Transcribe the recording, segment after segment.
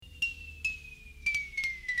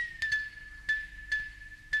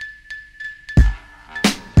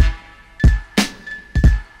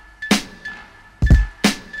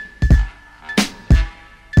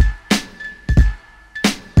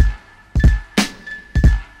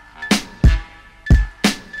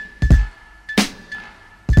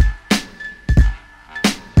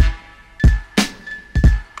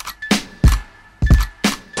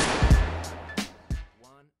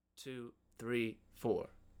3, 4.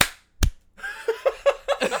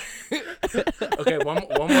 Okay, one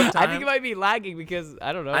more time. I think it might be lagging because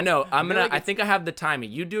I don't know. I know. I I think I have the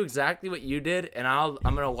timing. You do exactly what you did, and I'm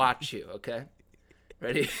gonna watch you. Okay.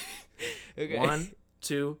 Ready? Okay. 1,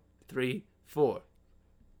 2, 3, 4.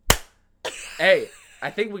 Hey, I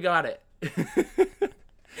think we got it.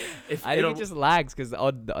 I think it just lags because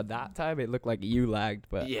on that time it looked like you lagged,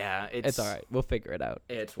 but yeah, it's all right. We'll figure it out.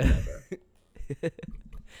 It's whatever.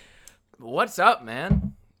 What's up,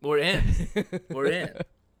 man? We're in.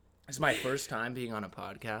 It's my first time being on a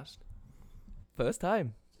podcast. First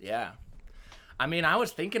time. Yeah. I mean, I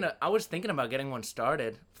was thinking about getting one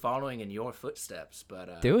started, following in your footsteps,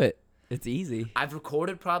 but Do it. It's easy. I've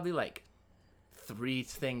recorded probably like 3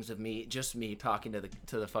 things of me talking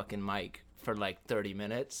to the fucking mic for like 30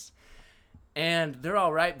 minutes. And they're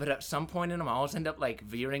all right, but at some point in them, I always end up like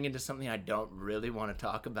veering into something I don't really want to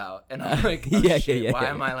talk about. And I'm like, oh, shit, why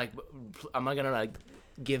am I like, am I going to like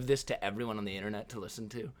give this to everyone on the internet to listen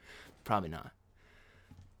to? Probably not.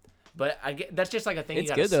 But that's just like a thing. It's you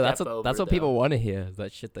gotta good though. step That's what over, people want to hear.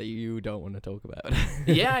 That shit that you don't want to talk about.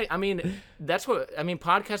 Yeah, I mean,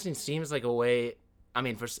 podcasting seems like a way. I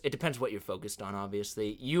mean, it depends what you're focused on.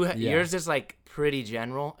 Obviously, yours is like pretty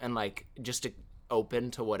general and like just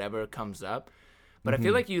open to whatever comes up. But I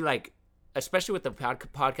feel like you like, especially with the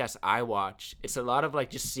podcast I watch, it's a lot of like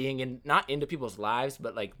just seeing not into people's lives,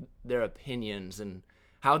 but like their opinions and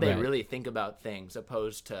how they really think about things,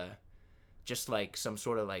 opposed to just like some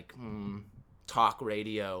sort of like talk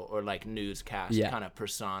radio or like newscast kind of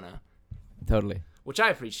persona. Totally. Which I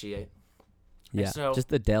appreciate. Yeah. So, just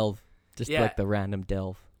the delve. Just like the random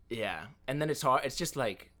delve. Yeah. And then it's hard. It's just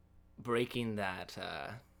like breaking that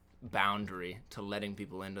boundary to letting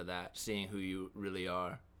people into that, seeing who you really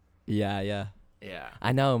are. Yeah.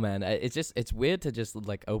 I know, man. It's weird to just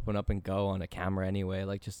like open up and go on a camera anyway.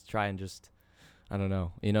 Like just try and I don't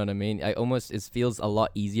know. You know what I mean? It feels a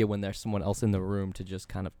lot easier when there's someone else in the room to just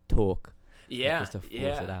kind of talk. Yeah. Just to force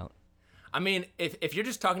it out. I mean, if you're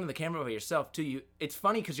just talking to the camera by yourself too, it's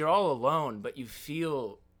funny because you're all alone, but you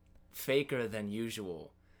feel faker than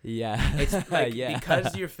usual. Yeah. It's like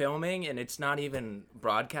because you're filming and it's not even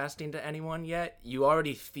broadcasting to anyone yet, you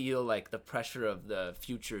already feel like the pressure of the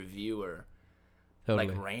future viewer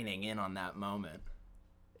like raining in on that moment.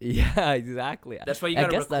 Yeah, exactly. That's why you gotta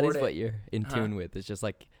I guess that is record what you're in tune with. It's just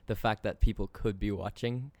like the fact that people could be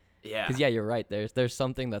watching. Yeah. Because you're right. There's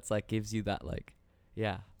something that's like gives you that like,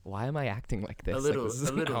 why am I acting like this? A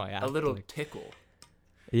little like, tickle.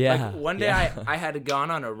 Yeah. Like one day I had gone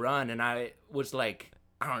on a run and I was like,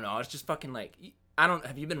 I don't know, I was just fucking like,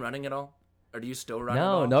 have you been running at all? Or do you still run at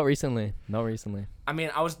all? No, not recently. I mean,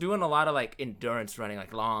 I was doing a lot of like endurance running,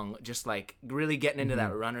 like long, just like really getting into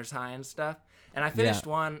that runner's high and stuff. And I finished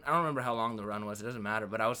one, I don't remember how long the run was, it doesn't matter,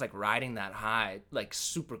 but I was like riding that high, like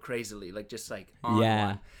super crazily, like just like on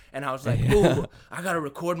one. And I was like, ooh, I gotta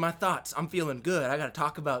record my thoughts. I'm feeling good. I gotta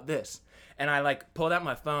talk about this. And I like pulled out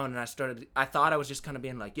my phone and I thought I was just kind of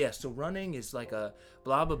being like, yeah, so running is like a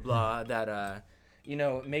blah, blah, blah that,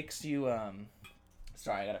 makes you,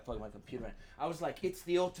 sorry, I gotta plug my computer in. I was like, it's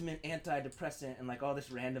the ultimate antidepressant and like all this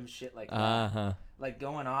random shit like that, like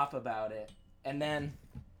going off about it. And then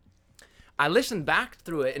I listened back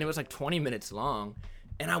through it and it was like 20 minutes long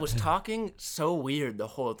and I was talking so weird the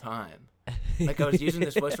whole time. Like I was using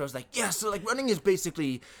this voice where I was like, yeah, so like running is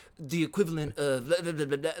basically the equivalent of blah, blah, blah,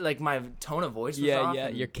 blah, blah. Like my tone of voice was off. Yeah,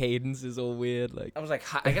 your cadence is all weird. Like I was like,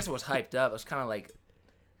 I guess it was hyped up. I was kind of like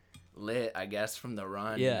lit, I guess, from the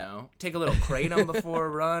run, you know? Take a little kratom before a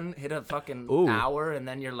run, hit a fucking hour, and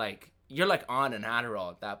then you're like on an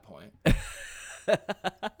Adderall at that point.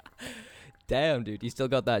 Damn, dude, you still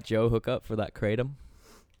got that Joe hookup for that kratom?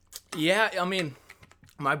 Yeah, I mean,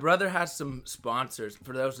 my brother has some sponsors.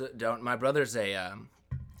 For those that don't, my brother's a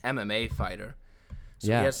MMA fighter. So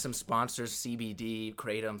he has some sponsors, CBD,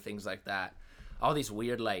 kratom, things like that. All these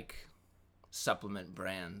weird, like, supplement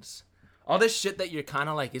brands. All this shit that you're kind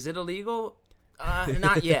of like, is it illegal?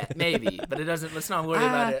 Not yet, maybe. But it doesn't, let's not worry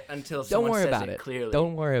about it until someone says it clearly.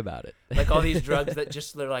 Don't worry about it. Like all these drugs that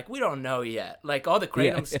just, they're like, we don't know yet. Like all the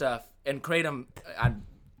kratom stuff. And kratom,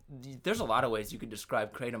 there's a lot of ways you could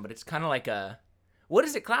describe kratom, but it's kind of like what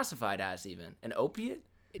is it classified as even? An opiate?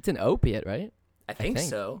 It's an opiate, right? I think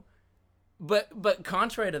so. But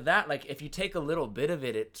contrary to that, like if you take a little bit of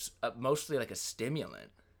it, it's mostly like a stimulant.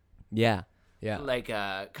 Yeah. Like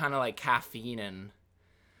kind of like caffeine and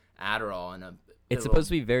Adderall and it's supposed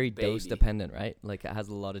to be very dose dependent, right? Like it has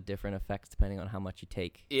a lot of different effects depending on how much you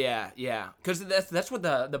take. Yeah. Because that's what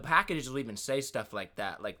the packages will even say stuff like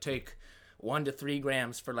that. Like take 1 to 3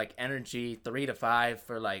 grams for like energy, 3 to 5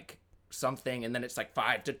 for like something, and then it's like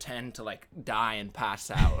 5 to 10 to like die and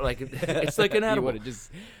pass out. Like it's like an You edible. want to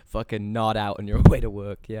just fucking nod out on your way to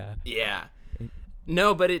work. Yeah. Yeah.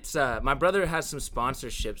 No, but it's my brother has some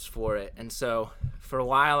sponsorships for it, and so for a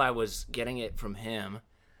while I was getting it from him,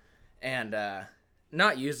 and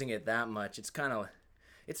not using it that much. It's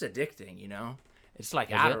it's addicting, you know. It's like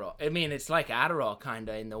Adderall. I mean, it's like Adderall kind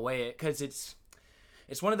of in the way because it's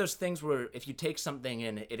one of those things where if you take something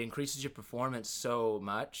and it increases your performance so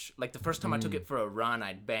much. Like the first time I took it for a run,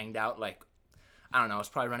 I banged out like, I don't know, I was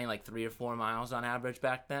probably running like 3 or 4 miles on average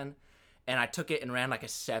back then. And I took it and ran like a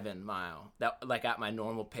 7 mile, that like at my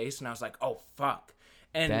normal pace. And I was like, oh, fuck.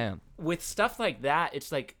 And Damn. with stuff like that,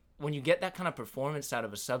 it's like when you get that kind of performance out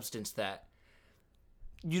of a substance that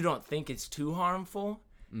you don't think it's too harmful,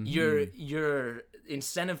 your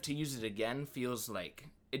incentive to use it again feels like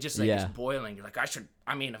it just like it's boiling. You're like,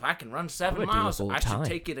 if I can run 7 miles, I should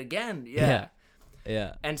take it again. Yeah.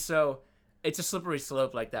 And so it's a slippery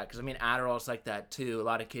slope like that because, I mean, Adderall's like that too. A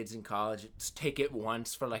lot of kids in college take it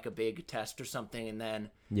once for like a big test or something, and then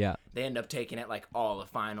they end up taking it like all the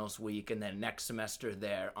finals week, and then next semester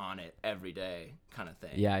they're on it every day kind of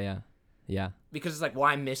thing. Yeah. Because it's like,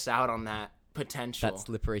 why miss out on that potential? That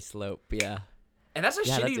slippery slope, yeah. And that's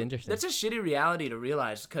interesting. That's a shitty reality to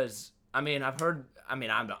realize because, I mean, I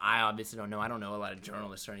obviously don't know. I don't know a lot of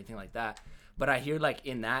journalists or anything like that, but I hear like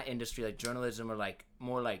in that industry, like journalism or like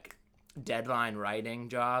more like deadline writing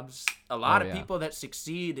jobs, a lot of people that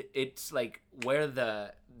succeed, it's like where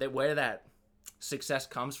that success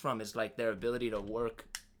comes from is like their ability to work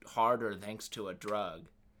harder thanks to a drug.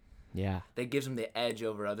 That gives them the edge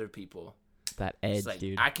over other people. That edge, it's like,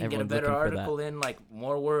 dude. I can get a better article in like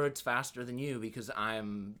more words faster than you because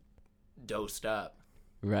I'm dosed up.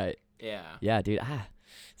 Right. Yeah, dude.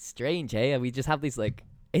 Strange, hey? We just have these like,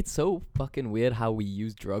 it's so fucking weird how we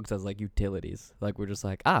use drugs as like utilities. Like we're just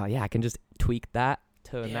like, I can just tweak that,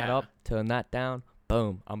 turn that up, turn that down.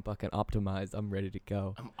 Boom, I'm fucking optimized. I'm ready to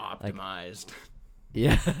go. I'm optimized. Like,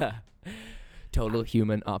 yeah. Total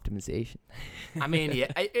human optimization. I mean,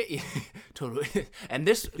 totally. And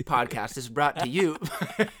this podcast is brought to you.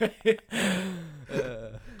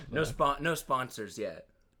 No sponsors yet.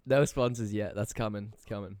 No sponsors yet. That's coming. It's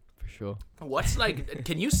coming. For sure. What's like,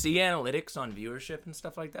 can you see analytics on viewership and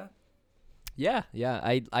stuff like that? Yeah.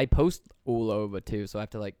 I post all over too, so I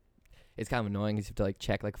have to like, it's kind of annoying because you have to like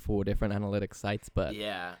check like 4 different analytics sites, but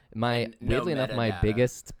weirdly enough, my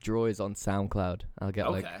biggest draw is on SoundCloud. I'll get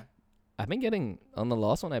I've been getting, on the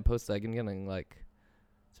last one I posted, I've been getting like,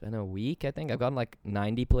 it's been a week, I think. I've gotten like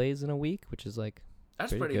 90 plays in a week, which is like,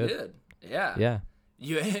 that's pretty good. Yeah.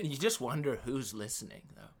 You just wonder who's listening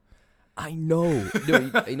though. I know.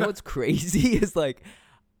 No, you know what's crazy is like,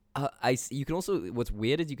 you can also, what's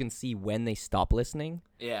weird is you can see when they stop listening.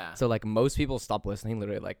 Yeah. So like most people stop listening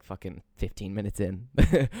literally like fucking 15 minutes in.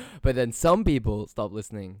 But then some people stop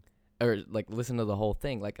listening or like listen to the whole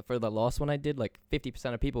thing. Like for the last one I did, like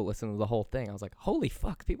 50% of people listen to the whole thing. I was like, holy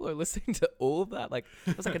fuck, people are listening to all of that. Like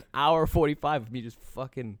it was like an hour 45 of me just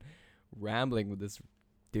fucking rambling with this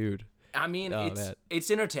dude. I mean, it's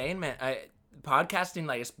entertainment. Podcasting,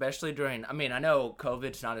 like especially during, I mean, I know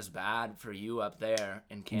COVID's not as bad for you up there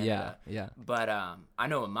in Canada. Yeah. But I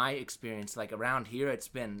know in my experience, like around here, it's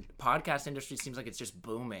been, podcast industry seems like it's just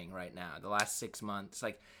booming right now. The last 6 months,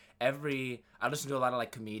 like I listen to a lot of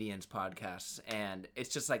like comedians podcasts, and it's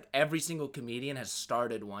just like every single comedian has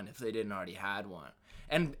started one if they didn't already had one,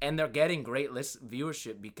 and they're getting great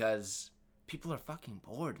viewership because people are fucking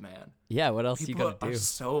bored, man. Yeah, what else you gotta do? People are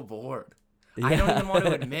so bored. Yeah. I don't even want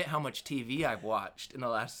to admit how much TV I've watched in the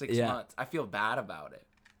last 6 months. I feel bad about it.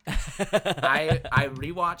 I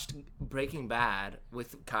rewatched Breaking Bad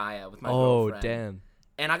with Kaya, with my girlfriend. Oh, damn.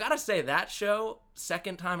 And I gotta say, that show,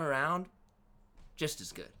 second time around, just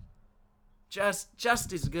as good. Just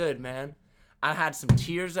as good, man. I had some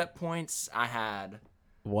tears at points. I had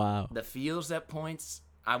the feels at points.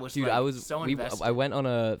 I was so invested. I went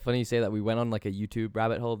on funny you say that, we went on like a YouTube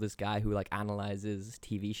rabbit hole of this guy who like analyzes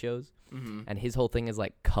TV shows, and his whole thing is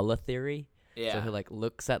like color theory. Yeah. So he like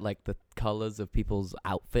looks at like the colors of people's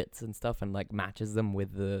outfits and stuff and like matches them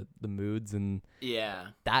with the moods and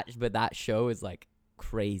that show is like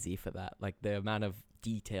crazy for that. Like the amount of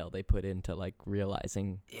detail they put into like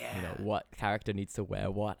realizing you know what character needs to wear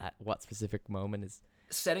what at what specific moment is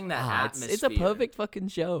setting that atmosphere. It's a perfect fucking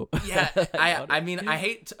show. Yeah, I mean,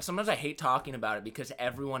 sometimes I hate talking about it because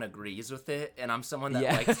everyone agrees with it, and I'm someone that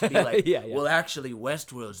likes to be like, well, actually,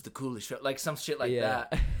 Westworld's the coolest show, like some shit like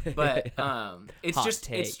that. But it's just,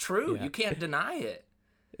 it's true. You can't deny it.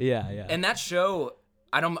 Yeah. And that show,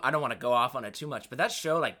 I don't want to go off on it too much, but that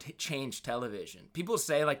show like changed television. People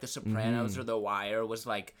say like The Sopranos or The Wire was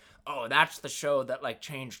like, oh, that's the show that like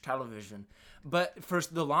changed television. But for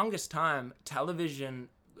the longest time, television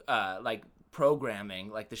like programming,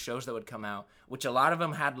 like the shows that would come out, which a lot of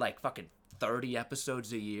them had like fucking 30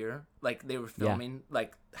 episodes a year, like they were filming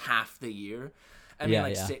like half the year. I mean,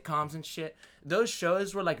 sitcoms and shit. Those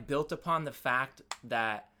shows were like built upon the fact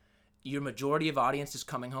that your majority of audience is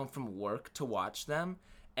coming home from work to watch them,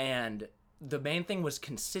 and the main thing was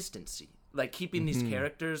consistency, like keeping these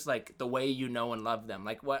characters like the way you know and love them,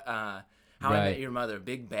 like what How I Met Your Mother,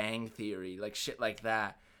 Big Bang Theory, like shit like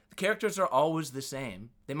that. The characters are always the same.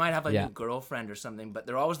 They might have a new girlfriend or something, but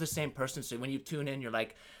they're always the same person. So when you tune in, you're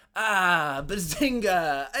like,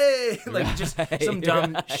 bazinga, hey, like just some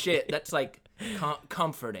dumb shit that's like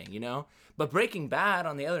comforting, you know. But Breaking Bad,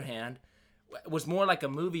 on the other hand, was more like a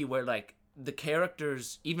movie where like the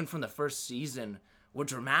characters, even from the first season, were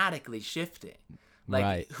dramatically shifting.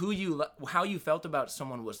 Like how you felt about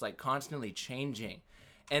someone was like constantly changing,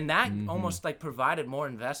 and that almost like provided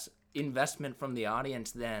more investment from the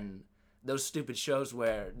audience than those stupid shows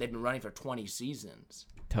where they've been running for 20 seasons.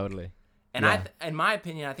 Totally. And in my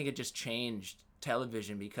opinion, I think it just changed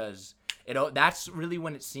television because that's really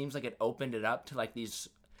when it seems like it opened it up to like these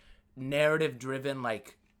narrative-driven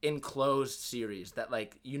like enclosed series that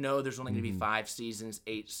like, you know, there's only gonna be 5 seasons,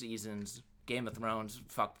 8 seasons. Game of Thrones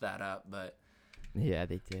fucked that up, but yeah,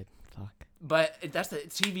 they did. Fuck. But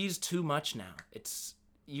TV's too much now.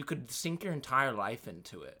 You could sink your entire life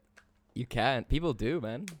into it. You can. People do,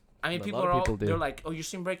 man. I mean, they're like, oh, you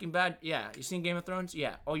seen Breaking Bad? Yeah. You seen Game of Thrones?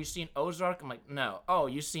 Yeah. Oh, you seen Ozark? I'm like, no. Oh,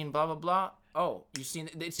 you seen blah blah blah? Oh, you seen?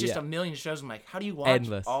 It's just a million shows. I'm like, how do you watch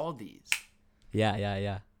all these?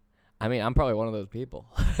 Yeah. I mean, I'm probably one of those people.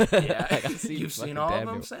 Yeah. Like, you've seen all of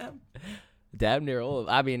them, Sam? Damn near all of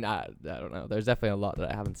them. I mean, I don't know. There's definitely a lot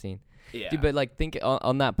that I haven't seen. Yeah. Dude, but like, think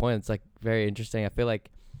on that point, it's like very interesting. I feel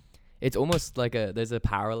like it's almost like there's a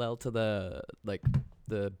parallel to the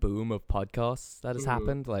boom of podcasts that has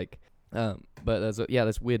happened. Like, but there's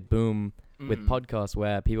this weird boom with podcasts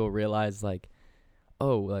where people realize like,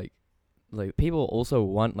 oh, like people also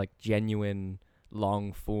want like genuine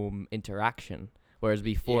long form interaction. Whereas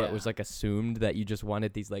before it was like assumed that you just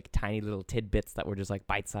wanted these like tiny little tidbits that were just like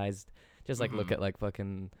bite sized. Just like look at like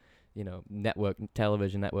fucking, you know,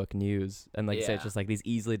 television network news, and like you say, it's just like these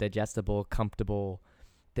easily digestible, comfortable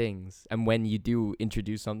things. And when you do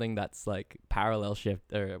introduce something that's like paradigm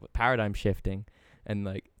shifting, and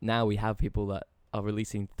like now we have people that are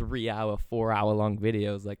releasing 3-hour, 4-hour long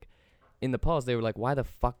videos. Like in the past, they were like, why the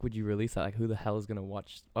fuck would you release that? Like, who the hell is gonna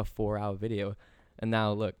watch a 4-hour video? And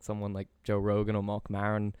now look, someone like Joe Rogan or Mark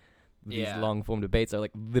Maron, these long form debates are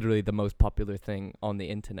like literally the most popular thing on the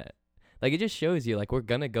internet. Like, it just shows you, like, we're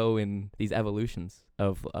gonna go in these evolutions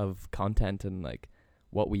of content and, like,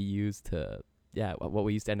 what we use to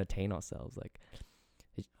entertain ourselves. Like,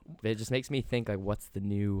 it just makes me think, like, what's the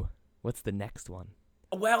next one?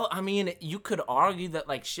 Well, I mean, you could argue that,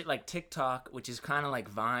 like, shit like TikTok, which is kind of like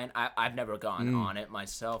Vine, I've never gone on it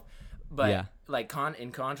myself, but, like,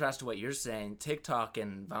 in contrast to what you're saying, TikTok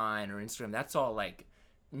and Vine or Instagram, that's all, like,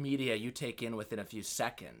 media you take in within a few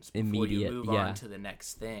seconds before you move on to the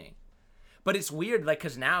next thing. But it's weird, like,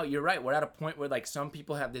 because now, you're right, we're at a point where, like, some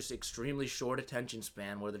people have this extremely short attention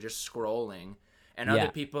span where they're just scrolling, and other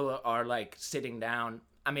people are, like, sitting down.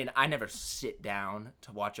 I mean, I never sit down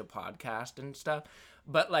to watch a podcast and stuff,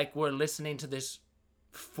 but, like, we're listening to this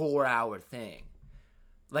 4-hour thing.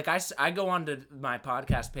 Like, I go onto my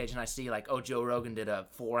podcast page and I see, like, oh, Joe Rogan did a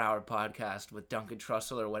 4-hour podcast with Duncan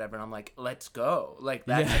Trussell or whatever, and I'm like, let's go. Like,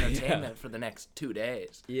 that's entertainment for the next 2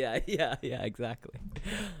 days. Yeah, exactly.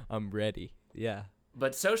 I'm ready. Yeah.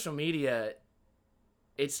 But social media,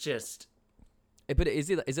 it's just... But is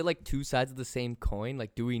it like two sides of the same coin?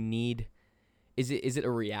 Like, do we need... Is it a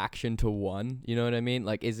reaction to one? You know what I mean?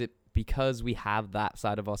 Like, is it because we have that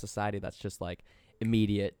side of our society that's just, like,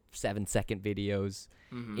 immediate 7-second videos?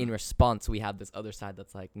 In response, we have this other side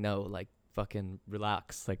that's like, no, like, fucking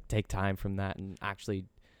relax, like, take time from that and actually,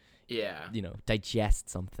 you know, digest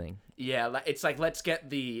something. Yeah, it's like, let's get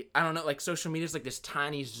I don't know, like, social media is like this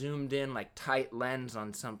tiny zoomed in, like, tight lens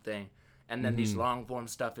on something, and then these long form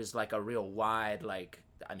stuff is like a real wide, like,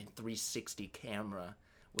 360 camera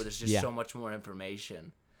where there's just so much more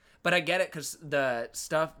information. But I get it, because the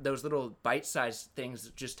stuff, those little bite-sized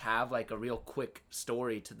things just have, like, a real quick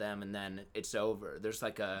story to them, and then it's over. There's,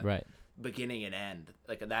 like, a beginning and end.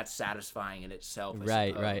 Like, that's satisfying in itself, I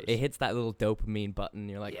suppose. Right. It hits that little dopamine button.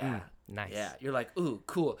 You're like, nice. Yeah, you're like, ooh,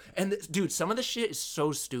 cool. And, dude, some of the shit is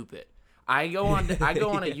so stupid. I go on a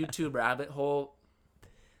YouTube rabbit hole.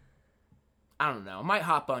 I don't know. I might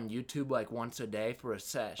hop on YouTube like once a day for a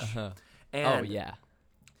sesh. Uh-huh. And Oh yeah.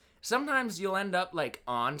 sometimes you'll end up like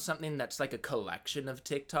on something that's like a collection of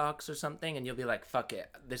TikToks or something, and you'll be like, "Fuck it,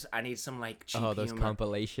 I need some like cheap Oh, those humor."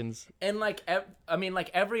 compilations. And like, I mean,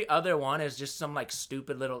 like every other one is just some like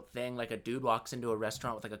stupid little thing. Like a dude walks into a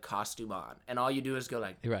restaurant with like a costume on, and all you do is go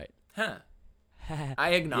like, Right. "Huh."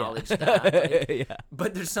 I acknowledge that, like, Yeah.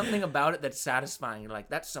 but there's something about it that's satisfying. You're like,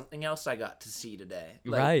 that's something else I got to see today,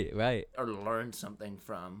 like, Right. or learn something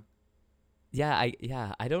from. Yeah,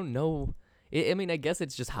 I don't know. I mean, I guess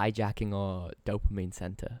it's just hijacking our dopamine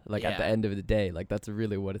center. Like at the Yeah. end of the day, like that's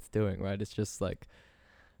really what it's doing, right? It's just like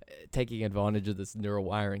taking advantage of this neural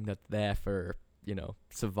wiring that's there for,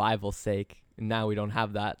 survival's sake. And now we don't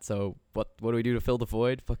have that. So what do we do to fill the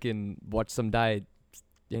void? Fucking watch some guy,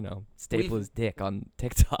 staple his dick on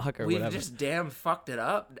TikTok or We've whatever. just damn fucked it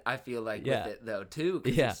up, I feel like, Yeah. with it though too,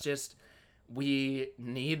 because Yeah. it's just, we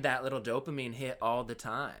need that little dopamine hit all the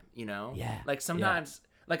time, Yeah. like sometimes,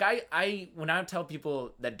 like I when I tell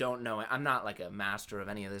people that don't know it, I'm not like a master of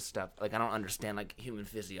any of this stuff, like I don't understand like human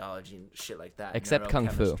physiology and shit like that, Except Kung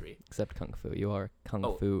Fu. neurochemistry. Except Kung Fu. You are a Kung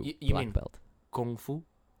Oh, Fu you black mean belt. Kung Fu?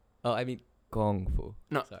 Oh, I mean Kung Fu.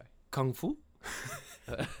 No. Sorry. Kung Fu?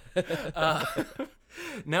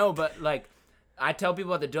 No, but like I tell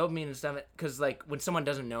people about the dopamine and stuff because like when someone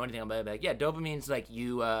doesn't know anything about it, like, yeah, dopamine's like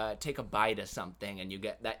you take a bite of something and you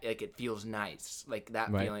get that, like it feels nice, like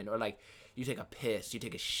that Right. feeling, or like you take a piss, you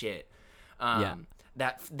take a shit, Yeah.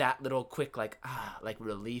 that little quick like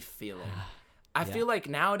relief feeling. I feel like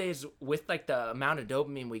nowadays with like the amount of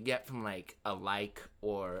dopamine we get from like a like,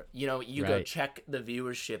 or you go Right. check the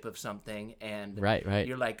viewership of something and Right.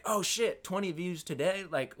 you're like, oh shit, 20 views today,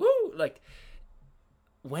 like woo, like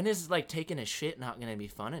when is like taking a shit not gonna be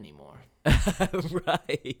fun anymore?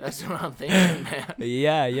 Right. That's what I'm thinking, man.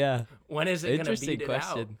 Yeah. When is it gonna Interesting beat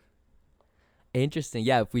question. it out? Interesting.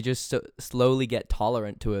 Yeah, if we just slowly get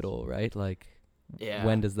tolerant to it all, right? Like, Yeah.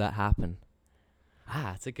 when does that happen?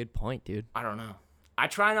 That's a good point, dude. I don't know. I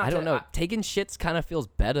try not to. I don't know. Taking shits kind of feels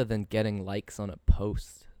better than getting likes on a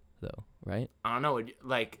post, though, right? I don't know.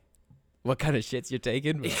 Like, What kind of shits you're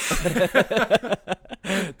taking?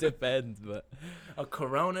 Depends, but a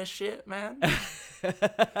Corona shit, man.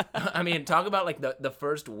 I mean, talk about like the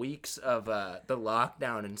first weeks of the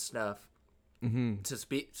lockdown and stuff. Mm-hmm. To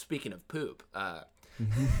speaking of poop,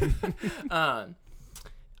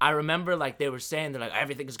 I remember like they were saying they're like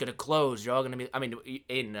everything is gonna close. You're all gonna be. I mean,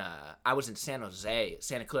 I was in San Jose,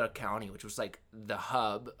 Santa Clara County, which was like the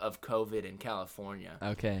hub of COVID in California.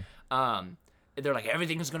 Okay. They're like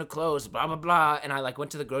everything is gonna close, blah blah blah, and I like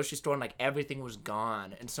went to the grocery store and like everything was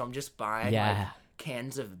gone, and so I'm just buying like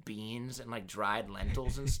cans of beans and like dried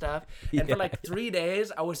lentils and stuff. And for like 3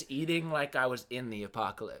 days, I was eating like I was in the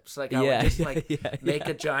apocalypse. Like I would just like make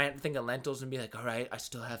a giant thing of lentils and be like, all right, I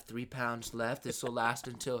still have 3 pounds left. This will last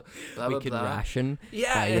until blah blah We could blah. ration.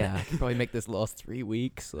 Yeah, yeah. I could probably make this last 3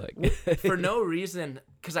 weeks. Like For no reason,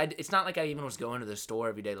 because it's not like I even was going to the store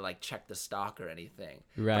every day to like check the stock or anything.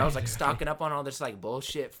 Right. But I was like stocking up on all this like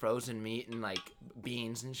bullshit frozen meat and like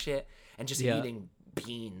beans and shit, and just eating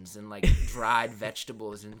beans and like dried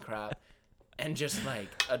vegetables and crap, and just like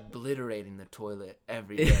obliterating the toilet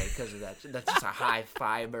every day because of that. That's just a high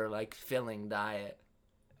fiber like filling diet.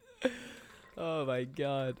 Oh my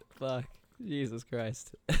god. Fuck. Jesus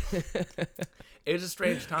Christ. It was a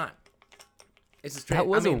strange time. It's a strange. That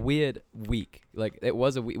was a weird week. Like it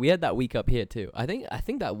was a week. We had that week up here too. I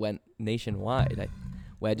think that went nationwide.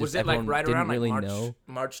 Where just was it like right didn't around really like know.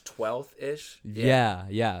 March 12th ish? Yeah.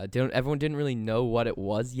 Everyone didn't really know what it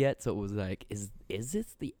was yet, so it was like, is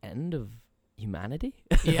this the end of humanity?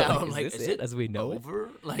 Yeah, like, is this it as we know over?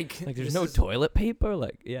 it? Like There's no toilet paper.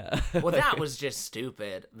 Like, yeah. Well, that was just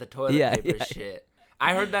stupid. The toilet paper shit.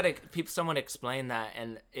 I heard that someone explained that,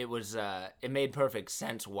 and it was it made perfect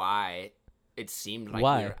sense why it seemed like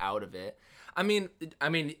we were out of it. I mean,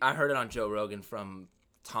 I heard it on Joe Rogan from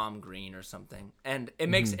Tom Green or something, and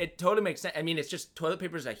it totally makes sense. I mean, it's just toilet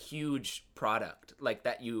paper is a huge product, like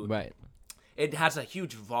that it has a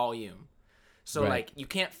huge volume, so like you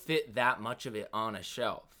can't fit that much of it on a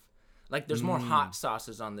shelf. Like there's more hot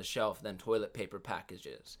sauces on the shelf than toilet paper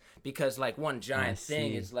packages, because like one giant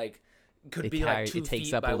thing is like could be like 2 it takes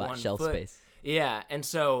feet up by all that 1 shelf foot. space. Yeah, and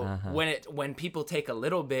so when people take a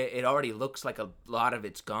little bit, it already looks like a lot of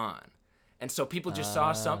it's gone. And so people just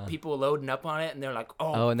saw some people loading up on it, and they're like,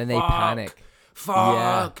 "Oh, and then fuck, they panic.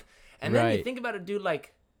 Fuck!" Yeah. And then you think about it, dude.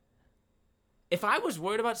 Like, if I was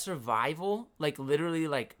worried about survival, like literally,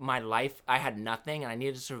 like my life, I had nothing and I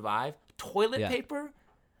needed to survive. Toilet paper,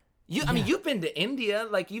 I mean, you've been to India.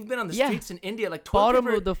 Like, you've been on the streets in India. Like, bottom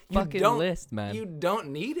paper, of the fucking list, man. You don't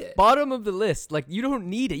need it. Bottom of the list. Like, you don't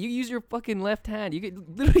need it. You use your fucking left hand. You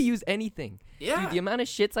could literally use anything. Yeah. Dude, the amount of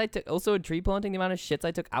shits I took, also in tree planting, the amount of shits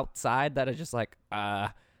I took outside that are just like,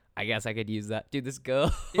 I guess I could use that. Dude, this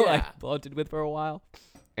girl I planted with for a while,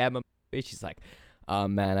 Emma, she's like, oh,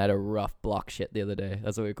 man, I had a rough block shit the other day.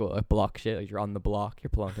 That's what we call it, block shit. Like, you're on the block.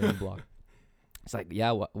 You're planting on the block. It's like,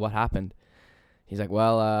 yeah, what happened? He's like,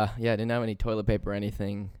 well, yeah, I didn't have any toilet paper or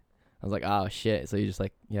anything. I was like, oh, shit. So you just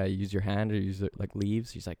like, you use your hand or you use like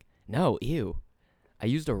leaves? He's like, no, ew. I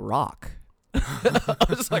used a rock. I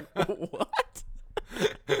was like, what?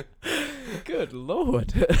 Good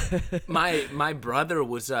Lord. My brother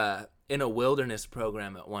was in a wilderness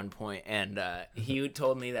program at one point, and he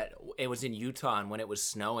told me that it was in Utah, and when it was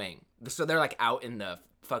snowing, so they're like out in the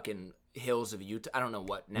fucking hills of Utah. I don't know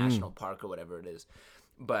what national park or whatever it is.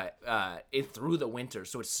 But it through the winter,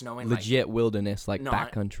 so it's snowing. Legit wilderness, like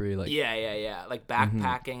backcountry, like like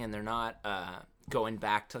backpacking, and they're not going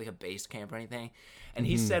back to like a base camp or anything. And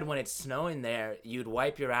he said when it's snowing there, you'd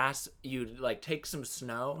wipe your ass, you'd like take some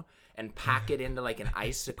snow and pack it into like an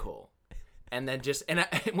icicle, and then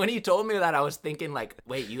when he told me that, I was thinking like,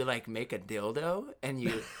 wait, you like make a dildo and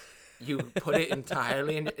you put it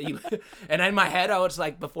entirely in and in my head I was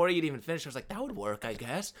like, before you'd even finish, I was like, that would work, I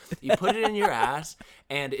guess. You put it in your ass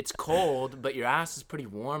and it's cold, but your ass is pretty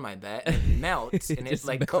warm, I bet, and it melts and it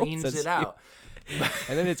like cleans it out.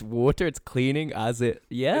 And then it's water, it's cleaning as it,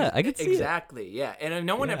 I can see exactly it. Yeah, and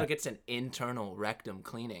no one ever gets an internal rectum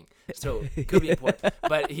cleaning, so it could be important.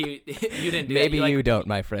 But you didn't do maybe that. You don't,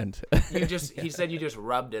 my friend. He said you just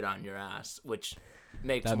rubbed it on your ass, which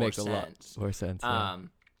makes more sense. A lot more sense.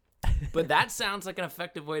 But that sounds like an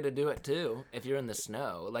effective way to do it too. If you're in the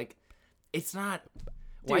snow, like, it's not.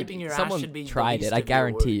 Dude, wiping your ass should be. Someone tried it. I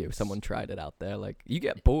guarantee you, someone tried it out there. Like, you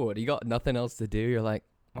get bored, you got nothing else to do. You're like,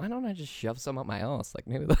 why don't I just shove some up my ass? Like,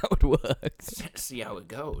 maybe that would work. See how it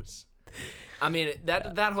goes. I mean,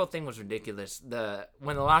 that whole thing was ridiculous.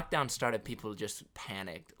 When the lockdown started, people just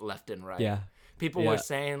panicked left and right. Yeah. People were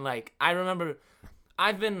saying, like, I remember,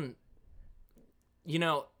 I've been,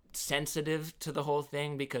 sensitive to the whole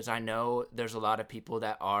thing because I know there's a lot of people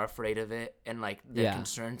that are afraid of it and like their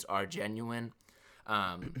concerns are genuine.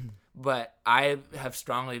 But I have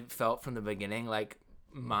strongly felt from the beginning, like,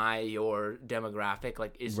 your demographic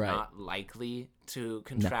like is not likely to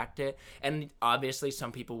contract it, and obviously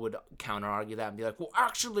some people would counter argue that and be like, well,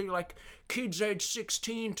 actually, like, kids age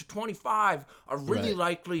 16 to 25 are really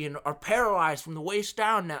likely and are paralyzed from the waist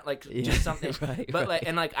down now, like, just something. Like,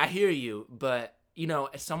 and like, I hear you, but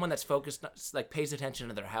as someone that's focused, like, pays attention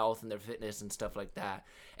to their health and their fitness and stuff like that,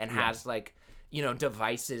 and has like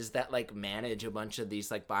devices that like manage a bunch of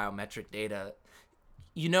these like biometric data,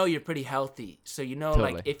 you're pretty healthy, so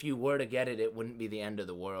totally. Like, if you were to get it wouldn't be the end of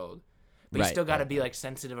the world, but you still got to be like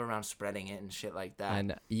sensitive around spreading it and shit like that.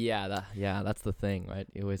 And that's the thing, right?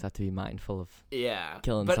 You always have to be mindful of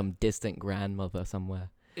killing but, some distant grandmother somewhere.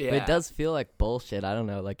 Yeah. But it does feel like bullshit. I don't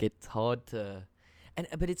know, like, it's hard to,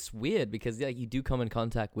 but it's weird because you do come in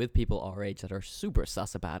contact with people our age that are super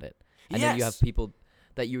sus about it, and then you have people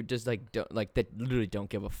that you just like don't like, that literally don't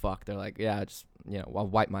give a fuck. They're like, yeah, just I'll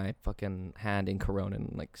wipe my fucking hand in Corona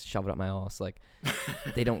and like shove it up my ass. Like,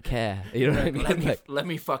 they don't care. You know what I mean? Let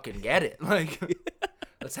me fucking get it. Like,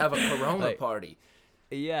 let's have a Corona party.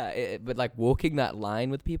 Yeah, but like walking that line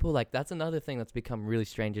with people, like, that's another thing that's become really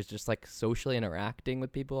strange. Is just like socially interacting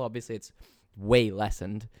with people. Obviously, it's way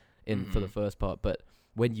lessened for the first part, but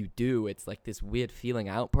when you do, it's like this weird feeling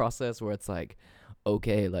out process where it's like,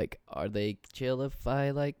 okay, like, are they chill if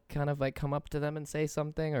I like kind of like come up to them and say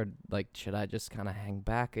something, or like should I just kind of hang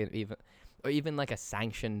back, and even like a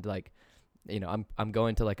sanctioned, like, I'm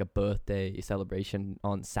going to like a birthday celebration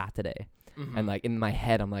on Saturday, and like in my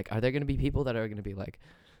head I'm like, are there gonna be people that are gonna be like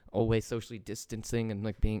always socially distancing and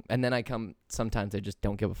like being, and then sometimes I just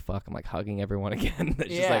don't give a fuck. I'm like hugging everyone again.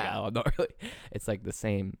 It's just like, oh, not really. It's like the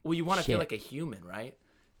same. Well, you want to feel like a human, right?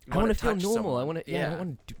 I want to feel normal. Someone. I want to, I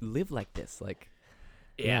want to live like this, like.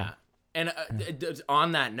 Yeah. And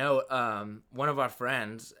on that note, one of our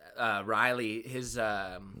friends, Riley, his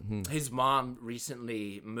mom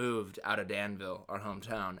recently moved out of Danville, our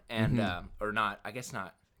hometown, and or not, I guess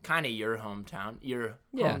not, kind of your hometown,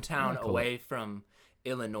 hometown away from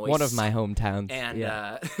Illinois. One of my hometowns. And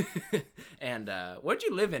and where'd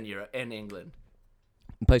you live in England?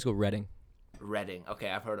 A place called Reading. Reading. Okay,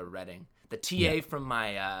 I've heard of Reading. The TA from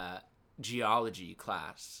my geology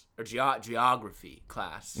class or geography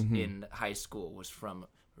class in high school was from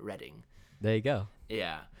Reading. There you go.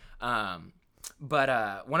 Yeah.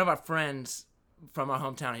 But one of our friends from our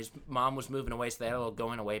hometown. His mom was moving away, so they had a little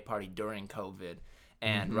going away party during COVID.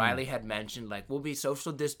 And Riley had mentioned, like, we'll be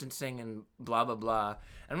social distancing and blah, blah, blah.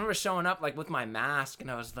 I remember showing up, like, with my mask, and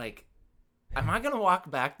I was like, am I going to walk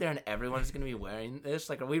back there and everyone's going to be wearing this?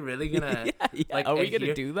 Like, are we really going to, like, are we going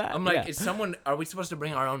to do that? I'm like, are we supposed to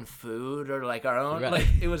bring our own food or, like, our own? Right. Like,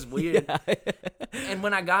 it was weird. And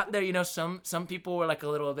when I got there, you know, some people were, like, a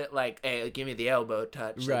little bit like, hey, give me the elbow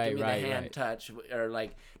touch. Like, give me the hand touch. Or,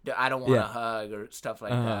 like, I don't want a hug or stuff like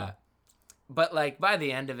that. But, like, by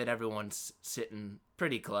the end of it, everyone's sitting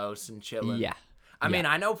pretty close and chilling. Yeah. I mean,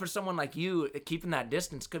 I know for someone like you, keeping that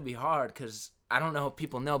distance could be hard because I don't know if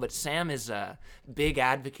people know, but Sam is a big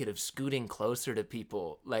advocate of scooting closer to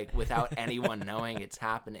people, like, without anyone knowing it's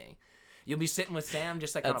happening. You'll be sitting with Sam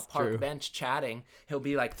just, like, on a park bench chatting. He'll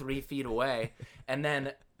be, like, 3 feet away. And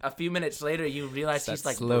then a few minutes later, you realize he's,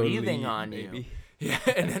 like, breathing on you. Yeah,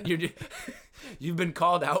 and then you've been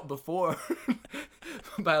called out before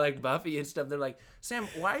by like Buffy and stuff. They're like, Sam,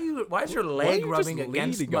 why is your leg rubbing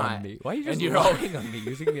against me? Why are you just lying on me,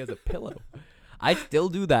 using me as a pillow? I still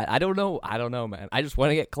do that. I don't know, man. I just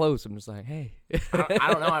want to get close. I'm just like, hey.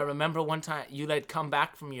 I don't know. I remember one time you like come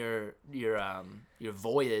back from your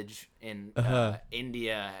voyage in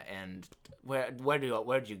India, and where'd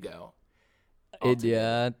you go?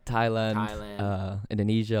 India, Thailand,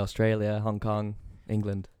 Indonesia, Australia, Hong Kong,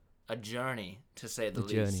 England. A journey, to say the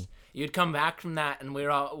least. You'd come back from that, and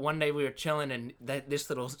one day we were chilling, and this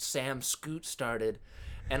little Sam scoot started,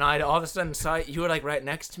 and I all of a sudden saw you were like right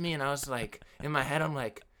next to me, and I was like, in my head, I'm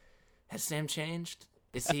like, has Sam changed?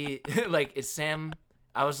 Is he like? Is Sam?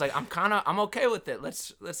 I was like, I'm okay with it.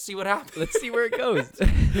 Let's see what happens. Let's see where it goes.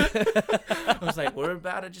 I was like, we're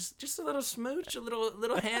about to just a little smooch, a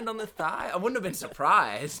little hand on the thigh. I wouldn't have been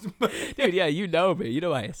surprised. Dude, yeah, you know me. You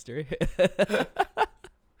know my history.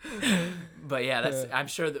 But yeah, I'm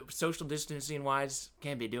sure that social distancing wise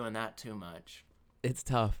can't be doing that too much. It's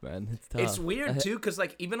tough, man. It's tough. It's weird too, because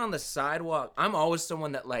like even on the sidewalk, I'm always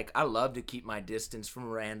someone that like I love to keep my distance from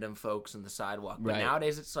random folks on the sidewalk. But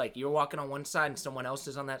nowadays it's like you're walking on one side and someone else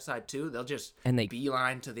is on that side too. They'll just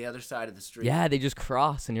beeline to the other side of the street. Yeah, they just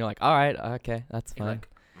cross, and you're like, all right, okay, that's fine. Like,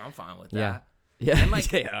 I'm fine with that. Yeah. And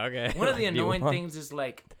like, okay. One of the annoying things is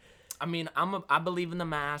like, I mean, I believe in the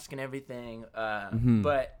mask and everything,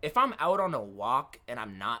 but if I'm out on a walk and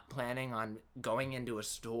I'm not planning on going into a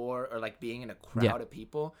store or like being in a crowd of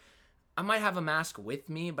people, I might have a mask with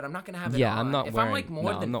me, but I'm not gonna have it on. I'm not if wearing, I'm like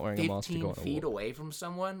more than I'm 15 feet away from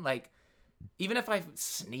someone, like even if I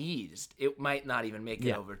sneezed, it might not even make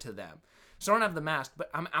it over to them. So I don't have the mask, but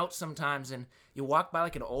I'm out sometimes, and you walk by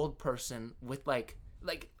like an old person with like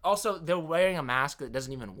also they're wearing a mask that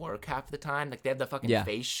doesn't even work half the time. Like they have the fucking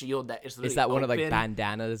face shield that is that one of like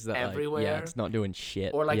bandanas that everywhere. Like, it's not doing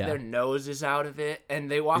shit. Or like their nose is out of it, and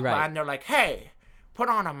they walk by and they're like, "Hey, put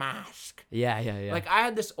on a mask." Yeah. Like I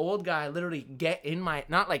had this old guy literally get in my,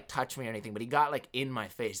 not like touch me or anything, but he got like in my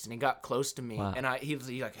face and he got close to me, and he's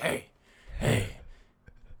like, "Hey,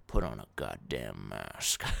 put on a goddamn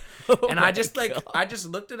mask." And I just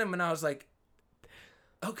looked at him and I was like,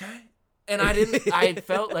 "Okay." And I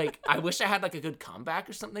felt like I wish I had like a good comeback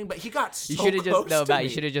or something, but he got so close to me. You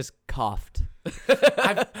should have just coughed.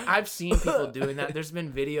 I've seen people doing that. There's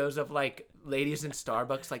been videos of like ladies in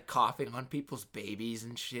Starbucks like coughing on people's babies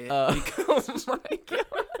and shit. Oh my God.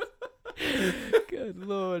 Good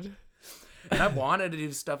Lord. And I wanted to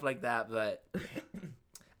do stuff like that, but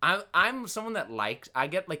I'm someone that I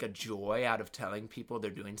get like a joy out of telling people they're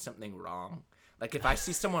doing something wrong. Like, if I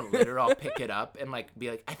see someone litter, I'll pick it up and, like, be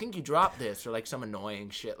like, I think you dropped this, or, like, some annoying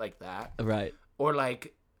shit like that. Right. Or,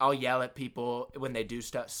 like, I'll yell at people when they do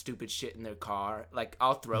stupid shit in their car. Like,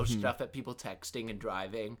 I'll throw stuff at people texting and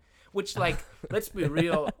driving, which, like, let's be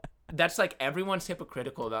real, that's, like, everyone's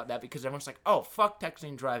hypocritical about that because everyone's like, oh, fuck texting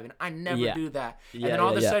and driving. I never do that. And then all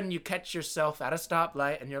of a sudden you catch yourself at a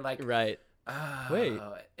stoplight and you're like, right. Wait.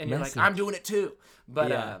 And you're like, I'm doing it too.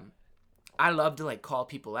 But, I love to like call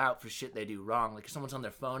people out for shit they do wrong. Like if someone's on their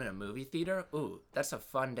phone in a movie theater, ooh, that's a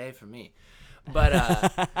fun day for me.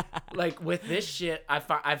 But like with this shit,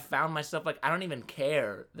 I've found myself like I don't even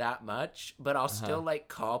care that much, but I'll still like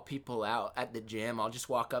call people out at the gym. I'll just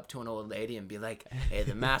walk up to an old lady and be like, "Hey,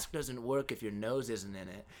 the mask doesn't work if your nose isn't in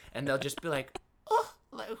it," and they'll just be like, "Oh,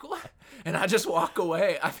 like what?" And I just walk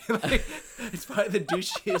away. I feel like it's probably the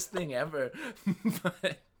douchiest thing ever,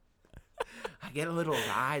 but I get a little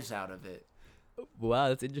rise out of it. Wow,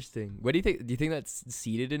 that's interesting. What do you think? Do you think that's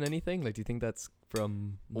seeded in anything? Like, do you think that's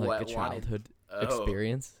from like a childhood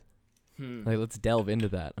experience? Like, let's delve into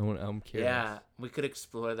that. I'm curious. Yeah, we could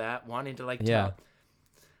explore that. Wanting to like tell.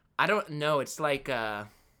 I don't know. It's like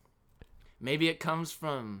maybe it comes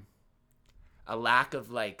from a lack of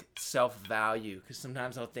like self-value, because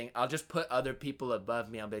sometimes I'll just put other people above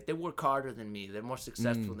me. I'll be like, they work harder than me, they're more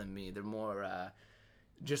successful than me, they're more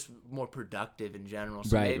just more productive in general.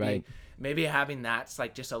 So maybe having that's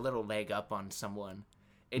like just a little leg up on someone.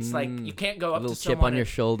 It's like you can't go up to someone, a little chip on your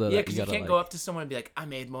shoulder. Yeah, because you can't go up to someone and be like, I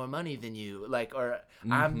made more money than you, like, or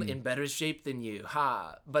I'm in better shape than you,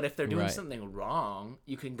 ha. But if they're doing something wrong,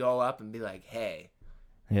 you can go up and be like, hey,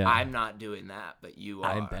 I'm not doing that, but you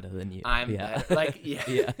are. I'm better than you. I'm better. Like,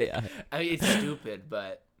 yeah. I mean, it's stupid,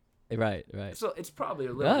 but right. So it's probably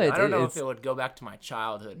a little. I don't know if it would go back to my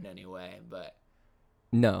childhood in any way, but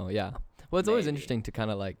no, yeah. Well, it's always interesting to kind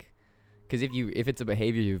of like. Because if it's a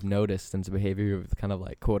behavior you've noticed and it's a behavior you've kind of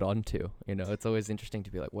like caught on to, you know, it's always interesting to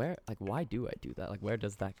be like, why do I do that? Like, where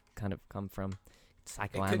does that kind of come from?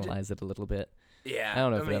 Psychoanalyze it a little bit. Yeah. I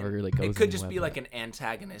don't know if it ever really goes. It could just be like an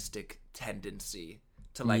antagonistic tendency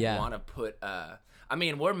to like want to put. I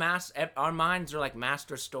mean, our minds are like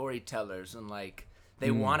master storytellers, and like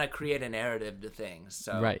they want to create a narrative to things.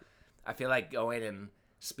 So I feel like going and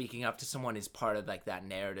speaking up to someone is part of like that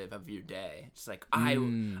narrative of your day. It's like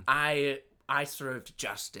I served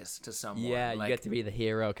justice to someone. Yeah, like, you get to be the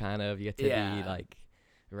hero, kind of. You get to be like,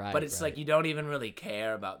 right. But it's like you don't even really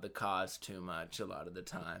care about the cause too much a lot of the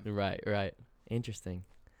time. Right. Interesting.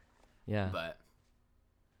 Yeah. But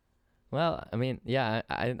well, I mean, yeah,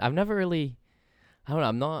 I've never really. I don't know.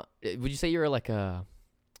 I'm not. Would you say you're like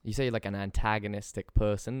you say like an antagonistic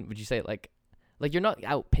person? Would you say like you're not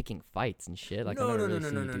out picking fights and shit? Like,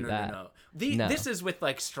 no. This is with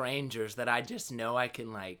like strangers that I just know I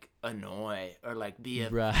can like annoy or like be a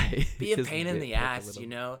pain in the ass, you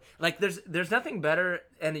know? Like there's nothing better,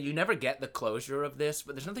 and you never get the closure of this,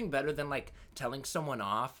 but there's nothing better than like telling someone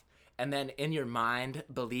off and then in your mind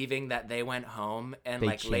believing that they went home and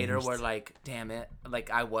like later we're like, damn it, like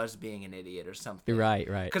I was being an idiot or something. Right.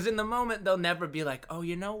 Because in the moment they'll never be like, oh,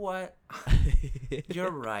 you know what? You're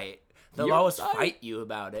right. They'll always fight you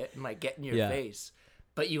about it and like get in your face.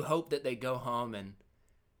 But you hope that they go home and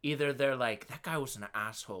either they're like, that guy was an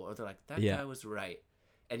asshole, or they're like, that guy was right.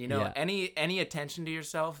 And you know, any attention to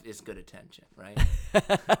yourself is good attention, right?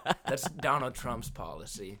 That's Donald Trump's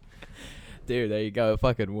policy. Dude, there you go. It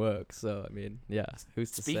fucking works. So, I mean, yeah, who's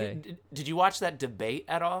to say? Did you watch that debate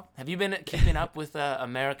at all? Have you been keeping up with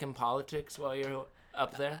American politics while you're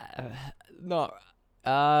up there? Not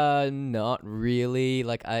really.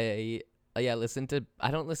 Like I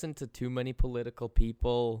don't listen to too many political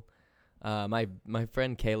people. My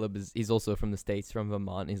friend Caleb he's also from the States, from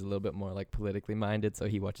Vermont. He's a little bit more like politically minded, so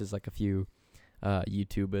he watches like a few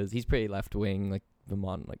YouTubers. He's pretty left wing, like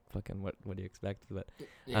Vermont, like fucking what do you expect? But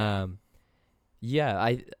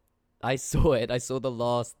I saw it. I saw the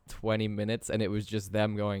last 20 minutes, and it was just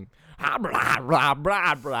them going blah blah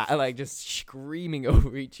blah blah, and like just screaming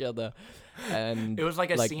over each other. And it was like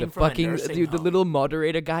a like scene the from fucking a nursing dude, home. the little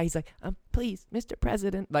moderator guy. He's like, please, Mr.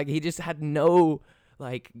 President. Like he just had no,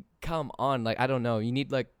 like, come on. Like I don't know. You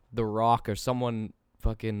need like The Rock or someone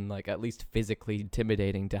fucking like at least physically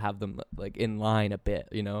intimidating to have them like in line a bit,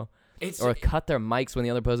 you know. Or cut their mics when the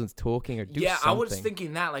other person's talking, or do something. Yeah, I was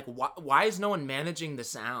thinking that. Like, why is no one managing the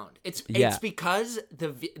sound? It's because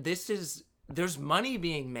there's money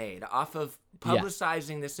being made off of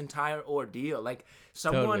publicizing this entire ordeal. Like,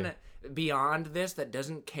 someone beyond this that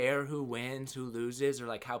doesn't care who wins, who loses, or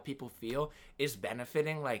like how people feel is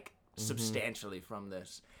benefiting like substantially from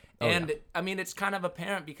this. I mean, it's kind of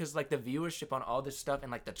apparent because like the viewership on all this stuff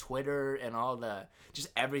and like the Twitter and all the just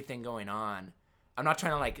everything going on. I'm not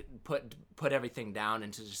trying to like put everything down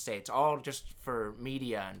and to just say it's all just for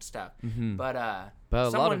media and stuff. But a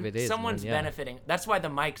lot of it is, someone's benefiting. That's why the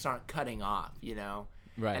mics aren't cutting off, you know.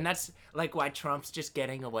 Right. And that's like why Trump's just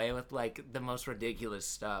getting away with like the most ridiculous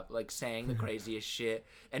stuff, like saying the craziest shit,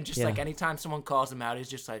 and just like anytime someone calls him out, he's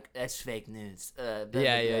just like, that's fake news.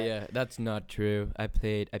 Yeah. That's not true. I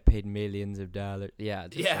paid millions of dollars. Yeah.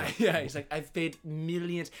 He's like, I've paid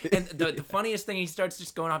millions. And the funniest thing, he starts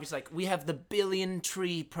just going off. He's like, we have the billion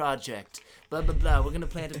tree project. Blah blah blah. We're gonna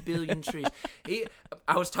plant 1 billion trees.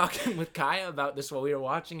 I was talking with Kaya about this while we were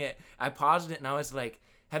watching it. I paused it and I was like,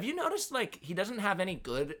 have you noticed, like, he doesn't have any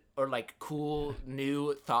good or, like, cool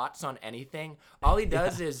new thoughts on anything? All he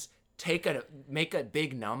does is make a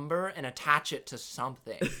big number and attach it to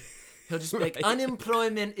something. He'll just be like,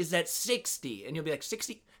 unemployment is at 60. And you'll be like,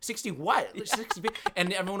 60 what? 60?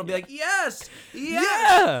 And everyone will be like, yes!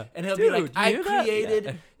 And he'll be like, I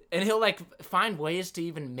created And he'll like find ways to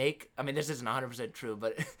even make, I mean, this isn't 100% true,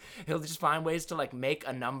 but he'll just find ways to like make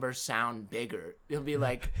a number sound bigger. He'll be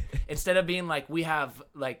like, instead of being like, we have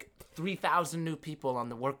like 3,000 new people on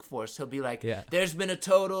the workforce, he'll be like, there's been a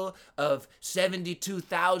total of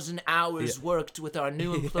 72,000 hours worked with our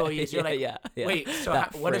new employees. You're like, wait, so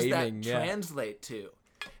what does that translate to?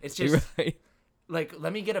 It's just like,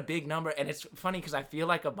 let me get a big number. And it's funny because I feel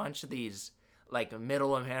like a bunch of these like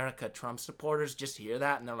middle America Trump supporters just hear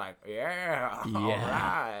that and they're like, all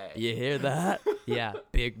right. You hear that? Yeah,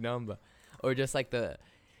 big number. Or just like it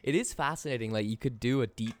is fascinating. Like you could do a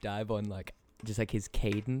deep dive on like just like his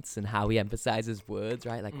cadence and how he emphasizes words,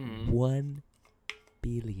 right? Like 1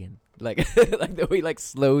 billion. Like like the way he like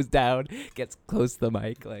slows down, gets close to the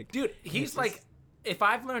mic. Like, dude, he's like, if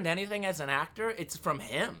I've learned anything as an actor, it's from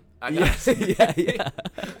him. I gotta say.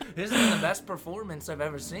 This is the best performance I've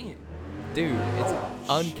ever seen. Dude, it's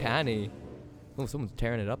uncanny. Oh, someone's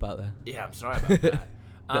tearing it up out there. Yeah, I'm sorry about that.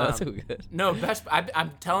 No, that's so good. No,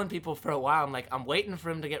 I'm telling people for a while, I'm like, I'm waiting for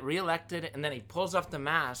him to get reelected, and then he pulls off the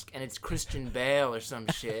mask, and it's Christian Bale or some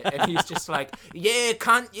shit, and he's just like, yeah,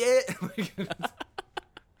 cunt, yeah.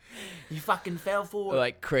 You fucking fell for it.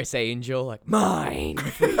 Like Chris Angel, like, mind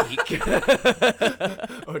freak.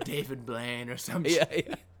 Or David Blaine or some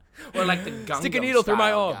shit. Or like the Gangnam Stick a needle through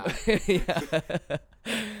my arm.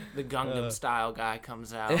 The Gangnam Style guy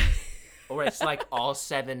comes out. Or it's like all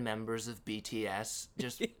 7 members of BTS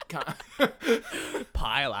just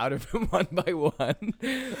pile out of him one by one.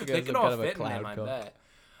 They could all fit in him, I bet.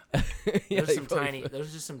 Those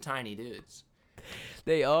are just some tiny dudes.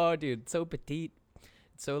 They are, dude. So petite.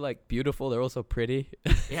 So like beautiful. They're also pretty.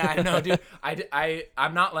 Yeah, I know, dude.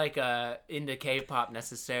 I'm not like into K-pop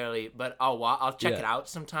necessarily, but I'll check it out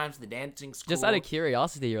sometimes. The dancing school. Just out of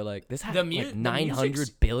curiosity, you're like, this has like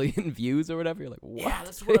 900 billion views or whatever. You're like, what? Yeah,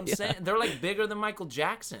 that's what I'm saying. They're like bigger than Michael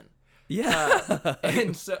Jackson. Yeah.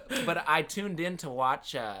 And so, but I tuned in to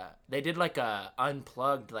watch. They did like a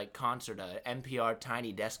unplugged like concert, a NPR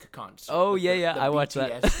Tiny Desk concert. Oh yeah, I watched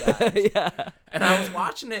that. Yeah. And I was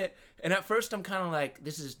watching it. And at first I'm kind of like,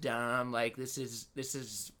 this is dumb. Like this is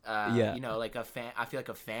you know, like a fan. I feel like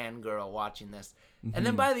a fangirl watching this. Mm-hmm. And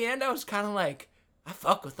then by the end I was kind of like, I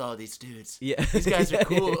fuck with all these dudes. Yeah, these guys are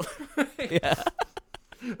cool. Yeah.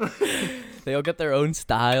 They all got their own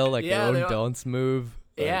style, like their own dance move.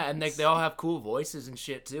 Yeah, and they all have cool voices and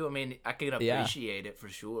shit too. I mean, I can appreciate it for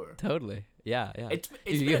sure. Totally. Yeah. It's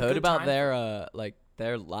you heard about their like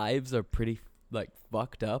their lives are pretty like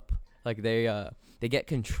fucked up. Like they get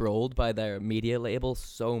controlled by their media label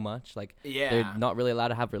so much. Like they're not really allowed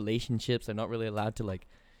to have relationships. They're not really allowed to like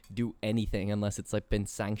do anything unless it's like been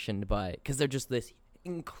sanctioned by, because they're just this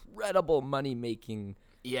incredible money making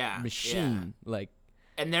machine. Like,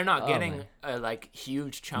 and they're not getting a like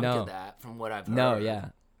huge chunk of that from what I've heard. No,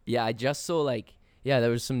 yeah. I just saw like there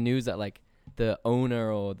was some news that like the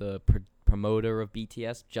owner or the promoter of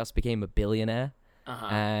BTS just became a billionaire,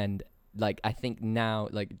 and like I think now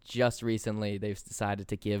like just recently they've decided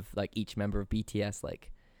to give like each member of BTS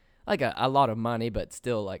like a lot of money, but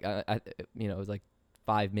still like you know, it was like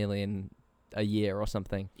 5 million a year or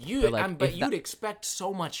something. But you'd expect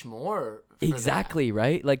so much more. Exactly,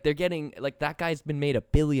 right? Like they're getting like, that guy's been made a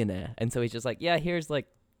billionaire, and so he's just like, yeah, here's like,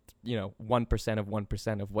 you know, 1% of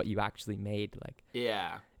 1% of what you actually made. Like,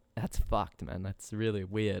 yeah, that's fucked, man. That's really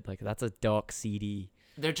weird. Like that's a dark, seedy.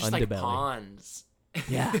 They're just underbelly. Like pawns.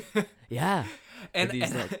 Yeah. And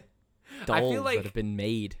these like dolls that have been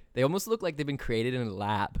made. They almost look like they've been created in a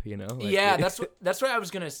lab, you know? Like, yeah, that's what I was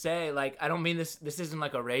gonna say. Like, I don't mean this isn't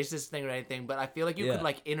like a racist thing or anything, but I feel like you could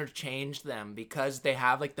like interchange them because they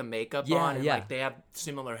have like the makeup on and like they have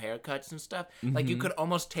similar haircuts and stuff. Mm-hmm. Like you could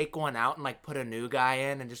almost take one out and like put a new guy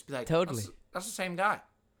in and just be like, totally, that's the same guy.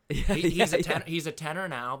 He's a tenor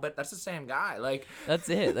now, but that's the same guy. Like, that's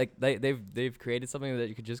it. Like they've created something that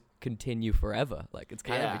you could just continue forever. Like, it's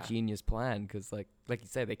kind of a genius plan, because like you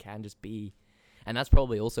say, they can just be, and that's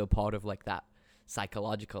probably also part of like that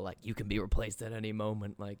psychological, like, you can be replaced at any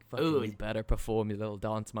moment. Like, fucking, you better perform, your little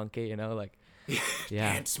dance monkey. You know, like,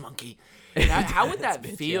 dance monkey. How would that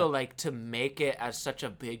feel like to make it as such a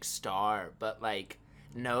big star, but like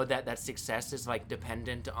know that success is like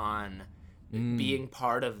dependent on being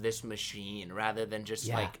part of this machine rather than just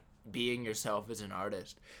like being yourself as an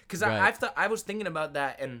artist? Because I was thinking about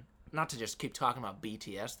that, and not to just keep talking about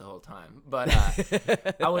BTS the whole time, but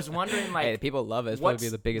I was wondering, like, hey, people love it. It's what's probably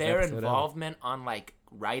the biggest their episode involvement on like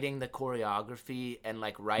writing the choreography and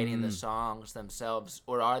like writing the songs themselves,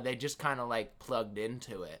 or are they just kind of like plugged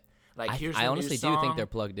into it? Like, I honestly do think they're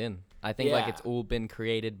plugged in. I think like it's all been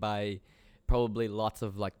created by probably lots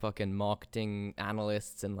of like fucking marketing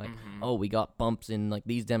analysts and like, oh, we got bumps in like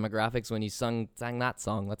these demographics when you sang that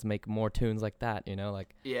song. Let's make more tunes like that, you know?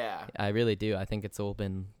 Like, yeah, I really do. I think it's all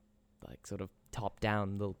been like sort of top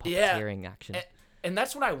down little puppeteering action. And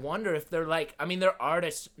that's what I wonder if they're like, I mean, they're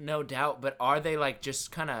artists, no doubt, but are they like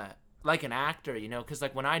just kind of like an actor, you know? Because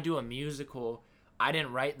like when I do a musical, I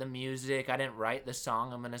didn't write the music. I didn't write the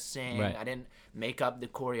song I'm going to sing. Right. I didn't make up the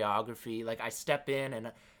choreography. Like I step in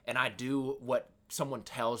and I do what someone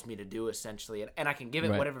tells me to do essentially. And I can give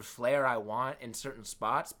it whatever flair I want in certain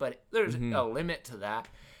spots, but there's a limit to that.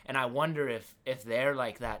 And I wonder if they're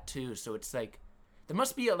like that too. So it's like, there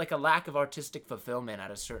must be like a lack of artistic fulfillment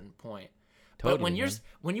at a certain point. Totally, but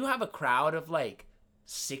when you have a crowd of like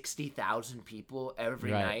 60,000 people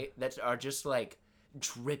every night that are just like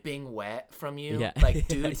dripping wet from you, like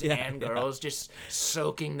dudes and girls just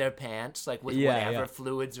soaking their pants like with whatever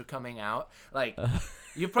fluids are coming out, like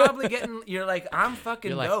you're probably getting, you're like, I'm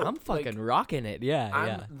fucking dope. I'm fucking rocking it.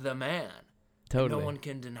 I'm the man. Totally. No one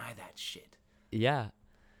can deny that shit. Yeah,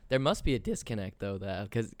 there must be a disconnect though,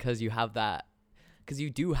 because you have that, because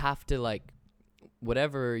you do have to like,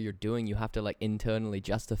 whatever you're doing, you have to like internally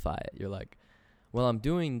justify it. You're like, well, I'm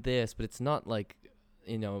doing this, but it's not like,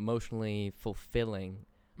 you know, emotionally fulfilling,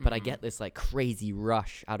 but I get this like crazy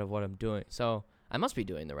rush out of what I'm doing, so I must be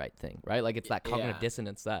doing the right thing, right? Like it's that cognitive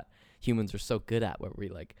dissonance that humans are so good at, where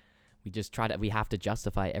we have to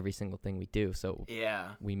justify every single thing we do, so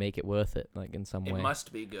we make it worth it, like in some way. It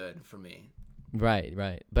must be good for me.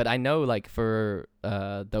 Right. But I know like for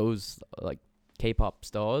those like K-pop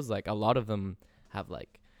stars, like a lot of them have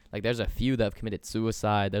like there's a few that have committed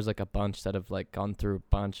suicide. There's like a bunch that have like gone through a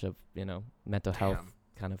bunch of, you know, mental health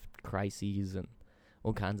kind of crises and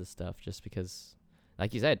all kinds of stuff, just because,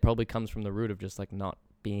 like you said, it probably comes from the root of just like not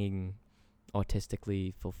being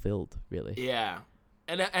artistically fulfilled, really. Yeah.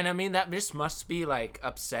 And I mean, that just must be like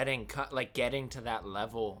upsetting, like getting to that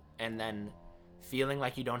level and then feeling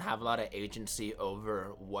like you don't have a lot of agency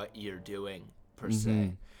over what you're doing per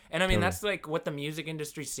se. And I mean, that's like what the music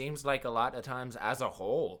industry seems like a lot of times as a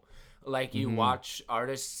whole. Like you watch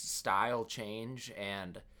artists' style change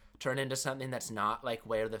and turn into something that's not like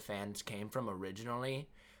where the fans came from originally,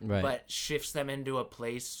 but shifts them into a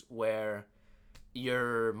place where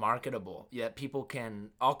you're marketable. Yeah,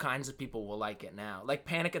 all kinds of people will like it now. Like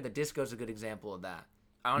Panic at the Disco is a good example of that.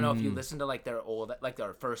 I don't know if you listen to like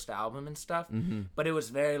their first album and stuff, but it was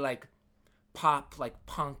very like pop, like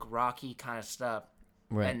punk, rocky kind of stuff.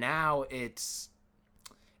 Right. And now it's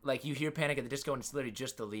like you hear Panic at the Disco and it's literally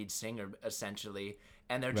just the lead singer essentially,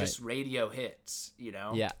 and they're just radio hits, you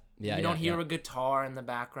know? Yeah. You don't hear a guitar in the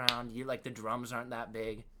background. You like the drums aren't that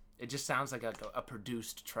big. It just sounds like a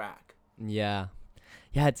produced track. Yeah.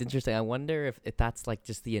 Yeah, it's interesting. I wonder if that's like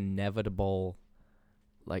just the inevitable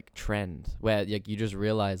like trend where like you just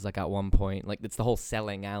realize like at one point, like it's the whole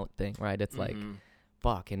selling out thing, right? It's like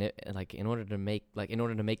fuck, and it like in order to make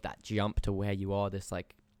that jump to where you are this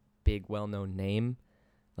like big well-known name,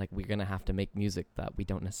 like we're gonna have to make music that we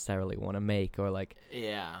don't necessarily want to make, or like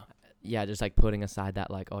just like putting aside that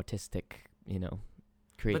like artistic, you know,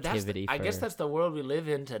 creativity. I guess that's the world we live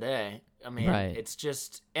in today. I mean, it's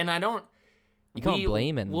just, and I don't. You can't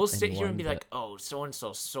blame it. We'll sit here and be like, oh,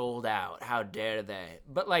 so-and-so sold out. How dare they?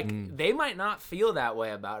 But, like, they might not feel that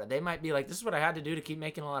way about it. They might be like, this is what I had to do to keep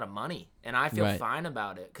making a lot of money. And I feel fine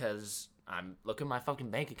about it because I'm looking at my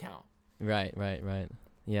fucking bank account. Right.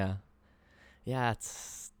 Yeah. Yeah,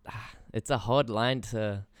 it's a hard line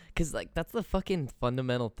to... Because, like, that's the fucking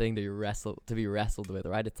fundamental thing to be wrestled with,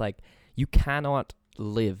 right? It's like, you cannot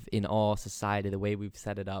live in our society the way we've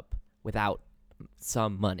set it up without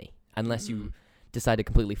some money. Unless you decide to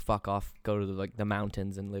completely fuck off, go to the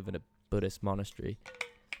mountains and live in a Buddhist monastery.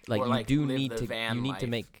 Like, you need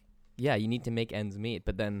to make ends meet,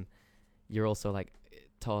 but then you're also like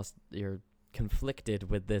you're conflicted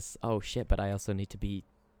with this, oh shit, but I also need to be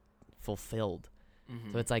fulfilled.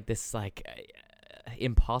 So it's like this like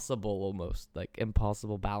impossible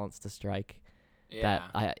balance to strike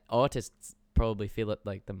that artists probably feel it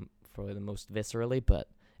like probably the most viscerally, but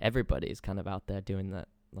everybody is kind of out there doing that,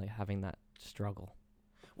 like having that struggle.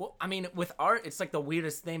 Well, I mean, with art, it's like the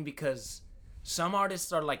weirdest thing because some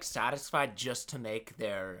artists are like satisfied just to make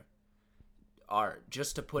their art,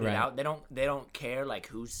 just to put it out. They don't care like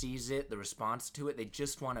who sees it, the response to it. They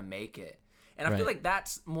just want to make it. And I feel like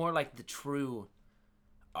that's more like the true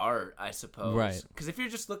art, I suppose. Right. Because if you're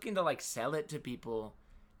just looking to like sell it to people,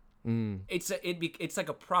 it's like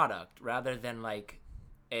a product rather than like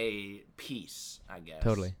a piece, I guess.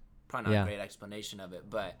 Totally. Probably not a great explanation of it,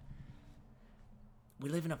 but we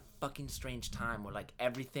live in a fucking strange time where like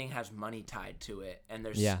everything has money tied to it, and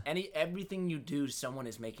there's everything you do, someone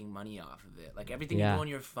is making money off of it. Like everything you do on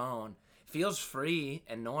your phone feels free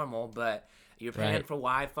and normal, but you're paying for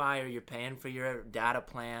Wi-Fi or you're paying for your data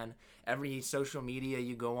plan. Every social media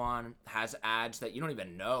you go on has ads that you don't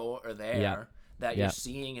even know are there that you're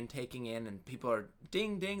seeing and taking in, and people are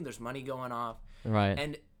ding ding. There's money going off,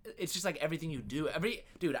 and it's just like everything you do.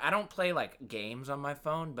 Dude, I don't play like games on my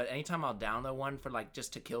phone, but anytime I'll download one for like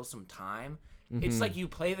just to kill some time, it's like you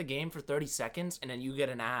play the game for 30 seconds and then you get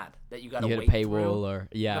an ad that you gotta wait a paywall through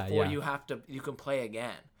before you can play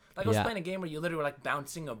again. Like I was playing a game where you literally were like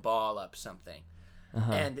bouncing a ball up something,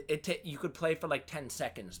 and you could play for like 10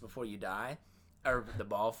 seconds before you die, or the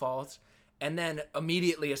ball falls, and then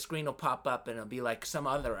immediately a screen will pop up and it'll be like some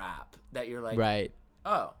other app that you're like,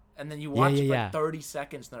 oh. And then you watch it for like 30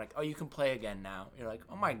 seconds, and they're like, oh, you can play again now. You're like,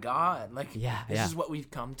 oh my God. Like, this is what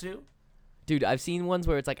we've come to? Dude, I've seen ones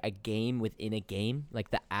where it's like a game within a game.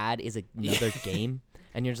 Like, the ad is another game.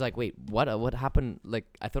 And you're just like, wait, what happened? Like,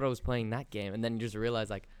 I thought I was playing that game. And then you just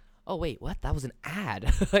realize, like, oh, wait, what? That was an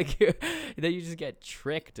ad. Like, then you just get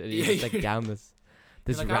tricked. And you're just like down this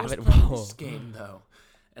like, rabbit hole. I was playing hole. This game, though.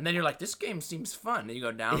 And then you're like, this game seems fun. And you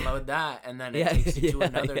go download that, and then it takes you to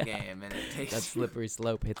another game. And it takes that slippery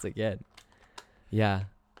slope hits again. Yeah.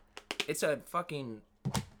 It's a fucking...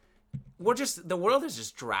 the world is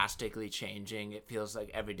just drastically changing. It feels like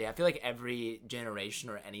every day. I feel like every generation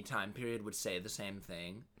or any time period would say the same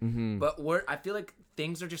thing. Mm-hmm. But I feel like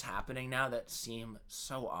things are just happening now that seem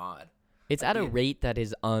so odd. It's at a rate that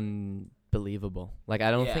is unbelievable. Like, I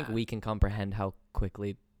don't think we can comprehend how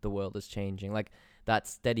quickly the world is changing. Like, that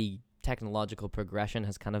steady technological progression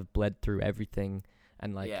has kind of bled through everything.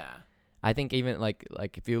 And like, I think even like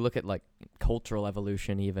if you look at like cultural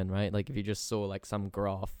evolution, even, right? Like if you just saw like some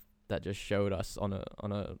graph that just showed us on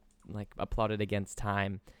a like a plotted against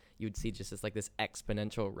time, you would see just this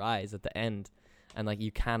exponential rise at the end. And like,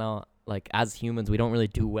 you cannot, like, as humans, we don't really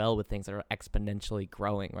do well with things that are exponentially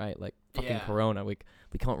growing, right? Like fucking Corona, we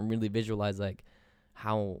can't really visualize like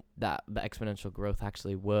how the exponential growth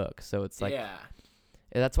actually works. So it's like,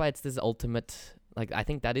 that's why it's this ultimate, like, I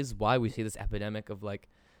think that is why we see this epidemic of like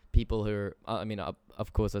people who are, I mean,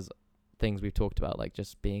 of course, there's things we've talked about, like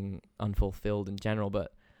just being unfulfilled in general,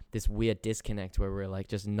 but this weird disconnect where we're like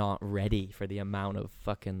just not ready for the amount of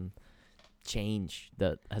fucking change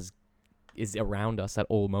that is around us at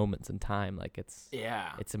all moments in time. Like it's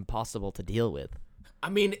impossible to deal with. I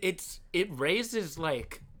mean, it raises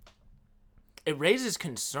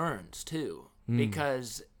concerns too,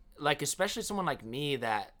 because like, especially someone like me,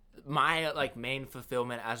 that my like main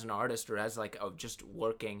fulfillment as an artist or as like of just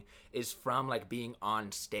working is from like being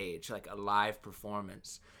on stage, like a live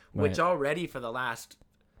performance, which already for the last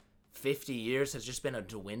 50 years has just been a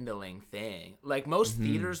dwindling thing. Like most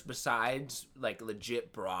theaters besides like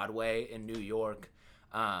legit Broadway in New York,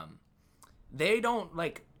 they don't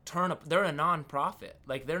like turn up. They're a non-profit.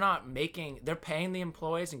 Like they're paying the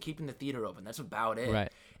employees and keeping the theater open. That's about it.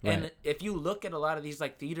 Right. And if you look at a lot of these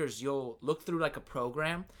like theaters, you'll look through like a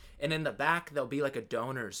program, and in the back there'll be like a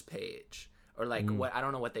donors page or like what, I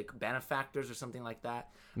don't know what benefactors or something like that.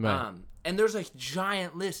 Right. And there's a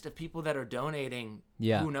giant list of people that are donating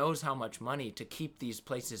who knows how much money to keep these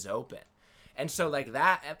places open. And so like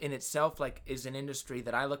that in itself like is an industry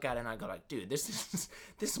that I look at and I go like, dude,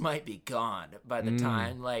 this might be gone by the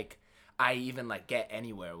time like I even like get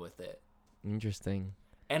anywhere with it. Interesting.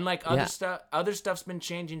 And like other stuff's been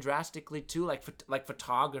changing drastically too, like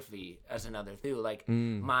photography as another too. Like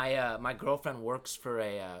my girlfriend works for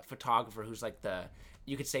a photographer who's like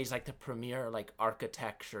you could say he's like the premier like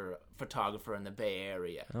architecture photographer in the Bay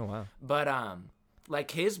Area. Oh wow. But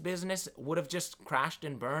like his business would have just crashed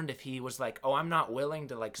and burned if he was like, oh, I'm not willing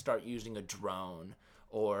to like start using a drone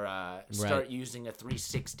or start using a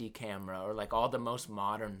 360 camera or like all the most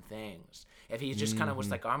modern things. If he just kind of was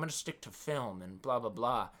like, oh, I'm going to stick to film and blah, blah,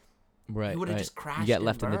 blah. Right. He would have just crashed You get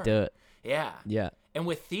left and in the dirt. Yeah. Yeah. And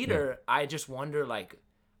with theater, I just wonder like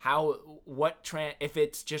if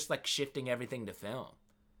it's just like shifting everything to film.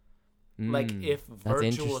 Like if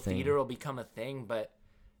virtual theater will become a thing, but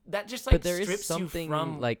that just like strips you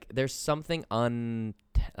from like there's something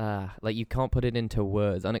like you can't put it into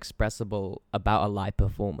words, unexpressible about a live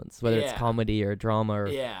performance, whether it's comedy or drama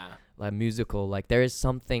or like musical. Like there is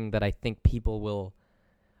something that I think people will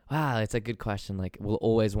it's a good question, like will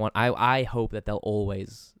always want. I hope that they'll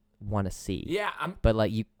always want to see. But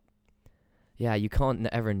like you can't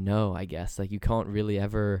ever know, I guess. Like you can't really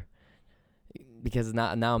ever, because now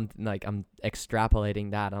I'm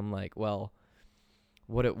extrapolating that. I'm like, well,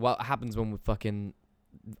 what happens when we fucking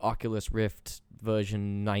Oculus Rift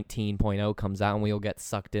version 19.0 comes out and we all get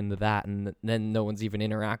sucked into that, and then no one's even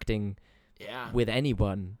interacting with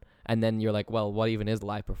anyone. And then you're like, well, what even is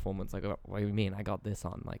live performance? Like, what do you mean? I got this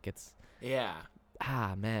on. Like, it's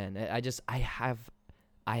man.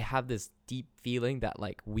 I have this deep feeling that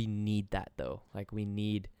like we need that though. Like we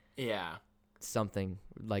need something.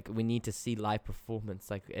 Like we need to see live performance.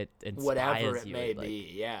 Like it inspires whatever it you. may Like,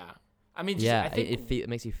 be. I mean, yeah, I think it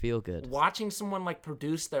makes you feel good. Watching someone like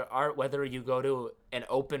produce their art, whether you go to an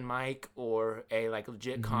open mic or a like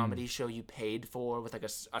legit comedy show you paid for with like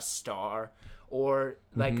a star, or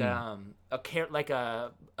like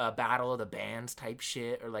a battle of the bands type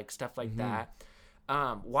shit, or like stuff like that.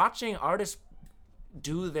 Watching artists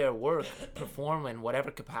do their work, perform in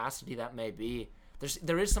whatever capacity that may be,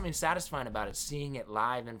 there is something satisfying about it, seeing it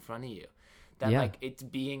live in front of you. That like it's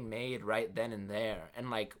being made right then and there,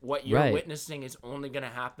 and like what you're witnessing is only gonna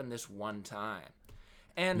happen this one time.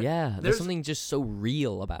 And there's something just so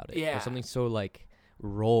real about it. There's something so like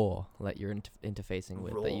raw that you're interfacing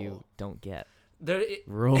with that you don't get.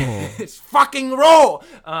 Raw. It's fucking raw.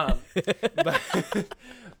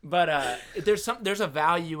 But there's a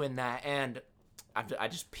value in that, and I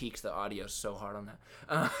just peaked the audio so hard on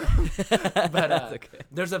that. But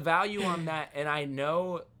there's a value on that, and I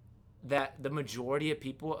know that the majority of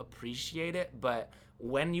people appreciate it, but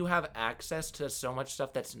when you have access to so much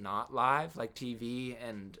stuff that's not live, like TV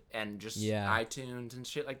and just iTunes and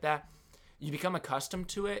shit like that, you become accustomed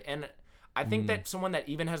to it. And I think that someone that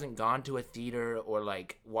even hasn't gone to a theater or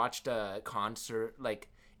like watched a concert like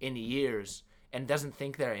in years and doesn't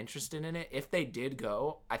think they're interested in it, if they did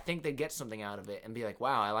go, I think they'd get something out of it and be like,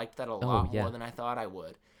 wow, I liked that a lot more than I thought I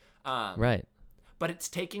would. Right. But it's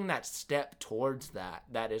taking that step towards that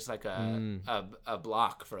is like a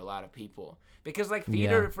block for a lot of people. Because like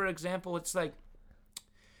theater, for example, it's like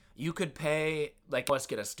you could pay, like, let's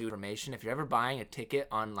get a student information. If you're ever buying a ticket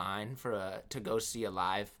online to go see a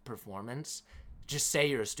live performance, just say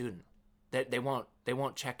you're a student. They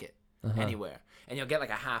won't check it anywhere, and you'll get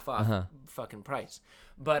like a half off fucking price.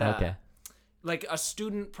 But like a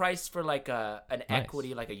student price for like an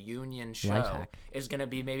equity, like a union show is going to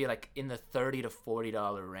be maybe like in the $30 to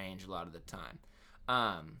 $40 range a lot of the time.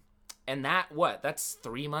 And that's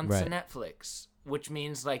 3 months of Netflix, which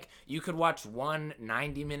means like you could watch one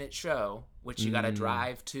 90-minute show, which you got to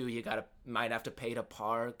drive to, might have to pay to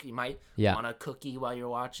park. You might want a cookie while you're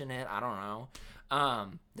watching it. I don't know.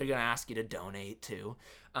 They're going to ask you to donate too.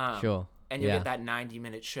 Sure. And you get that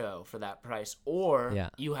 90-minute show for that price.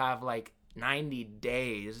 Or you have like 90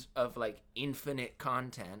 days of like infinite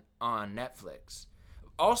content on Netflix.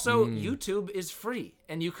 Also, YouTube is free,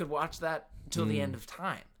 and you could watch that till the end of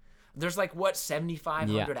time. There's like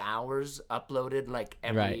 7,500 hours uploaded like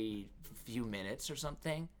every few minutes or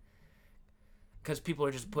something, because people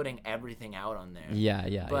are just putting everything out on there.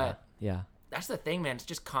 But that's the thing, man. It's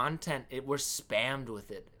just content. We're spammed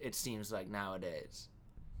with it. It seems like nowadays.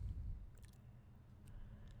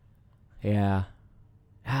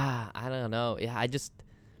 I don't know.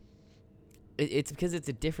 It's because it's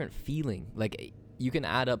a different feeling. Like you can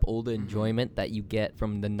add up all the enjoyment that you get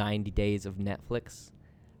from the 90 days of Netflix,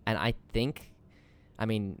 and I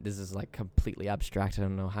mean, this is like completely abstract. I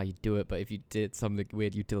don't know how you do it, but if you did some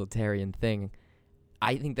weird utilitarian thing,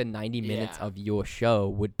 I think the 90 minutes of your show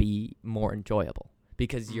would be more enjoyable,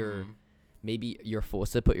 because you're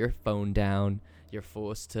forced to put your phone down. You're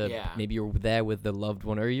forced to maybe you're there with the loved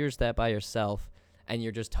one, or you're just there by yourself, and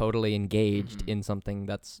you're just totally engaged in something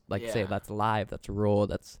that's like say that's live, that's raw,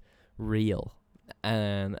 that's real.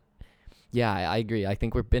 And I agree. I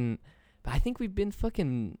think we've been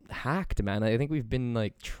fucking hacked, man. I think we've been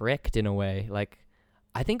like tricked in a way. Like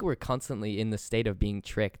I think we're constantly in the state of being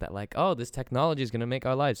tricked that like, oh, this technology is going to make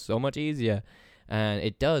our lives so much easier. And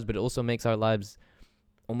it does, but it also makes our lives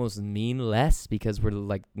almost mean less, because we're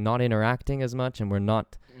like not interacting as much, and we're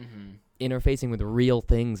not interfacing with real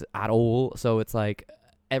things at all. So it's like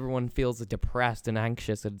everyone feels depressed and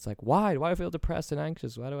anxious, and it's like, why do I feel depressed and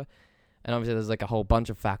anxious? Why do I? And obviously there's like a whole bunch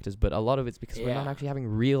of factors, but a lot of it's because we're not actually having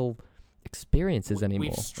real experiences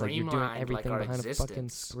anymore. We've streamlined like you're doing everything like our behind a fucking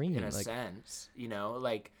screen in a sense, you know,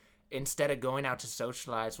 like instead of going out to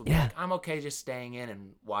socialize, we'll be like, I'm okay just staying in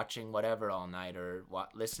and watching whatever all night, or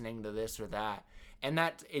listening to this or that. And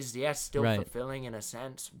that is, still fulfilling in a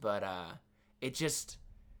sense, but it's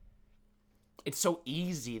so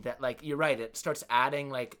easy that, like, you're right, it starts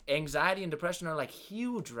adding, like, anxiety and depression are, like,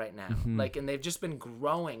 huge right now. Like, and they've just been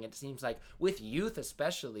growing, it seems like, with youth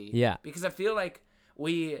especially. Yeah. Because I feel like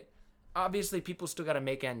obviously people still got to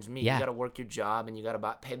make ends meet. You got to work your job, and you got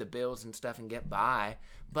to pay the bills and stuff and get by.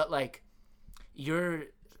 But, like, you're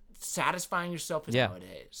satisfying yourself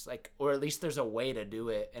nowadays. Like, or at least there's a way to do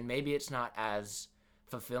it, and maybe it's not as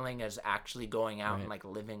fulfilling as actually going out and like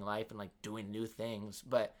living life and like doing new things,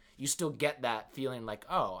 but you still get that feeling like,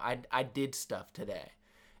 oh, I did stuff today.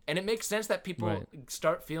 And it makes sense that people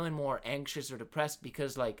start feeling more anxious or depressed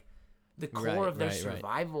because like the core of their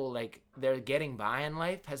survival, like they're getting by in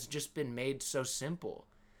life, has just been made so simple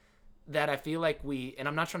that I feel like and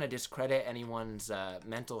I'm not trying to discredit anyone's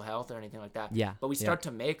mental health or anything like that, but we start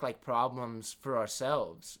to make like problems for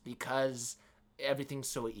ourselves because everything's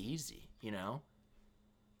so easy, you know?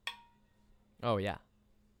 Oh, yeah.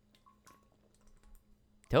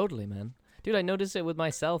 Totally, man. Dude, I notice it with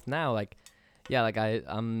myself now. Like, yeah, like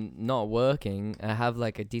I'm not working. I have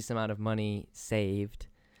like a decent amount of money saved.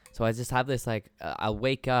 So I just have this like, I'll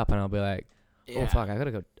wake up and I'll be like, oh, fuck, I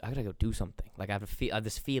gotta go do something. Like I have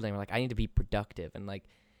this feeling where like I need to be productive. And like,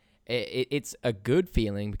 it's a good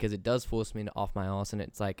feeling because it does force me off my arse. And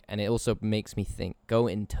it's like, and it also makes me think, go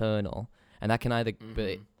internal. And that can either,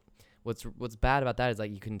 but what's bad about that is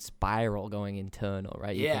like you can spiral going internal,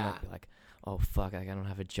 right? You can like be like, oh fuck, like I don't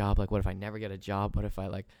have a job. Like what if I never get a job? What if I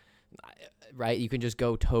like, right? You can just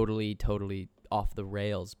go totally off the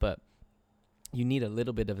rails. But you need a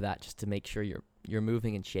little bit of that just to make sure you're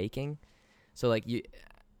moving and shaking. So like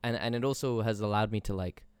and it also has allowed me to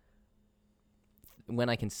like, when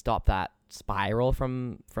I can stop that spiral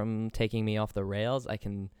from taking me off the rails, I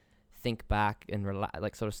can think back and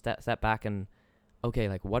like sort of step back and, okay,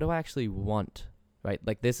 like what do I actually want, right?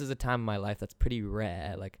 Like this is a time in my life that's pretty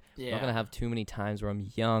rare. Like I'm not gonna have too many times where I'm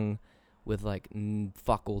young with like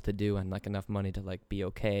fuck all to do and like enough money to like be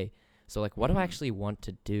okay. So like what do I actually want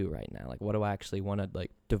to do right now? Like what do I actually want to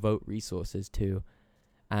like devote resources to?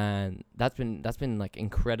 And that's been like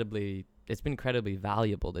incredibly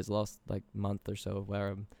valuable this last like month or so, where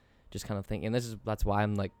I'm just kind of thinking that's why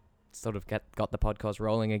I'm like sort of got the podcast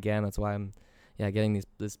rolling again. That's why I'm getting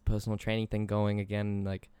this personal training thing going again,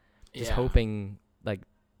 like just hoping, like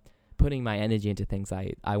putting my energy into things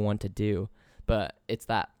I want to do. But it's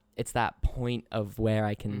that point of where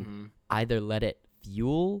I can either let it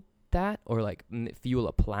fuel that or like fuel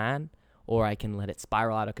a plan, or I can let it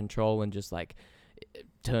spiral out of control and just like it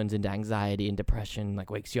turns into anxiety and depression, like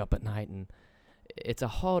wakes you up at night. And it's a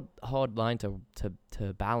hard line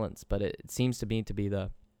to balance, but it seems to me to be the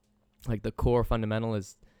core fundamental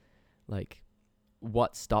is like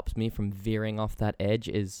what stops me from veering off that edge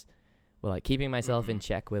is, well, like keeping myself in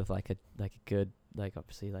check with like a good, like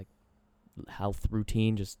obviously like health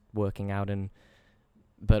routine, just working out, and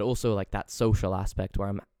but also like that social aspect where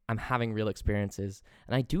I'm having real experiences.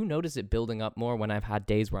 And I do notice it building up more when I've had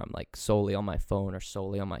days where I'm like solely on my phone or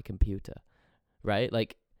solely on my computer, right?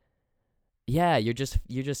 Like, yeah, you're just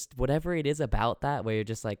whatever it is about that, where you're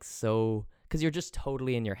just like so, because you're just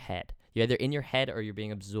totally in your head. You're either in your head or you're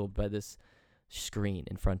being absorbed by this screen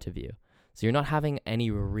in front of you. So you're not having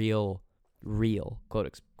any real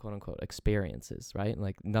quote unquote experiences, right?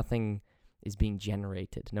 Like nothing is being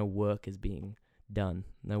generated. No work is being done.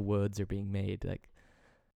 No words are being made. Like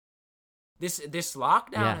this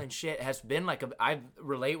lockdown and shit has been like I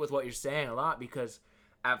relate with what you're saying a lot, because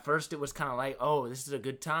at first it was kind of like, oh, this is a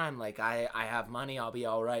good time. Like I have money. I'll be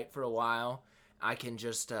all right for a while. I can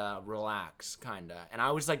just relax, kind of. And I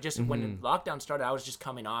was like, just when lockdown started, I was just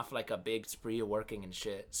coming off like a big spree of working and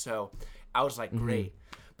shit. So I was like, great.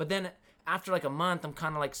 But then after like a month, I'm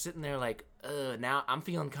kind of like sitting there like, now I'm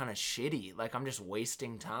feeling kind of shitty. Like I'm just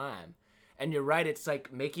wasting time. And you're right. It's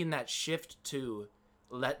like making that shift to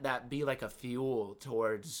let that be like a fuel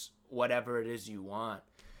towards whatever it is you want.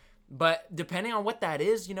 But depending on what that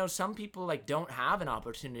is, you know, some people like don't have an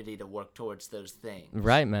opportunity to work towards those things.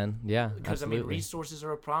 Right, man. Yeah. Because absolutely. I mean, resources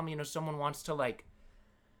are a problem. You know, someone wants to like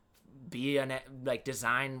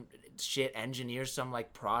design shit, engineer some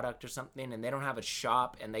like product or something, and they don't have a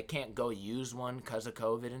shop and they can't go use one because of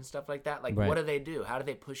COVID and stuff like that. Like, what do they do? How do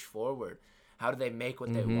they push forward? How do they make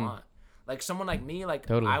what they want? Like someone like me, like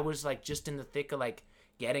I was like just in the thick of like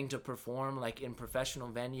getting to perform like in professional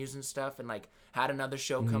venues and stuff, and like had another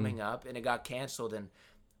show coming up and it got canceled, and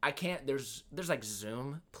I can't, there's like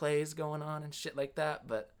Zoom plays going on and shit like that,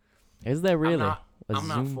 but is there really? I'm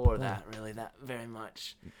not for that really that very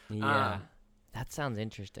much. Yeah. That sounds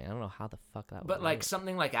interesting. I don't know how the fuck that would But like work.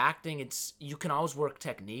 Something like acting, it's, you can always work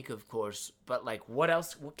technique, of course, but like what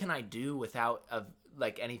can I do without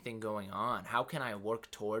like anything going on? How can I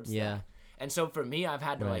work towards that? And so for me, I've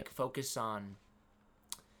had to like focus on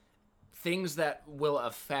things that will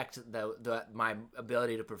affect my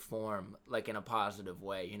ability to perform like in a positive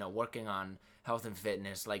way, you know, working on health and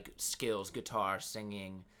fitness, like skills, guitar,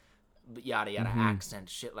 singing, yada yada, accent,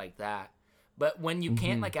 shit like that. But when you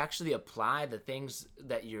can't like actually apply the things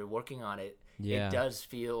that you're working on, it does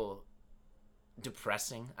feel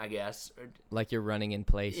depressing, I guess. Or, like you're running in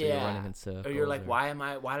place, or you're running in circles, or you're like, why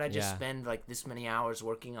did I just spend like this many hours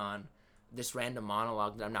working on this random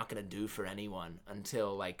monologue that I'm not gonna do for anyone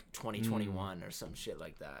until like 2021 or some shit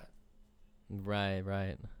like that.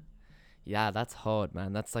 Right. Yeah, that's hard,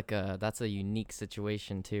 man. That's a unique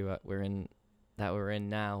situation too. We're in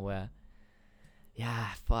now, where, yeah,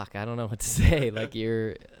 fuck, I don't know what to say. Like,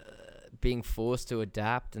 you're being forced to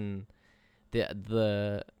adapt, and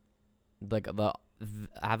the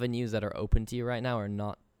avenues that are open to you right now are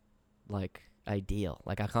not like ideal.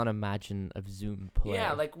 Like, I can't imagine a Zoom play.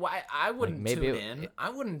 Yeah, like, why I wouldn't tune in. I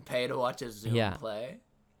wouldn't pay to watch a Zoom play.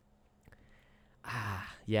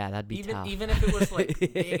 Yeah, that'd be tough. Even if it was like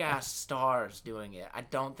big ass stars doing it, I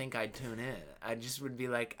don't think I'd tune in. I just would be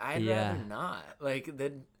like, I'd rather not. Like,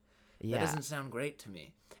 that doesn't sound great to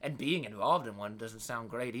me. And being involved in one doesn't sound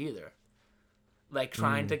great either. Like,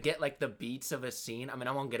 trying to get like the beats of a scene. I mean,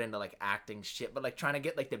 I won't get into like acting shit, but like trying to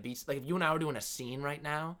get like the beats. Like, if you and I were doing a scene right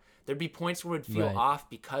now, there'd be points where it'd feel off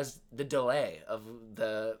because the delay of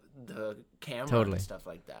the camera and stuff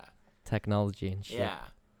like that. Technology and shit. Yeah.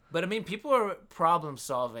 But I mean, people are problem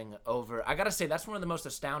solving over. I gotta say, that's one of the most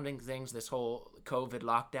astounding things this whole COVID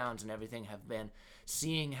lockdowns and everything have been,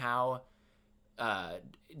 seeing how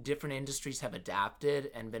different industries have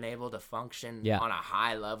adapted and been able to function on a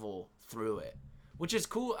high level through it, which is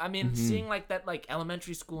cool. I mean, seeing like that, like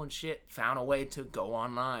elementary school and shit found a way to go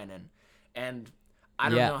online, and I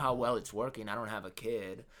don't know how well it's working. I don't have a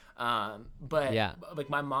kid, but like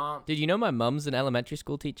my mom. Did you know my mom's an elementary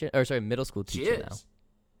school teacher? Or sorry, middle school teacher now.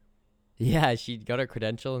 Yeah, she got her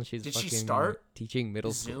credential and she's fucking start teaching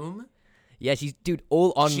middle school. Zoom? Yeah, she's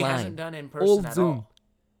all online. She hasn't done in person at all.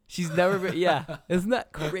 She's never been, Isn't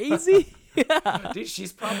that crazy? Dude,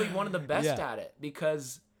 she's probably one of the best at it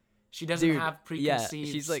because she doesn't have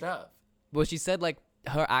preconceived stuff. Well, she said like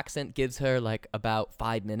her accent gives her like about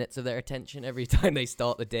 5 minutes of their attention every time they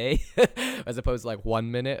start the day, as opposed to like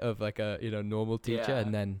 1 minute of like a normal teacher,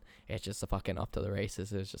 and then it's just a fucking up to the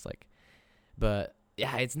races. It's just like, but.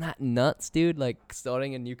 Yeah, it's not nuts, dude. Like,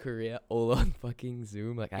 starting a new career all on fucking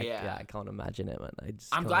Zoom. Like, I can't imagine it, man.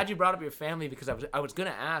 I'm glad you brought up your family, because I was gonna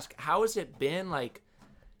ask, how has it been? Like,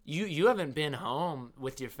 you haven't been home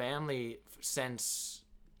with your family since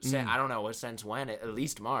I don't know since when? At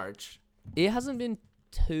least March. It hasn't been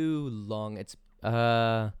too long. It's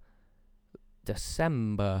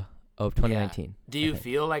December of 2019. Yeah. Do you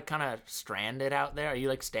feel like kind of stranded out there? Are you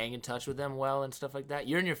like staying in touch with them well and stuff like that?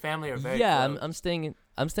 You and your family are very close. I'm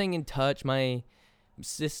staying in touch. My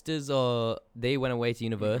sisters they went away to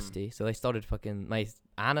university, so they started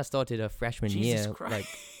Anna started her freshman Jesus year. Christ.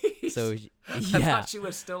 Like, so I thought she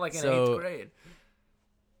was still like in 8th grade.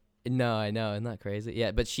 No, I know, isn't that crazy? Yeah,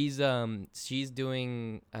 but she's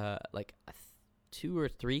doing like 2 or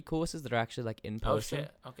 3 courses that are actually like in person.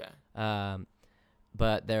 Oh shit. Okay.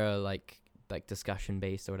 But they're like discussion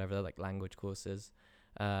based or whatever. They're like language courses.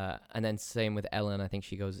 And then same with Ellen. I think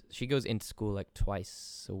she goes into school like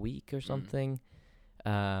twice a week or something.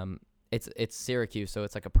 It's Syracuse, so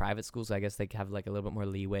it's like a private school. So I guess they have like a little bit more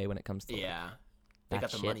leeway when it comes to they got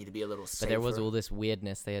the money to be a little safer. But there was all this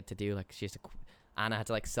weirdness they had to do. Like Anna had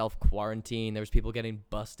to like self quarantine. There was people getting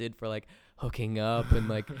busted for like hooking up and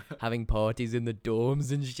like having parties in the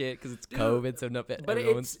dorms and shit because it's COVID. So no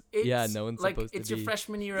one's like, supposed to be. It's your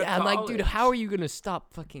freshman year of college. college. I'm like, dude, how are you gonna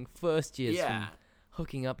stop fucking first years from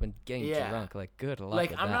hooking up and getting drunk? Like, good luck.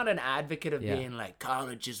 Like, I'm not an advocate of being like,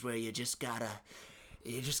 college is where you just gotta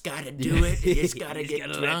do it. You just gotta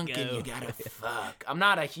get drunk and you gotta fuck. I'm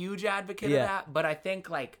not a huge advocate of that, but I think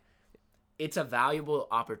like it's a valuable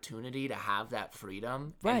opportunity to have that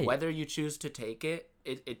freedom. Right. And whether you choose to take it,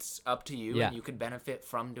 it's up to you, and you could benefit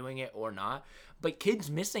from doing it or not. But kids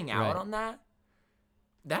missing out on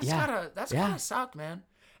that's gotta suck, man.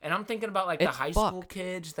 And I'm thinking about like the high school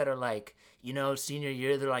kids that are like, senior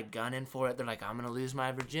year, they're like gunning for it. They're like, I'm gonna lose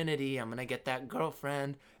my virginity. I'm gonna get that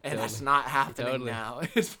girlfriend, and that's not happening now.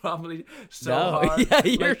 It's probably hard. Yeah,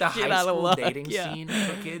 you're like the shit high out of school luck. dating scene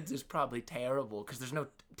for kids is probably terrible because there's no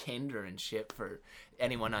Tinder and shit for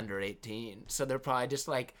anyone under 18. So they're probably just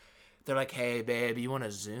like, hey babe, you want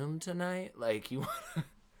to Zoom tonight? Like, you want to...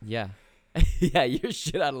 Yeah. Yeah, you're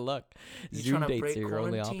shit out of luck. You Zoom trying to dates break are your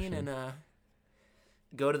only quarantine option. and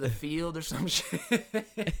go to the field or some shit?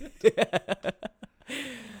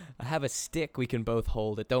 I have a stick we can both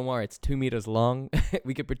hold. It. Don't worry, it's 2 meters long.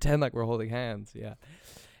 We could pretend like we're holding hands. Yeah.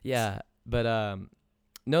 Yeah, but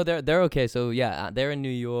no, they're okay. So yeah, they're in New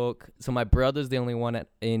York. So my brother's the only one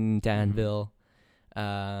in Danville,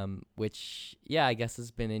 which I guess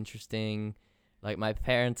has been interesting. Like my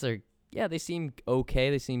parents are, yeah, they seem okay.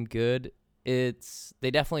 They seem good. They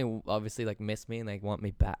definitely obviously like miss me and they want me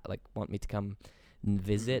back, like want me to come and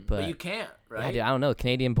visit. But you can't, right? Yeah, dude, I don't know.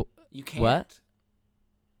 You can't. What?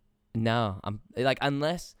 No, I'm like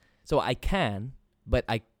unless so I can, but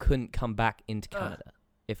I couldn't come back into Canada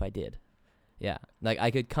if I did. Yeah, like I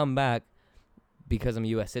could come back because I'm a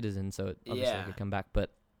U.S. citizen, so obviously I could come back.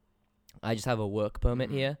 But I just have a work permit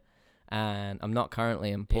here, and I'm not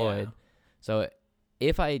currently employed. Yeah. So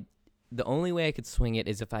the only way I could swing it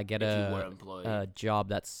is if I get a job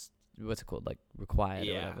that's what's it called, like required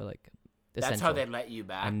or whatever, like essential. That's how they let you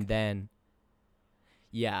back. And then,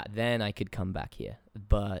 then I could come back here.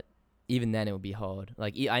 But even then, it would be hard.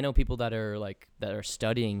 Like I know people that are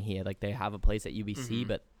studying here, like they have a place at UBC,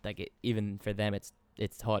 but like even for them,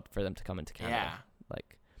 it's hard for them to come into Canada. Yeah.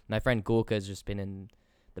 Like my friend Gorka has just been in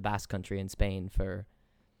the Basque Country in Spain for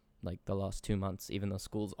like the last 2 months, even though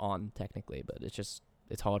school's on technically, but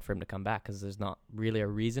it's hard for him to come back because there's not really a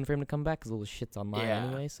reason for him to come back because all the shit's online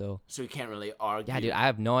anyway. So you can't really argue. Yeah, dude, I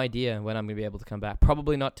have no idea when I'm gonna be able to come back.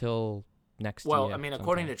 Probably not till next year. Well, I mean,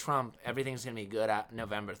 according to Trump, everything's gonna be good at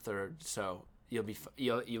November 3rd, so you'll be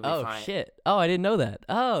fine. Oh shit! Oh, I didn't know that.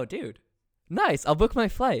 Oh, dude, nice. I'll book my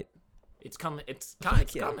flight. It's coming. It's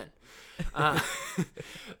coming.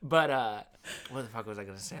 But what the fuck was I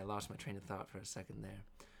gonna say? I lost my train of thought for a second there.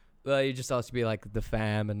 Well, you just also be like the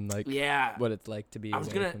fam and like what it's like to be. From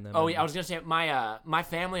them. Oh yeah, I was gonna say my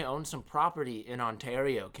family owns some property in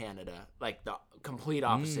Ontario, Canada, like the complete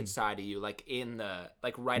opposite side of you, like in the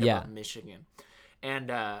right above Michigan. And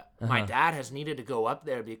my dad has needed to go up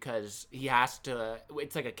there because he has to.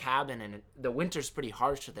 It's like a cabin, and the winter's pretty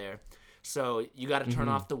harsh there. So you got to turn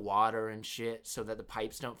off the water and shit so that the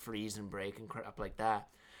pipes don't freeze and break and crap like that.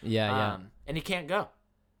 Yeah. And he can't go.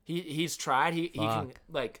 He's tried. He can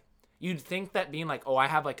like. You'd think that being like, oh, I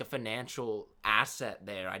have like a financial asset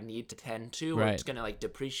there I need to tend to, or it's gonna like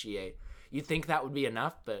depreciate. You'd think that would be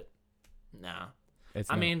enough, but no.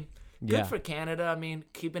 I mean, good for Canada. I mean,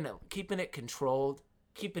 keeping it controlled,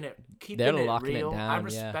 keeping it locking real. it down. I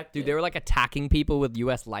respect it. Dude, they were like attacking people with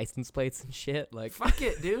U.S. license plates and shit. Like, fuck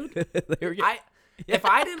it, dude. If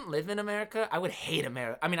I didn't live in America, I would hate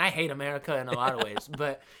America. I mean, I hate America in a lot of ways,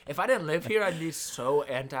 but if I didn't live here, I'd be so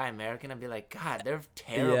anti-American. I'd be like, God, they're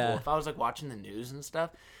terrible. Yeah. If I was like watching the news and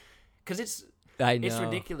stuff, because it's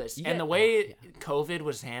ridiculous. Yeah. And the way COVID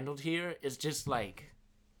was handled here is just like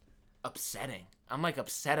upsetting. I'm like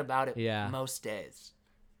upset about it most days.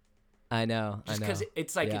 I know. Just because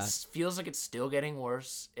it's like it feels like it's still getting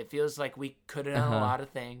worse. It feels like we could have done a lot of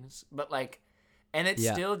things, but like, and it's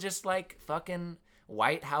still just like fucking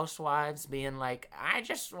white housewives being like, I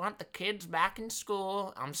just want the kids back in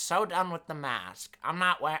school. I'm so done with the mask.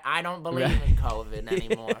 I don't believe in COVID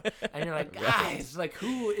anymore. And you're like, guys, like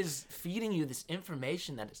who is feeding you this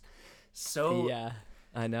information that is so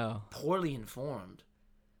I know, poorly informed?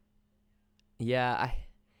 I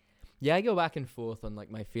go back and forth on like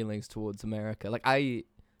my feelings towards America. Like I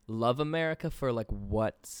love America for like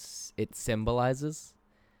what it symbolizes,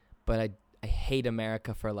 but I hate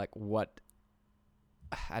America for like what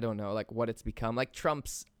I don't know, like what it's become, like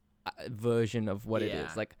Trump's version of what it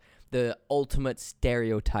is, like the ultimate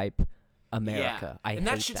stereotype America. I hate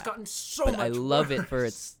that shit's gotten so but much I love worse. it for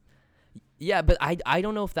its but I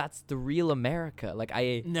don't know if that's the real America. Like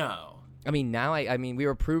no. I mean now I mean we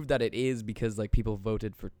were proved that it is because like people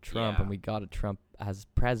voted for Trump and we got a Trump as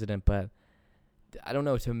president, but I don't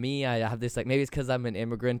know, to me I have this like, maybe it's because I'm an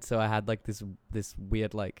immigrant, so I had like this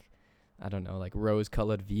weird like, I don't know, like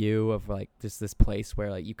rose-colored view of like just this place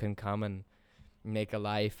where like you can come and make a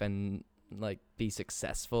life and like be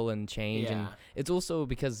successful and change. And it's also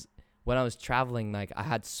because when I was traveling, like I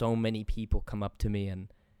had so many people come up to me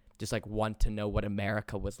and just like want to know what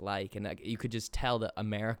America was like, and like you could just tell that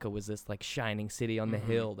America was this like shining city on the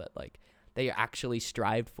hill that like they actually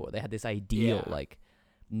strived for. They had this ideal, like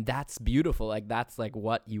that's beautiful, like that's like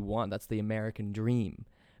what you want, that's the American dream.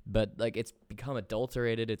 But like it's become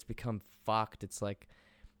adulterated, it's become fucked. It's like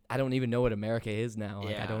I don't even know what America is now.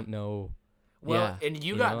 Like I don't know. Well, and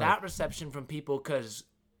you got that reception from people because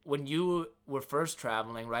when you were first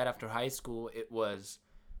traveling right after high school, it was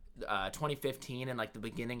 2015 and like the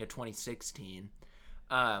beginning of 2016,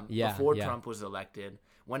 before Trump was elected.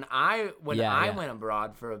 When I went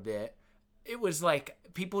abroad for a bit, it was like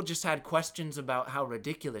people just had questions about how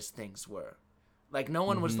ridiculous things were. Like no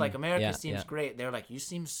one was like, America seems great. They're like, you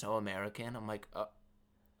seem so American. I'm like,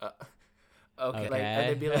 okay. Like, and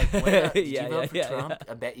they'd be like, did you vote for Trump?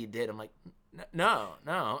 I bet you did. I'm like, no,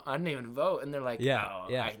 I didn't even vote. And they're like,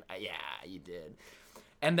 yeah, you did.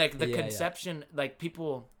 And like the conception, like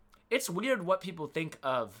people, it's weird what people think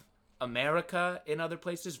of America in other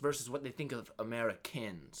places versus what they think of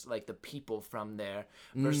Americans, like the people from there,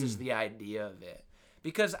 versus the idea of it.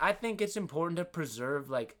 Because I think it's important to preserve,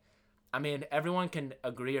 like, I mean, everyone can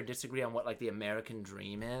agree or disagree on what, like, the American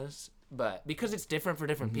dream is, but because it's different for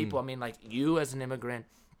different people, I mean, like, you as an immigrant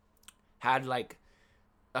had, like,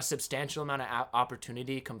 a substantial amount of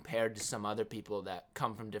opportunity compared to some other people that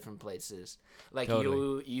come from different places. Like,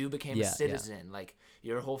 you became a citizen. Yeah. Like,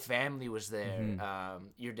 your whole family was there.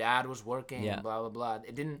 Your dad was working, blah, blah, blah.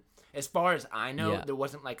 It didn't, as far as I know, there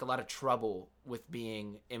wasn't, like, a lot of trouble with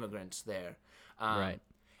being immigrants there. Right.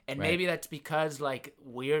 And maybe that's because, like,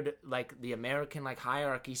 weird, like, the American, like,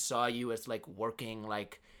 hierarchy saw you as, like, working,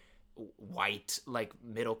 like, white, like,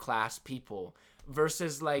 middle-class people.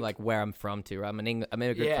 Versus like where I'm from too. I'm an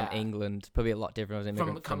immigrant from England, probably a lot different.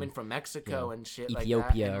 From coming from Mexico and shit Ethiopia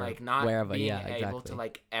like that, and like not wherever, being able to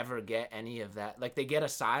like ever get any of that. Like they get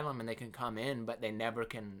asylum and they can come in, but they never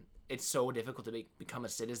can. It's so difficult to become a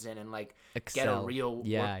citizen and like get a real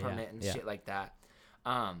work permit and shit like that.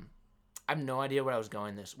 I have no idea where I was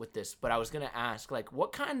going with this, but I was gonna ask like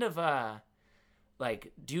what kind of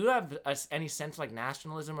like do you have any sense of, like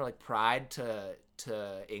nationalism or like pride to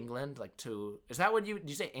England, like is that what do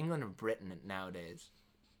you say England or Britain nowadays,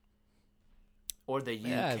 or the UK?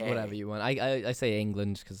 Yeah, whatever you want. I say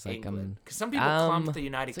England because like because some people clump the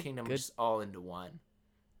United Kingdom just all into one.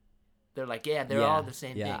 They're like they're all the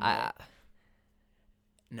same thing. Right?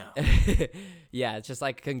 No. Yeah, it's just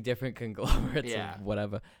like different conglomerates of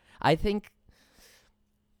whatever. I think.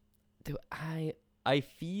 I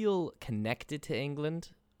feel connected to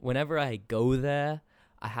England whenever I go there.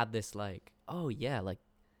 I have this like, oh yeah, like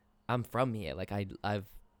I'm from here. Like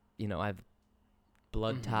I've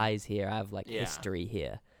blood ties here. I have like history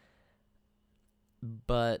here.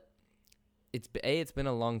 But it's been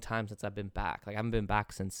a long time since I've been back. Like I haven't been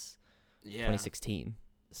back since 2016.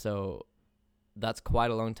 So that's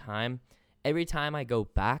quite a long time. Every time I go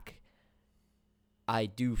back, I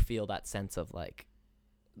do feel that sense of like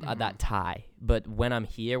that tie. But when I'm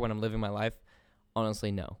here, when I'm living my life,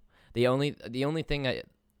 honestly, no. The only thing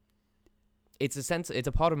it's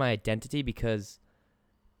a part of my identity because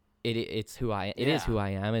it's who I is who I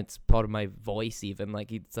am. It's part of my voice even.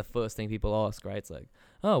 Like it's the first thing people ask, right? It's like,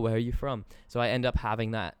 oh, where are you from? So I end up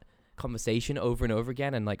having that conversation over and over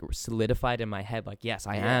again and like solidified in my head. Like, yes,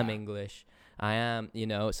 I am English. I am,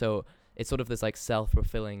 so it's sort of this like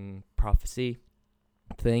self-fulfilling prophecy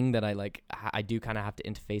thing that I do kind of have to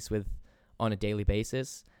interface with on a daily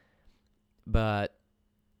basis. But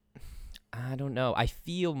I don't know. I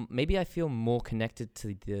feel more connected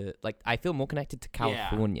to I feel more connected to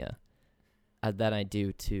California than I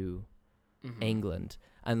do to England,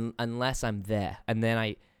 unless I'm there. And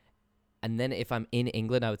then if I'm in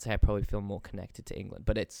England, I would say I probably feel more connected to England.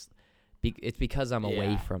 But it's because I'm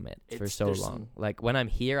away from it for so long. Like when I'm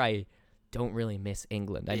here, I don't really miss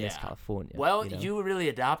England. I miss California. Well, you really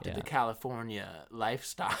adopted the California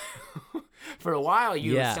lifestyle. For a while,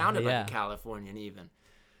 you sounded like a Californian even.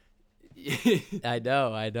 I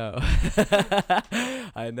know. I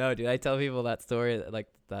know, dude. I tell people that story like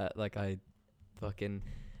that, like I fucking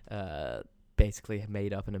basically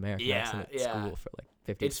made up an American accent at school for like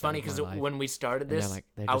 50 It's funny because when we started this,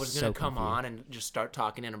 I was going to come on and just start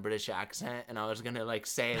talking in a British accent, and I was going to like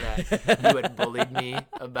say that you had bullied me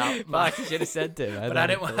about my... You should have said to. But I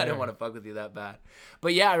didn't want to fuck with you that bad.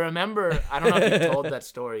 But yeah, I remember, I don't know if you told that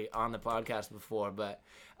story on the podcast before, but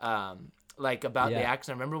like about the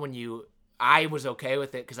accent. I remember when I was okay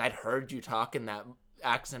with it because I'd heard you talk in that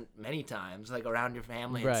accent many times, like around your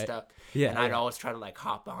family and stuff. Yeah, and I'd always try to like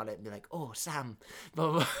hop on it and be like, "Oh, Sam,"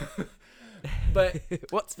 blah, blah. But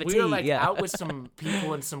what's fatigue? We were like out with some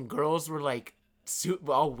people, and some girls were like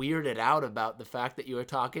all weirded out about the fact that you were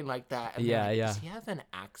talking like that. And like, does he have an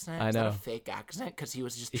accent? I know. Is that a fake accent? Because he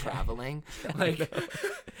was just traveling. Like,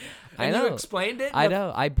 I know. You explained it. I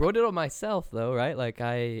know. I brought it on myself though, right? Like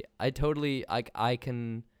I totally I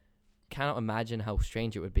cannot imagine how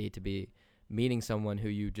strange it would be to be meeting someone who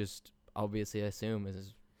you just obviously assume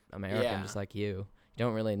is American, just like you. You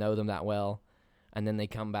don't really know them that well, and then they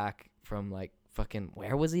come back from like fucking,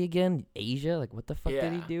 where was he again? Asia? Like what the fuck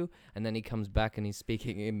did he do? And then he comes back and he's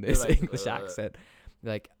speaking in this like, English accent.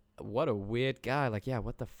 Like what a weird guy. Like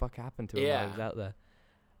what the fuck happened to him while he was out there?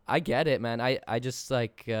 I get it, man. I just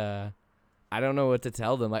like I don't know what to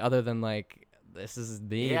tell them, like other than like this is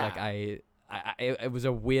me. Like it was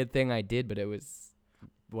a weird thing I did, but it was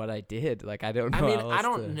what I did. Like I don't know. I mean, I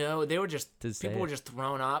don't know. They were just people were just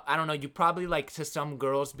thrown up. I don't know. You probably like to some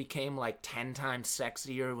girls became like 10 times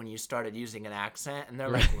sexier when you started using an accent, and they're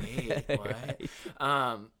like, wait, what?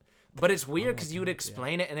 But it's weird my because you would God,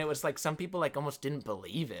 explain it, and it was like some people like almost didn't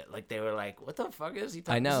believe it. Like they were like, "What the fuck is he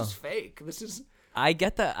talking? I know. This is fake. This is." I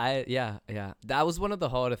get that. Yeah. That was one of the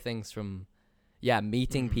harder things from,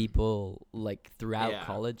 meeting people like throughout Yeah.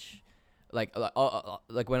 college, like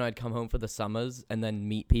when I'd come home for the summers and then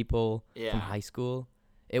meet people Yeah. from high school.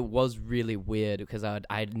 It was really weird because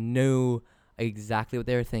I knew exactly what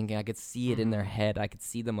they were thinking. I could see it in their head. I could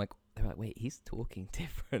see them like, they're like, wait, he's talking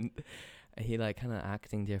different. He like kind of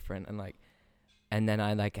acting different, and then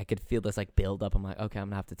I could feel this like build up. I'm like, okay, I'm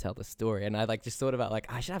gonna have to tell the story, and I like just thought about like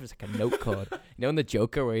I should have just like a note card, in the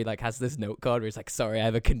Joker where he like has this note card where he's like, sorry, I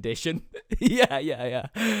have a condition. yeah.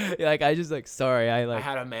 Like I just like, sorry, I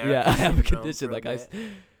had American I have a syndrome condition. for a Like bit.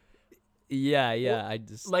 Well, I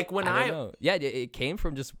just like when I don't know. Yeah, it came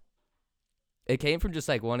from just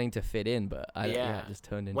like wanting to fit in, but it just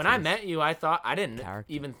turned into when I this met you, I thought I didn't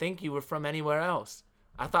character. even think you were from anywhere else.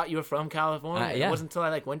 I thought you were from California. Yeah. It wasn't until I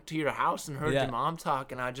like went to your house and heard Yeah. your mom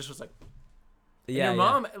talk, and I just was like, and Yeah, your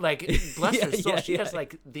mom, like, bless her soul, she yeah. has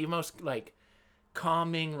like the most like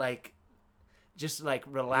calming, like just like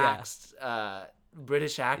relaxed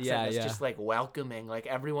British accent that's Yeah. just like welcoming. Like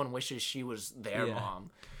everyone wishes she was their Yeah.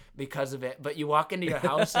 mom because of it. But you walk into your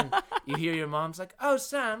house and you hear your mom's like, "Oh,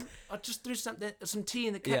 Sam, I just threw some tea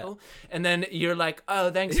in the kettle," and then you're like,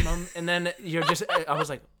 "Oh, thanks, mom," and then you're just, I was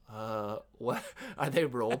like, what are they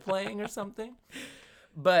role playing or something?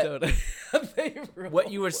 But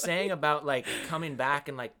what you were saying about like coming back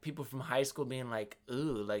and like people from high school being like,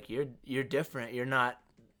 ooh, like you're different, you're not,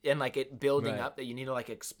 and like it building Right. up that you need to like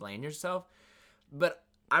explain yourself. But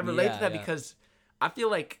I relate to that because I feel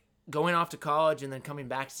like going off to college and then coming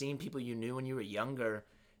back, seeing people you knew when you were younger,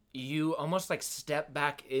 you almost like step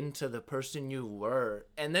back into the person you were,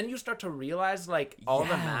 and then you start to realize like all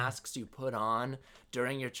the masks you put on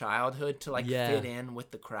during your childhood to like fit in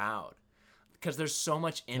with the crowd, because there's so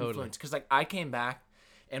much influence. Because like I came back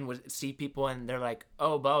and would see people and they're like,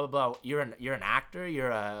 oh, blah blah blah, you're an actor,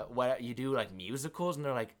 you're what you do, like musicals, and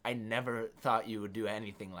they're like, I never thought you would do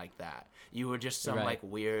anything like that. You were just some like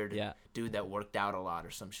weird dude that worked out a lot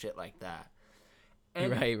or some shit like that.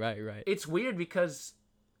 And right. It's weird because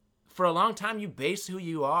for a long time you base who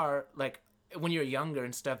you are like when you're younger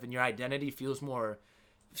and stuff, and your identity feels more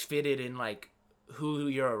fitted in like who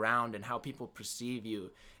you're around and how people perceive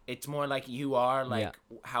you. It's more like you are like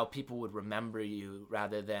how people would remember you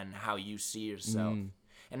rather than how you see yourself.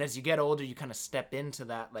 And as you get older, you kind of step into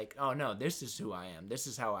that like, oh no, this is who I am, this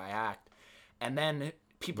is how I act. And then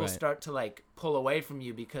people start to like pull away from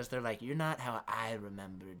you because they're like, you're not how I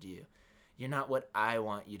remembered you, you're not what I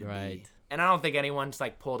want you to be. And I don't think anyone's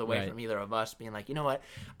like pulled away from either of us being like, you know what,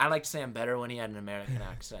 I liked Sam better when he had an American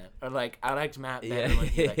accent, or like I liked Matt better when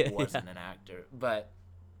he like wasn't an actor. But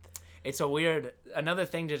it's a weird, another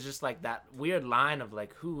thing to just like that weird line of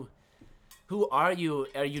like who are you?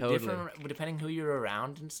 Are you different depending who you're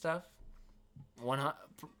around and stuff?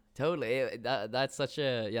 Totally. That's such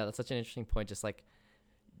an interesting point. Just like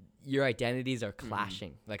your identities are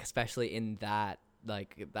clashing, like especially in that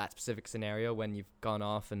specific scenario when you've gone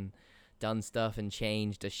off and done stuff and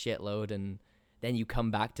changed a shitload, and then you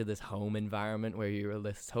come back to this home environment where you're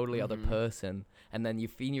this totally other person, and then you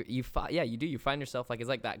find yourself like, it's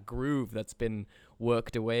like that groove that's been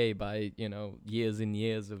worked away by years and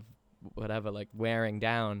years of whatever, like wearing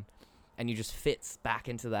down, and you just fits back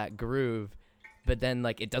into that groove, but then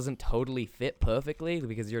like it doesn't totally fit perfectly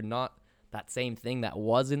because you're not that same thing that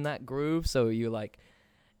was in that groove. So you like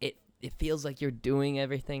it feels like you're doing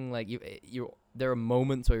everything like you there are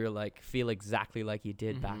moments where you're like feel exactly like you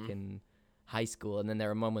did back in high school, and then there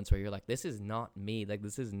are moments where you're like, this is not me, like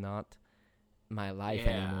this is not my life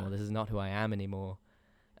anymore, this is not who I am anymore.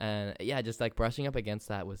 And just like brushing up against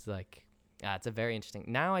that was like, it's a very interesting.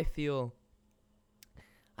 Now I feel,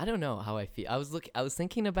 I don't know how I feel. I was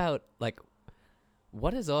thinking about like,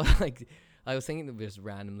 what is all like, I was thinking just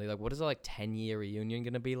randomly, like, what is a 10-year reunion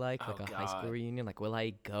gonna be like? Like a high school reunion? Like, will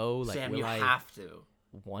I go? Like, Sam, will I have to.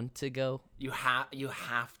 Want to go? You have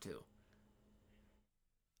to.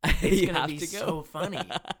 It's gonna be so funny.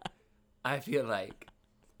 I feel like,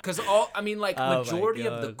 because majority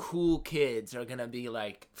of the cool kids are gonna be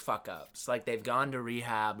like fuck ups, like they've gone to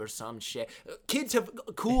rehab or some shit.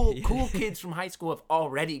 Cool kids from high school have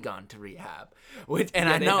already gone to rehab, and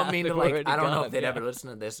I don't mean to like, I don't know if they'd ever listen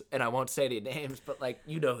to this, and I won't say any names, but like,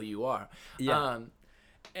 you know who you are.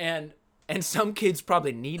 And some kids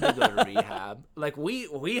probably need to go to rehab. Like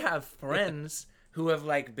we have friends who have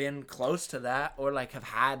like been close to that, or like have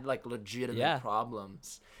had like legitimate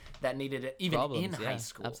problems that needed it even in high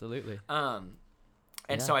school. Absolutely.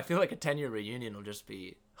 So I feel like a 10-year reunion will just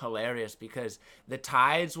be hilarious because the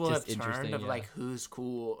tides will Just have turned of interesting, like who's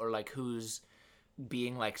cool or like who's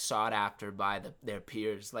being like sought after by their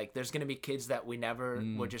peers. Like there's gonna be kids that we never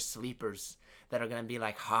were just sleepers that are gonna be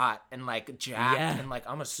like hot and like jacked Yeah. and like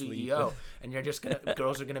I'm a CEO and you're just gonna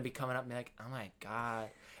girls are gonna be coming up and be like, oh my god.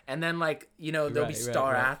 And then like, you know, there'll be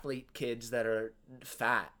star athlete kids that are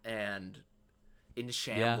fat and in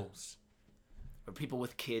shambles. Or people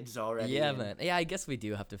with kids already. Yeah, man. Yeah, I guess we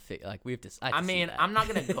do have to like we have to. I mean, I'm not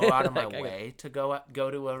gonna go out of my way to go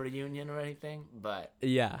to a reunion or anything, but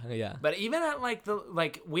yeah. But even at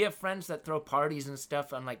like we have friends that throw parties and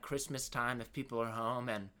stuff on like Christmas time if people are home,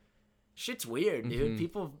 and shit's weird, dude.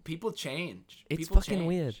 People change. It's people fucking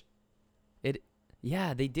change. weird.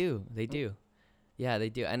 Yeah, they do. Yeah, they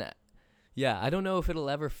do. And yeah, I don't know if it'll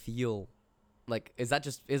ever feel like is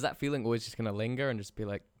that feeling always just gonna linger and just be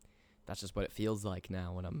like, that's just what it feels like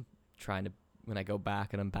now when I go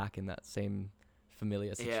back and I'm back in that same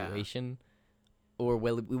familiar situation, or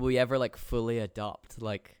will we ever like fully adopt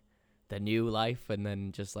like the new life and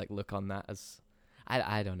then just like look on that as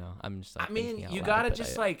I don't know. I'm just like, I mean, you gotta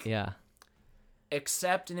just like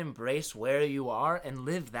accept and embrace where you are and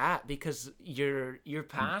live that, because your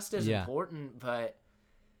past is important, but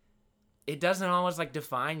it doesn't always like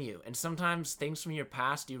define you. And sometimes things from your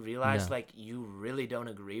past you realize like you really don't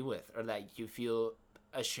agree with, or that you feel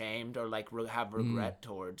ashamed or like have regret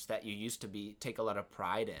towards, that you used to take a lot of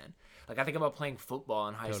pride in. Like I think about playing football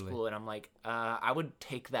in high school and I'm like, I would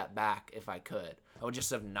take that back if I could. I would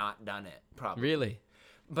just have not done it probably. Really?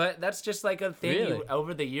 But that's just like a thing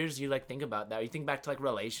over the years you like think about that. You think back to like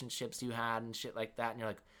relationships you had and shit like that and you're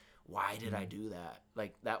like, why did I do that?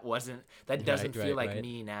 Like that doesn't feel like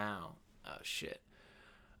me now. Oh shit.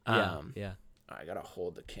 Yeah. I gotta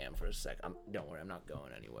hold the cam for a sec. Don't worry, I'm not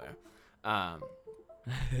going anywhere. I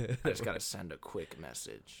just gotta send a quick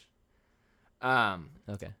message.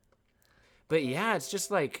 Okay. But yeah, it's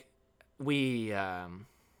just like we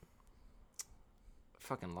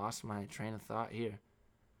fucking lost my train of thought here.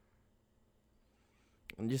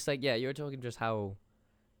 And just like you were talking just how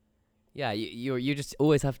you just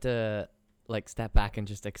always have to like step back and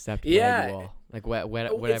just accept where you are, like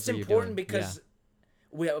whatever it's you're important doing. Because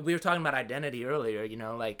we were talking about identity earlier, you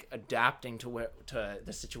know, like adapting to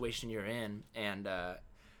the situation you're in and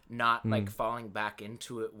not like falling back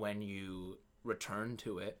into it when you return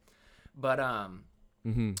to it. But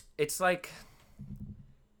it's like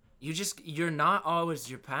you're not always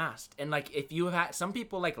your past. And like if you had some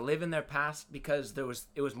people like live in their past because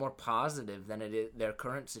it was more positive than their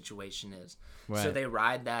current situation is. Right. So they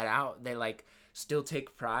ride that out. They like still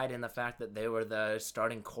take pride in the fact that they were the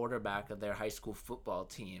starting quarterback of their high school football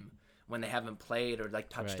team when they haven't played or like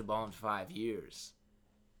touched a ball in 5 years.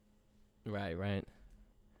 Right.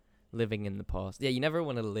 Living in the past. Yeah, you never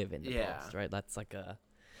want to live in the past, right? That's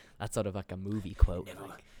sort of like a movie quote.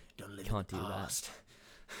 Don't live Can't in the do past.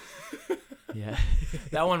 Yeah.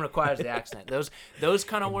 That one requires the accent. Those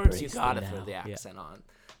kind of words you gotta throw the accent on.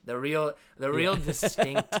 The real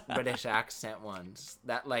distinct British accent ones.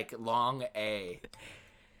 That like long A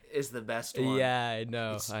is the best one. Yeah,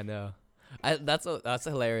 I know. That's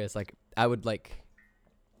hilarious. Like I would like,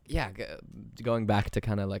 going back to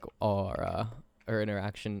kind of like our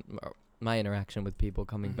interaction, or my interaction with people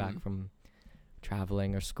coming back from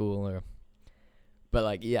traveling or school or. But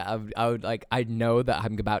like, I would like, I know that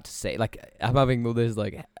I'm about to say, like, I'm having all this,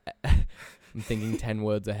 like, I'm thinking 10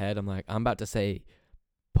 words ahead. I'm like, I'm about to say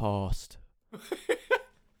past.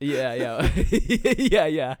 Yeah.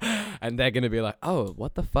 Yeah. And they're going to be like, oh,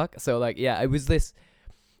 what the fuck? So like, it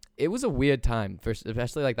was a weird time,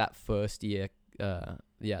 especially like that first year.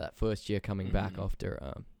 That first year coming back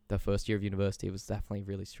after the first year of university was definitely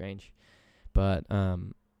really strange. But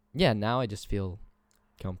now I just feel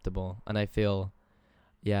comfortable and I feel...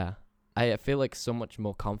 Yeah, I feel like so much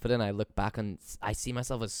more confident. I look back and I see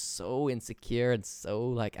myself as so insecure and so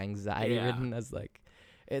like anxiety ridden as like,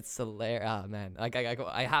 it's hilarious. Oh man, like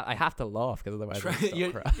I have to laugh because otherwise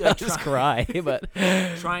I'll just cry. But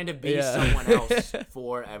trying to be someone else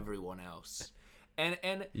for everyone else, and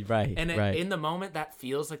in the moment that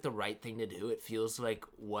feels like the right thing to do. It feels like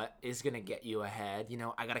what is gonna get you ahead. You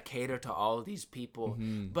know, I gotta cater to all of these people,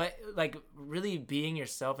 but like really being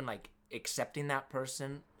yourself and like accepting that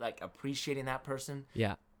person, like appreciating that person.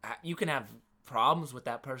 Yeah, you can have problems with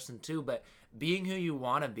that person too, but being who you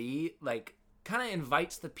want to be, like, kind of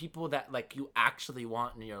invites the people that like you actually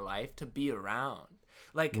want in your life to be around.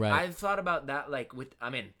 Like I've thought about that, like I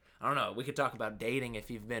don't know, we could talk about dating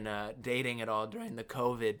if you've been dating at all during the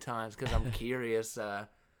COVID times, because I'm curious what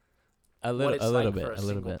it's like for a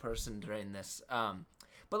single person during this.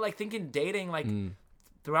 But like thinking dating, like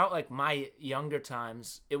throughout like my younger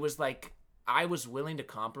times, it was like I was willing to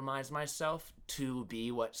compromise myself to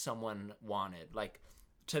be what someone wanted, like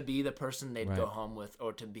to be the person they'd go home with,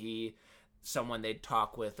 or to be someone they'd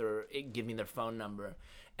talk with, or give me their phone number.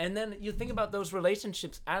 And then you think about those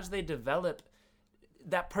relationships as they develop,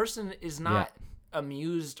 that person is not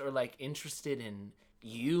amused or like interested in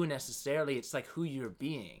you necessarily. It's like who you're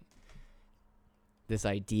being. This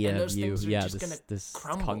idea of you, this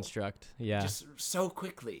crumble construct, just so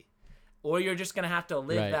quickly. Or you're just gonna have to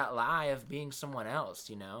live that lie of being someone else,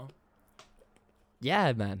 you know?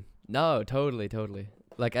 Yeah, man. No, totally.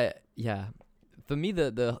 Like, for me,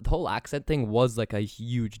 the whole accent thing was like a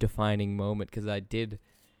huge defining moment, because I did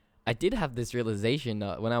have this realization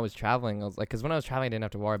when I was traveling. I was like, because when I was traveling, I didn't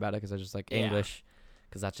have to worry about it, because I was just like English,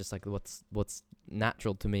 because that's just like what's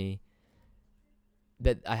natural to me.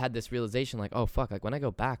 But I had this realization, like, oh fuck, like when I go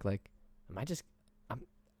back, like, I'm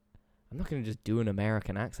not gonna just do an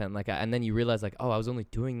American accent, like, and then you realize, like, oh, I was only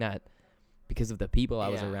doing that because of the people I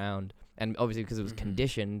was around, and obviously because it was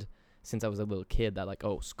conditioned since I was a little kid, that like,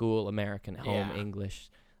 oh, school American, home English.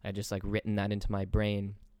 I just like written that into my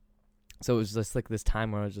brain. So it was just like this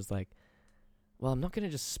time where I was just like, well, I'm not gonna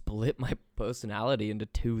just split my personality into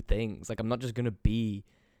two things. Like, I'm not just gonna be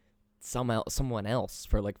someone else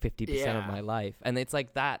for like 50% of my life. And it's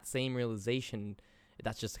like that same realization,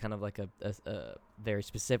 that's just kind of like a very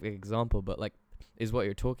specific example, but like is what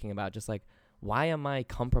you're talking about. Just like, why am I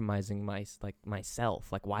compromising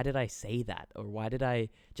myself? Like, why did I say that? Or why did I,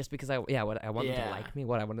 just because I want them to like me, I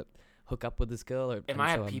want to hook up with this girl? Or am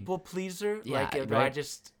I a people pleaser? Yeah, like, right? I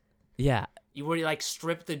just yeah. You were like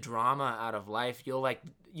strip the drama out of life.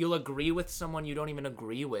 You'll agree with someone you don't even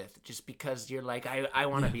agree with, just because you're like, I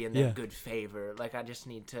want to be in their good favor. Like, I just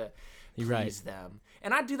need to please them.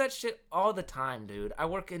 And I do that shit all the time, dude. I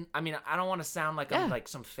don't want to sound like I'm like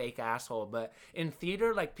some fake asshole, but in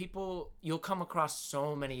theater, like, you'll come across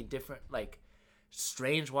so many different, like,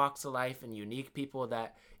 strange walks of life and unique people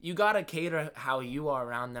that you gotta cater how you are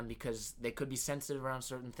around them, because they could be sensitive around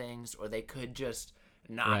certain things, or they could just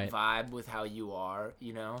not vibe with how you are,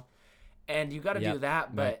 you know? And you got to do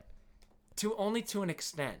that, but only to an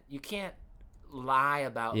extent. You can't lie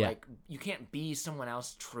about, like, you can't be someone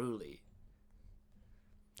else truly.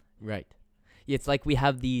 Right. Yeah, it's like we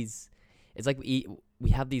have these like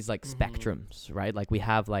spectrums, right? Like we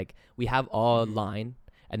have our line,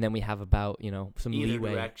 and then we have about, you know, some either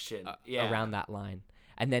leeway direction around that line.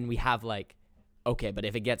 And then we have like, okay, but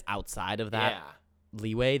if it gets outside of that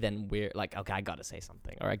leeway, then we're like, okay, I gotta say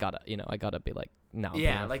something, or I gotta be like, no.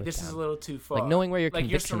 Yeah, like, this is a little too far. Like, knowing where your like,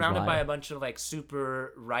 convictions you're surrounded lie. by a bunch of like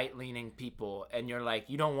super right-leaning people, and you're like,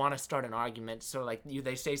 you don't want to start an argument, so like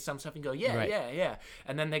they say some stuff and go, yeah,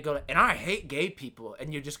 and then they go, and I hate gay people,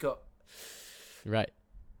 and you just go, right.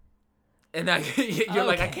 And you're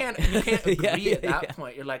like, you can't agree at that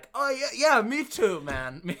point. You're like, oh yeah, me too,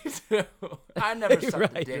 man, me too. I never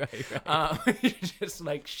sucked a dick. Right. You just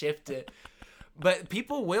like shift it. But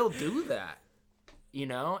people will do that, you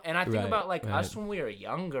know? And I think about, like, us when we were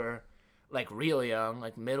younger, like, real young,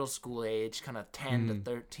 like, middle school age, kind of 10 to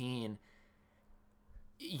 13.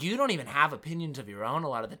 You don't even have opinions of your own a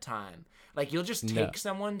lot of the time. Like, you'll just take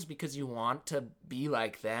someone's because you want to be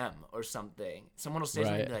like them or something. Someone will say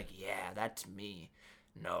something and be like, yeah, that's me.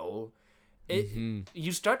 No.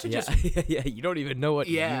 You start to just you don't even know what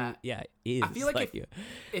is. I feel like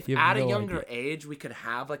if at a younger age we could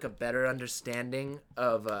have like a better understanding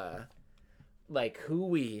of like who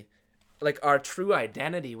we, like, our true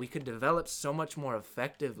identity, we could develop so much more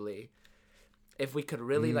effectively if we could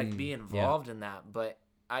really like be involved in that. But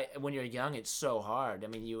when you're young, it's so hard. I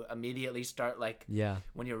mean, you immediately start like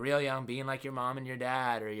when you're real young, being like your mom and your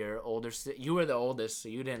dad, or your older. You were the oldest, so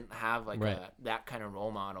you didn't have like that kind of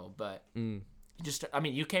role model. But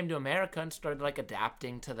you came to America and started like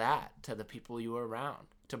adapting to that, to the people you were around,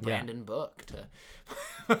 to Brandon Book,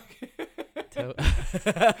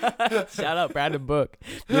 Shout out Brandon Book.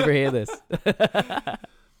 You ever hear this?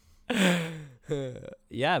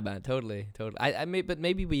 Yeah, man, totally.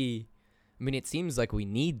 It seems like we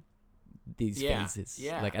need these phases.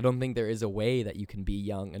 Yeah. Like, I don't think there is a way that you can be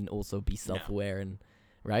young and also be self-aware and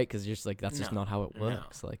right, because just like that's just not how it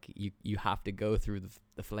works. Like, you have to go through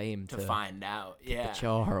the flame to find out. The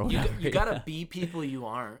char or whatever. You gotta be people you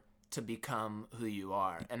aren't to become who you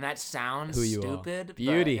are, and that sounds stupid.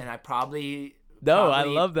 Beauty. And I probably I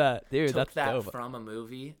love that, dude. Took that's that dope. from a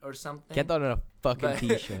movie or something. Get that on a fucking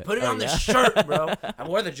t-shirt. Put it on the shirt, bro. I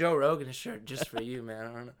wore the Joe Rogan shirt just for you, man.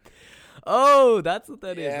 I don't know. Oh, that's what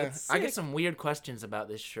that is. That's sick. I get some weird questions about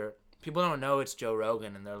this shirt. People don't know it's Joe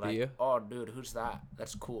Rogan, and they're like, "Oh, dude, who's that?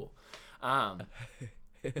 That's cool."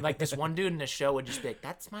 like this one dude in the show would just be like,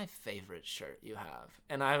 "That's my favorite shirt you have,"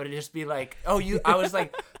 and I would just be like, "Oh, you?" I was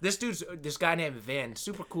like, this guy named Vin,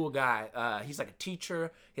 super cool guy. He's like a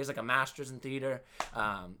teacher. He has like a master's in theater.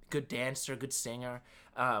 Good dancer, good singer.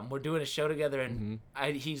 We're doing a show together, and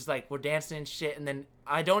he's like, we're dancing and shit, and then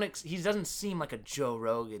he doesn't seem like a Joe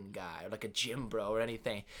Rogan guy or like a gym bro or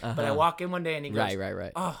anything. But I walk in one day and he goes,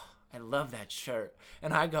 right. "Oh, I love that shirt,"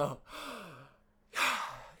 and I go,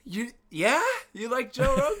 You like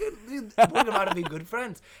Joe Rogan? We're about to be good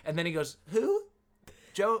friends. And then he goes, "Who?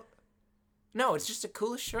 Joe? No, it's just a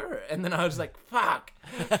cool shirt." And then I was like, fuck.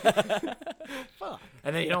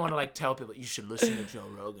 And then you don't want to like tell people, "You should listen to Joe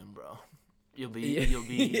Rogan, bro. You'll be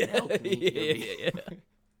help me."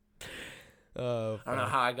 Oh, I don't know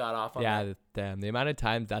how I got off on that. yeah, damn. The amount of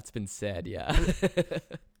times that's been said, yeah.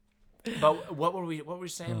 But what were we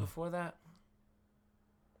saying before that?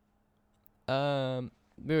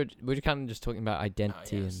 We were kind of just talking about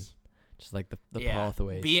identity and just like the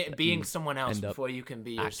pathways. Being someone else before you can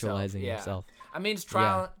be actualizing yourself. I mean, it's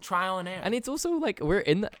trial and error. And it's also like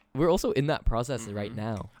we're also in that process right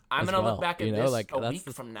now. I'm gonna look back at this a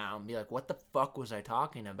week from now and be like, "What the fuck was I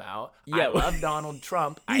talking about? I love Donald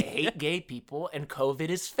Trump. I hate gay people, and COVID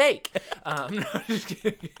is fake." No, just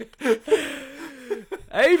kidding.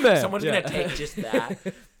 Amen. Someone's gonna take just that.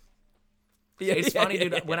 It's funny,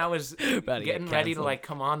 dude. When I was getting ready to like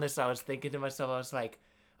come on this, I was thinking to myself, I was like,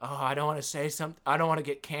 "Oh, I don't want to say something. I don't want to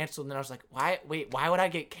get canceled." And then I was like, "Why would I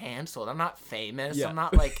get canceled? I'm not famous. Yeah. I'm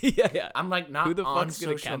not like, yeah. I'm like not Who the on fuck's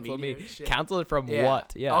gonna social cancel media me? and shit." Cancel it from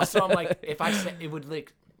what? Yeah. Also, I'm like, if I said it would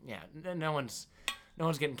like, no one's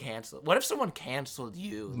getting canceled. What if someone canceled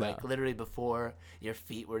you like literally before your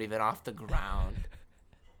feet were even off the ground?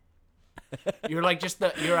 You're like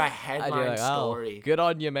you're a headline like, story. Good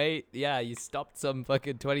on you, mate. Yeah, you stopped some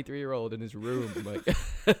fucking 23-year-old in his room.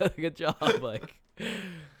 Like, good job. Like,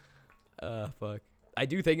 fuck. I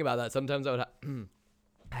do think about that sometimes. I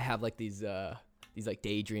have like these like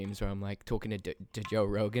daydreams where I'm like talking to Joe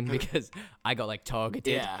Rogan because I got like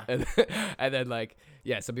targeted. Yeah. And then like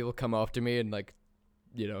some people come after me and like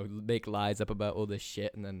make lies up about all this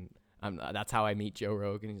shit, and then that's how I meet Joe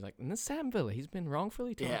Rogan. He's like, "In the Sam Villa, he's been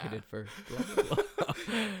wrongfully targeted for blah, blah,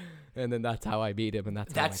 blah." And then that's how I meet him, and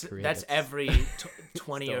that's how my career that's every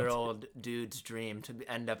 20-year-old dude's dream, to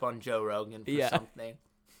end up on Joe Rogan for something.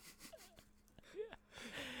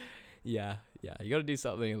 Yeah. You got to do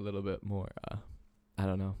something a little bit more. I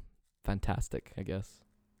don't know, fantastic, I guess.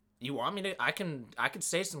 You want me to? I could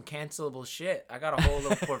say some cancelable shit. I got a whole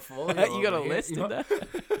little portfolio. You got a list of that?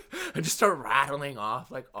 I just start rattling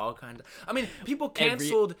off like all kinds of. I mean, people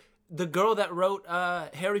canceled the girl that wrote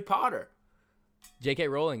Harry Potter. J.K.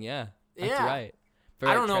 Rowling, yeah. That's right.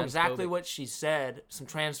 I don't know exactly what she said. Some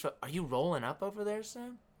transfer. Are you rolling up over there,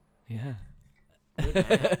 Sam? Yeah.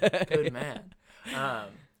 Good man.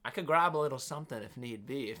 I could grab a little something if need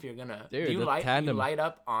be. If you're gonna, dude, do you light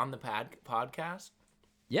up on the podcast?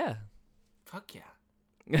 Yeah. Fuck yeah.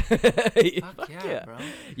 Fuck yeah, bro.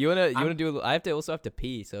 You wanna do? I have to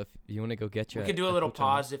pee. So if you wanna go get your, we could do a little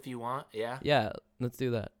pause if you want. Yeah. Yeah, let's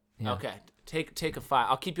do that. Yeah. Okay. Take a file.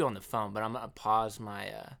 I'll keep you on the phone, but I'm gonna pause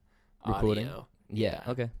my recording. audio. Yeah.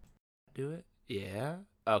 Okay. Do it. Yeah.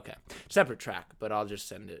 Okay. Separate track, but I'll just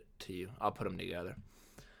send it to you. I'll put them together.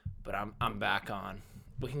 But I'm back on.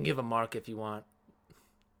 We can give a mark if you want.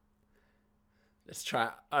 Let's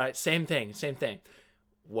try. All right. Same thing.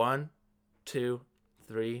 1, 2,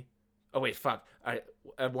 3. Oh wait, fuck. All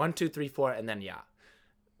right. 1, 2, 3, 4, and then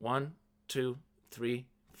 1, 2, 3,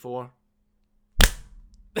 4.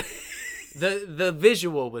 The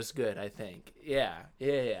visual was good, I think. Yeah.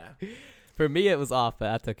 For me, it was off,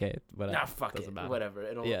 but that's okay. Whatever. Nah, fuck it. Matter. Whatever.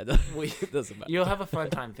 It doesn't matter. You'll have a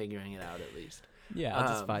fun time figuring it out at least. Yeah, I'll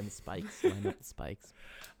just find the spikes. Line up the spikes.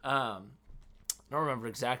 I don't remember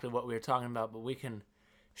exactly what we were talking about, but we can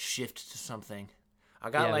shift to something. I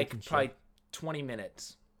got probably 20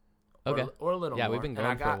 minutes. Okay. Or a little more. Yeah, we've been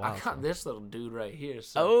going for a while. I got this little dude right here.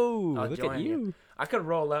 So look at you. I could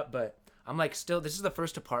roll up, but I'm like still. This is the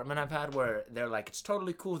first apartment I've had where they're like, it's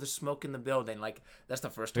totally cool to smoke in the building. Like that's the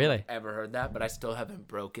first time I've ever heard that, but I still haven't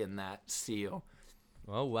broken that seal.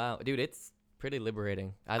 Oh wow, dude, it's pretty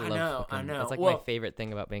liberating. I know. That's like my favorite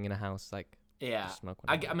thing about being in a house. Like, smoke.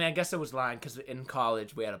 I mean, I guess I was lying because in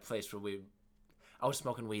college we had a place where I was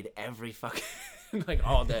smoking weed every fucking like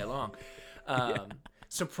all day long.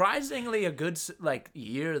 Surprisingly a good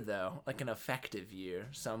year though, like an effective year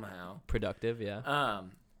somehow. Productive, yeah.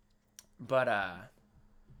 But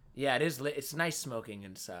it is. It's nice smoking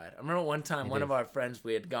inside. I remember one time one of our friends,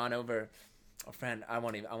 we had gone over a friend, I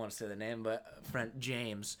want to say the name, but friend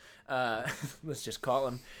James, let's just call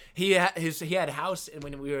him. He had a house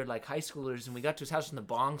when we were like high schoolers, and we got to his house and the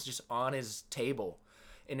bong's just on his table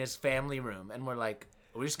in his family room, and we're like,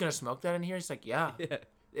 are we just gonna smoke that in here? He's like, yeah.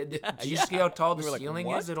 Do you see how tall the ceiling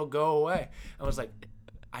is? It'll go away. I was like,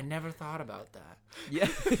 I never thought about that. Yeah,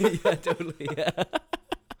 yeah, totally. Yeah.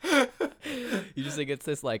 You just think it's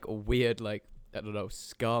this like weird, like, I don't know,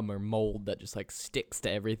 scum or mold that just like sticks to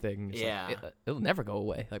everything. Just yeah, like, it'll never go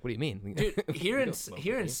away. Like, what do you mean? Dude, here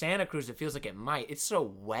in Santa Cruz, it feels like it might. It's so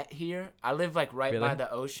wet here. I live like right by the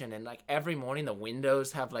ocean, and like every morning the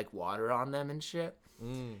windows have like water on them and shit.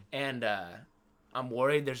 And I'm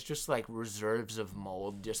worried there's just like reserves of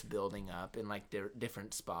mold just building up in like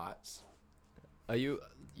different spots. Are you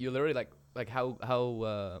literally like how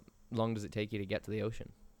long does it take you to get to the ocean?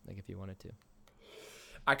 Like if you wanted to.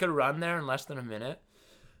 I could run there in less than a minute.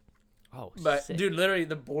 Oh, but sick. Dude, literally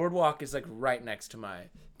the boardwalk is like right next to my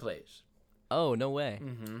place. Oh, no way.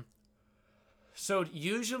 Mm-hmm. So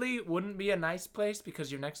usually it wouldn't be a nice place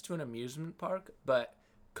because you're next to an amusement park, but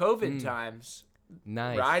COVID times,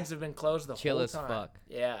 nice. Rides have been closed the Chill whole as time. fuck.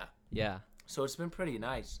 Yeah. Yeah. So it's been pretty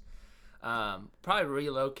nice. Probably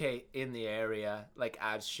relocate in the area like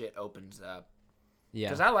as shit opens up. Yeah.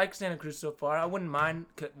 Because I like Santa Cruz so far. I wouldn't mind,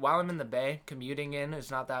 while I'm in the Bay, commuting in is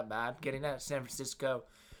not that bad. Getting out of San Francisco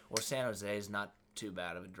or San Jose is not too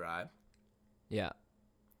bad of a drive. Yeah.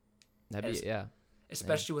 That'd be, yeah.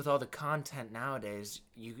 Especially with all the content nowadays,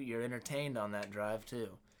 you're entertained on that drive too.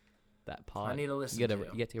 That pod. I need to listen you to.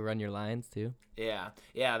 You get to run your lines too. Yeah,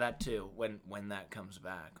 that too. When that comes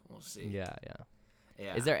back, we'll see. Yeah.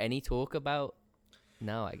 Yeah. Is there any talk about?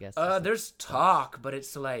 No, I guess. There's talk, but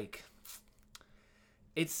it's like,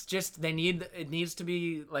 it's just it needs to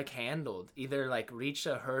be like handled. Either like reach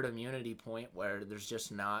a herd immunity point where there's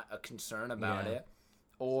just not a concern about it,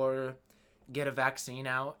 or get a vaccine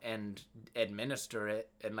out and administer it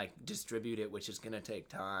and like distribute it, which is gonna take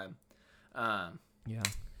time. Yeah.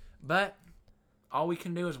 But all we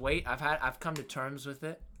can do is wait. I've come to terms with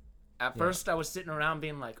it. At first, I was sitting around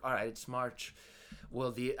being like, "All right, it's March.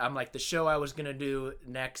 I'm like, the show I was gonna do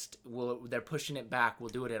next. They're pushing it back. We'll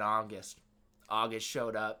do it in August." August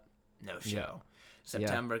showed up, no show. Yeah.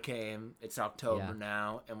 September came. It's October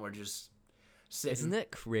now, and we're just sitting. Isn't it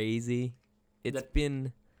crazy? It's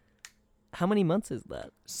been. How many months is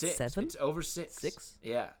that? 6. 7? It's over 6. 6?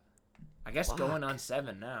 Yeah. I guess going on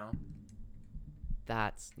 7 now.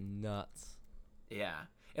 That's nuts. Yeah.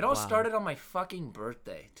 It all started on my fucking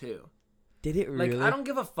birthday, too. Did it really? Like, I don't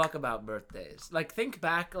give a fuck about birthdays. Like, think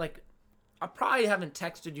back, like, I probably haven't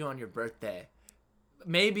texted you on your birthday.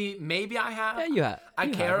 Maybe I have. Yeah, you have. I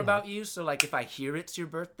care about you, so, like, if I hear it's your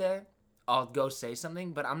birthday, I'll go say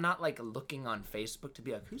something, but I'm not, like, looking on Facebook to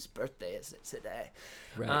be like, whose birthday is it today?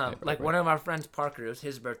 Right. One of our friends, Parker, it was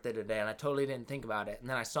his birthday today, and I totally didn't think about it. And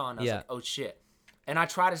then I saw it, and I was like, oh, shit. And I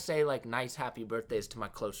try to say, like, nice happy birthdays to my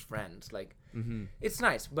close friends. Like, it's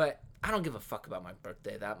nice, but I don't give a fuck about my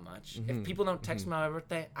birthday that much. If people don't text me on my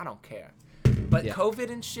birthday, I don't care. But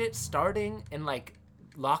COVID and shit starting and, like,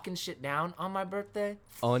 locking shit down on my birthday.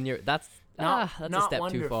 That's a step wonderful.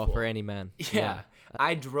 Too far for any man. Yeah.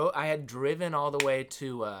 I had driven all the way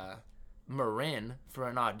to Marin for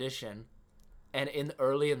an audition, and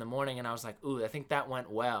early in the morning, and I was like, ooh, I think that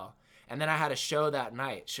went well. And then I had a show that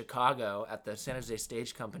night, Chicago, at the San Jose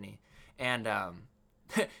Stage Company, and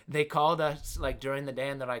they called us like during the day,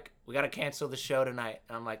 and they're like, we got to cancel the show tonight.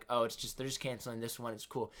 And I'm like, oh, they're just canceling this one. It's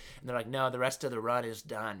cool. And they're like, no, the rest of the run is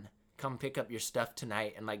done. Come pick up your stuff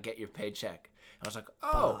tonight and like get your paycheck. And I was like,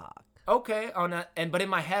 oh, okay. But in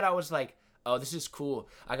my head, I was like, oh, this is cool.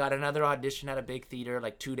 I got another audition at a big theater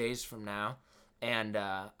like 2 days from now. And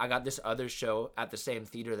I got this other show at the same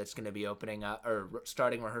theater that's going to be opening up or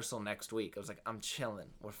starting rehearsal next week. I was like, I'm chilling.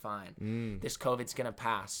 We're fine. This COVID's going to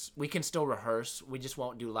pass. We can still rehearse. We just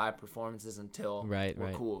won't do live performances until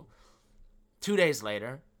we're cool. 2 days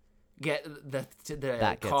later, get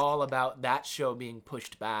the call about that show being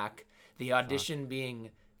pushed back, the audition being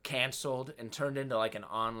canceled and turned into like an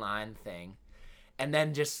online thing. And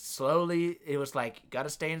then just slowly, it was like, got to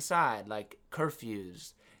stay inside, like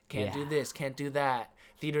curfews. Can't do this, can't do that.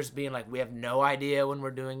 Theaters being like, we have no idea when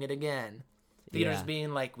we're doing it again. Theaters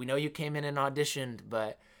being like, we know you came in and auditioned,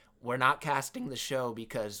 but we're not casting the show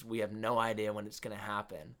because we have no idea when it's going to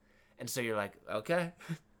happen. And so you're like, okay,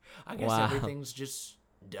 I guess everything's just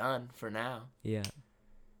done for now. Yeah.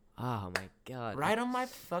 Oh, my God. Right on my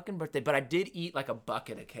fucking birthday. But I did eat like a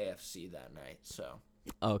bucket of KFC that night, so.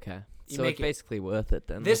 Okay. So it's basically worth it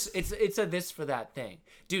then. It's a this for that thing.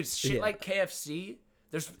 Dude, shit like KFC...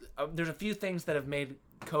 There's a few things that have made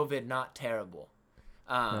COVID not terrible.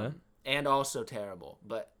 and also terrible,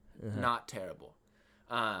 but not terrible.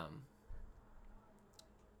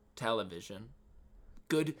 Television,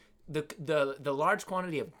 good. The large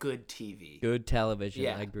quantity of good TV. Good television.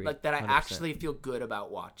 Yeah, I agree. like that I 100%. actually feel good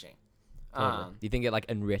about watching. Totally. Do you think it like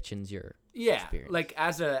enriches your experience? Like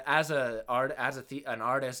as an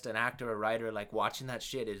artist, an actor, a writer, like watching that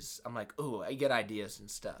shit is, I'm like, ooh, I get ideas and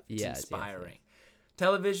stuff. It's inspiring.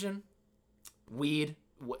 Television, weed,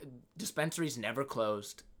 dispensaries never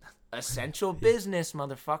closed. Essential business,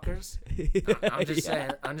 motherfuckers. I'm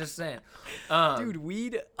just saying. Dude,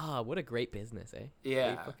 weed. What a great business, eh?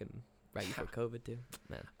 Yeah. They fucking right before COVID too,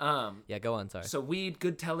 man. Yeah, go on. Sorry. So weed,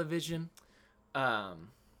 good television. What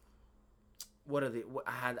are the?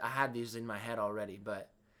 I had these in my head already, but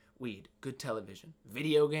weed, good television,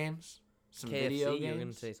 video games, some KFC, video games. You were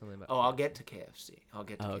gonna say something about. Oh, I'll get to KFC.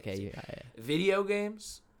 KFC. Okay, yeah. Video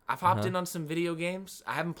games. I've hopped in on some video games.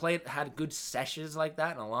 I haven't had good sessions like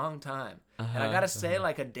that in a long time, and I gotta say,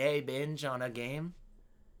 like a day binge on a game,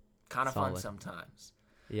 kind of fun sometimes.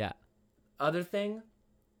 Yeah. Other thing,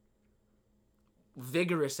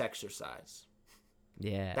 vigorous exercise.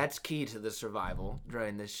 Yeah. That's key to the survival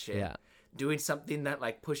during this shit. Yeah. Doing something that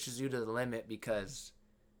like pushes you to the limit, because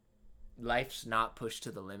life's not pushed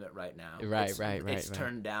to the limit right now. Right. It's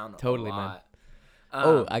turned down totally, a lot.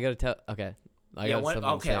 Man. I gotta tell. Okay.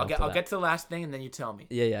 I'll get to the last thing and then you tell me.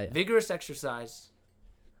 Yeah. Vigorous exercise.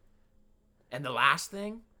 And the last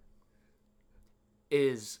thing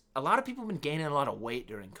is, a lot of people have been gaining a lot of weight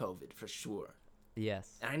during COVID, for sure.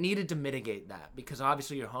 Yes. And I needed to mitigate that, because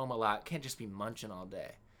obviously you're home a lot. Can't just be munching all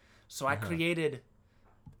day. So I created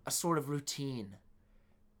a sort of routine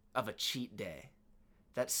of a cheat day.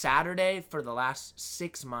 That Saturday for the last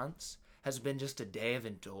 6 months has been just a day of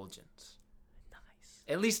indulgence. Nice.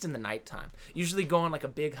 At least in the nighttime. Usually go on like a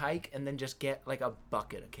big hike and then just get like a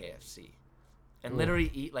bucket of KFC. And literally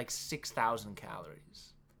eat like 6,000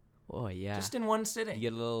 calories. Oh yeah. Just in one sitting. You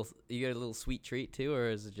get a little sweet treat too, or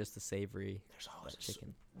is it just a savory? There's always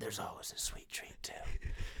chicken. There's always a sweet treat too.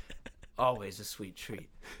 Always a sweet treat.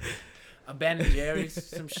 A Ben and Jerry's,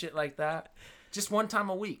 some shit like that. Just one time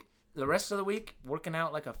a week. The rest of the week, working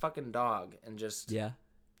out like a fucking dog and just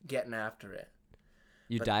getting after it.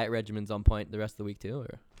 Your diet regimen's on point the rest of the week too,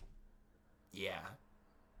 or? Yeah.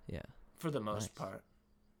 Yeah. For the most part.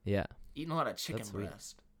 Yeah. Eating a lot of chicken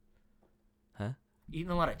breast. Huh?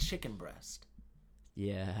 Eating a lot of chicken breast.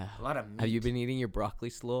 Yeah. A lot of meat. Have you been eating your broccoli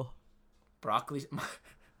slaw? Broccoli?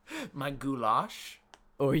 My goulash?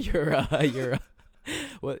 Or your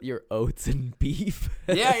oats and beef?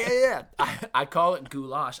 Yeah. I call it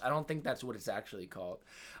goulash. I don't think that's what it's actually called.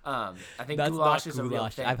 I think that's goulash is a real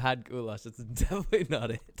thing. I've had goulash. It's definitely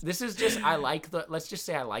not it. This is just, let's just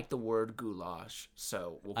say I like the word goulash.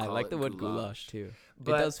 So we'll call it I like the word goulash too.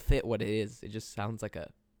 But it does fit what it is. It just sounds like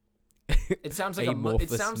it sounds like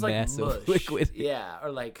amorphous mass of liquid. Yeah,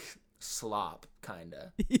 or like slop,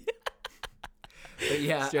 kinda. But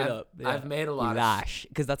yeah, straight up. Yeah. I've made a lot goulash,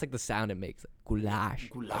 because that's like the sound it makes.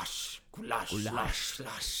 Goulash.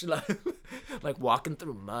 Like walking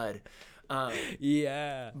through mud.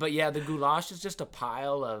 Yeah. But yeah, the goulash is just a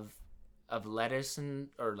pile of lettuce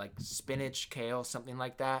or like spinach, kale, something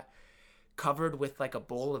like that, covered with like a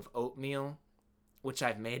bowl of oatmeal, which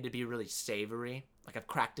I've made to be really savory. Like I've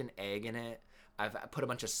cracked an egg in it. I've put a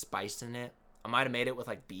bunch of spice in it. I might have made it with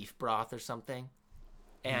like beef broth or something.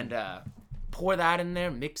 And pour that in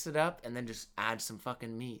there, mix it up, and then just add some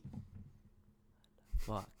fucking meat.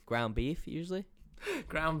 What? Ground beef usually?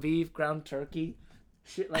 Ground beef, ground turkey,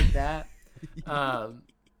 shit like that.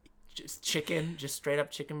 Just chicken, just straight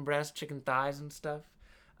up chicken breast, chicken thighs and stuff.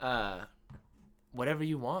 Whatever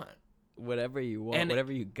you want. Whatever you want,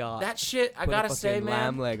 whatever you got. That shit, I gotta say, man.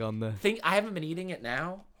 Lamb leg on the thing. I haven't been eating it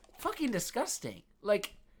now. Fucking disgusting.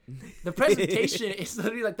 Like, the presentation is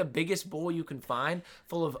literally like the biggest bowl you can find,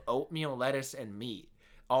 full of oatmeal, lettuce, and meat,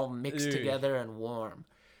 all mixed together and warm.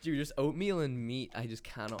 Dude, just oatmeal and meat. I just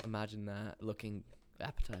cannot imagine that looking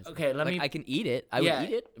appetizing. Okay, I can eat it. I would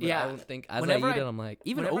eat it, but I don't think as I eat it, I'm like,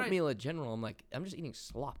 even oatmeal in general, I'm like, I'm just eating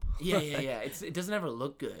slop. Yeah. It doesn't ever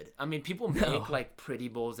look good. I mean, people make like pretty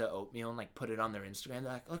bowls of oatmeal and like put it on their Instagram.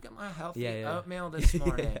 They're like, look at my healthy oatmeal this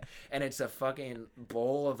morning. And it's a fucking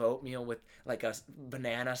bowl of oatmeal with like a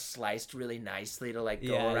banana sliced really nicely to like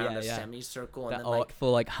go around a semicircle. And then like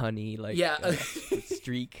full like honey, like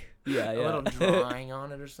streak. A little drawing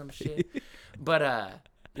on it or some shit. But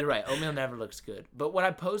you're right. Oatmeal never looks good. But what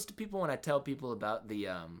I pose to people when I tell people about the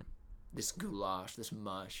this goulash, this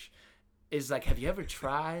mush, is like, have you ever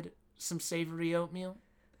tried some savory oatmeal?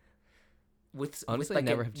 Honestly, I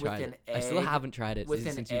never have tried it. I still haven't tried it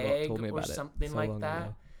since you told me about it. Something like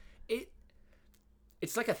that.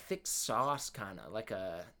 It's like a thick sauce, kind of like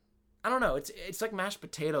a. I don't know. It's like mashed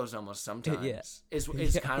potatoes almost sometimes. Yeah. Is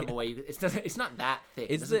kind of a way. It's not that thick.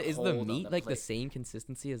 Is the meat like the same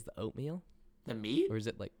consistency as the oatmeal? The meat? Or is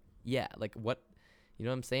it like, yeah, like what, you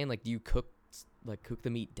know what I'm saying? Like, do you cook the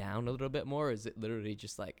meat down a little bit more? Or is it literally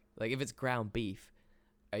just like if it's ground beef,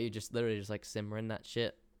 are you just literally just like simmering that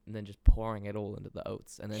shit and then just pouring it all into the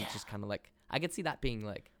oats and then it's just kind of like, I could see that being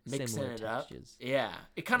like mixing similar it textures. up. Yeah.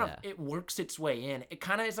 It kind of, it works its way in. It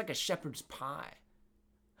kind of is like a shepherd's pie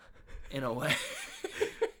in a way.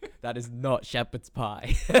 That is not shepherd's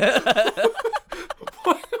pie.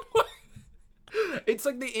 It's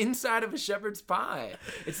like the inside of a shepherd's pie.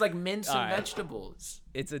 It's like mince and vegetables.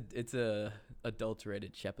 It's a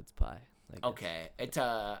adulterated shepherd's pie. Okay, it's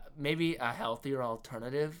maybe a healthier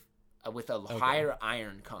alternative with a higher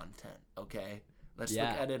iron content. Okay, let's look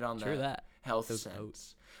at it on the health sense.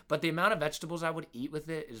 Oats. But the amount of vegetables I would eat with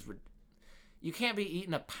it is, you can't be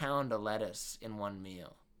eating a pound of lettuce in one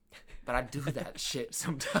meal. But I do that shit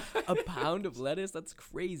sometimes. A pound of lettuce? That's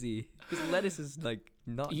crazy. Because lettuce is like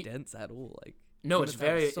not dense at all. Like. No, it's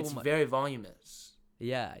very voluminous.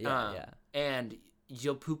 Yeah. And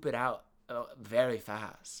you'll poop it out very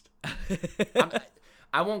fast.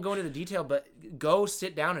 I won't go into the detail, but go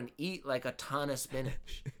sit down and eat like a ton of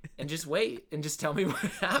spinach, and just wait and just tell me what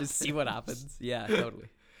happens. Just see what happens. Yeah, totally.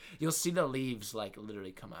 You'll see the leaves like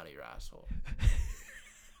literally come out of your asshole.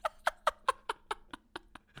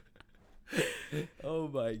 Oh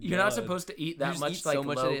my god! You're not supposed to eat that much, like, so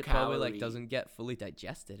much low that it calorie. probably like doesn't get fully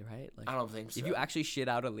digested, right? Like, I don't think so. If you actually shit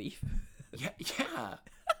out a leaf. Yeah.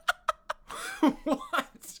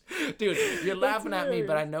 What? Dude, you're laughing at me,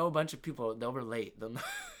 but I know a bunch of people, they'll relate.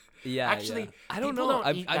 Yeah. Actually, I don't know.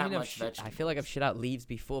 I feel like I've shit out leaves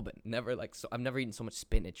before, but never like so. I've never eaten so much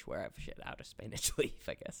spinach where I've shit out a spinach leaf,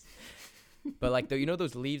 I guess. But like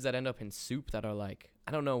those leaves that end up in soup that are like,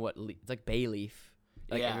 I don't know what it's like bay leaf.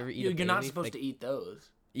 Like, yeah, you're not supposed to eat those.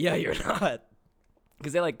 Yeah, you're not,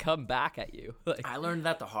 because they like come back at you. Like, I learned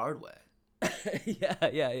that the hard way. Yeah.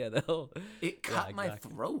 It cut my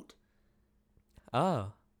throat.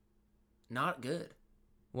 Oh, not good.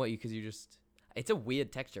 What? Because you just, it's a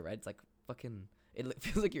weird texture, right? It's like fucking. It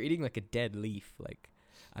feels like you're eating like a dead leaf. Like,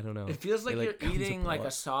 I don't know. It feels like you're eating like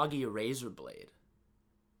a soggy razor blade.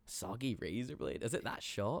 Soggy razor blade? Is it that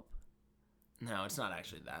sharp? No, it's not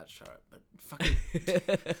actually that sharp, but fucking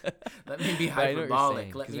let me be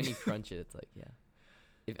hyperbolic. Because when you crunch it, it's like,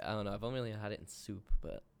 I don't know. I've only really had it in soup,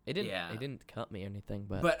 but it didn't. It didn't cut me or anything.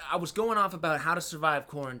 But I was going off about how to survive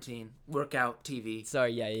quarantine, workout, TV.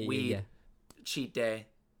 Sorry, yeah, weed, cheat day.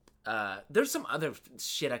 There's some other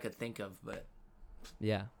shit I could think of, but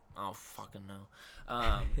yeah, I don't fucking know.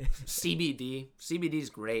 CBD.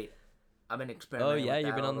 CBD's great. I've been experimenting. Oh yeah,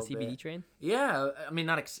 you've been on the CBD train. Yeah, I mean,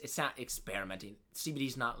 it's not experimenting.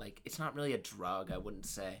 CBD's not like, it's not really a drug. I wouldn't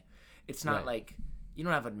say. It's not like, you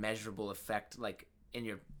don't have a measurable effect like in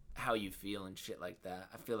your how you feel and shit like that.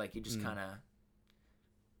 I feel like you just kind of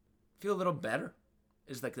feel a little better.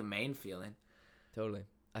 Is like the main feeling. Totally.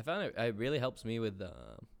 I found it really helps me with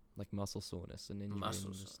like muscle soreness and injury.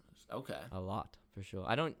 Muscle soreness. Okay. A lot for sure.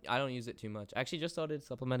 I don't use it too much. I actually just started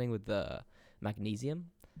supplementing with magnesium.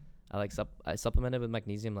 I supplemented with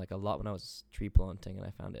magnesium like a lot when I was tree planting, and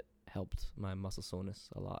I found it helped my muscle soreness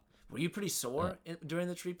a lot. Were you pretty sore during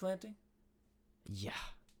the tree planting? Yeah.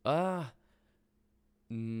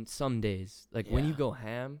 Some days, like when you go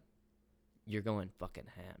ham, you're going fucking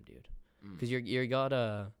ham, dude. Because you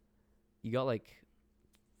got like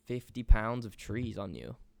 50 pounds of trees on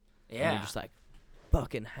you. Yeah. And you're just like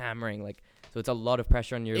fucking hammering, like, so it's a lot of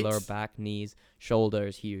pressure on your lower back, knees,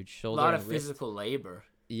 shoulders, huge shoulder. A lot of physical labor.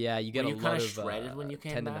 Yeah, you get a lot of shredded when you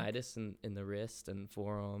came tendinitis in the wrist and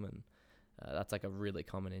forearm, and that's like a really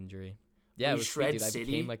common injury. Yeah, it was sweet, dude. I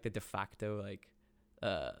became like the de facto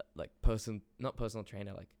not personal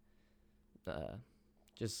trainer,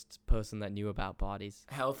 just person that knew about bodies.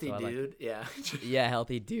 Healthy dude, yeah. Yeah,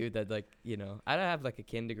 healthy dude that I don't have like a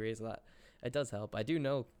kin degree, so that it does help. I do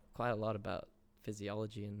know quite a lot about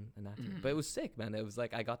physiology and anatomy, but it was sick, man. It was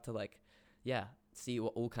like I got to see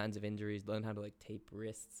all kinds of injuries, learn how to like tape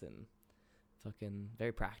wrists and fucking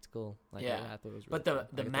very practical. I thought it was really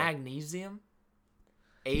but the magnesium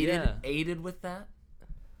aided with that.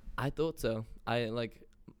 I thought so.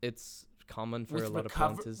 It's common for a lot of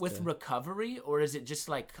planters with recovery, or is it just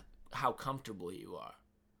like how comfortable you are?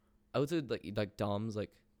 I would say like DOMS,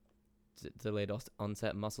 like delayed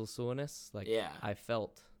onset muscle soreness. I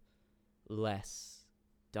felt less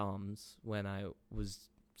DOMS when I was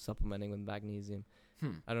supplementing with magnesium.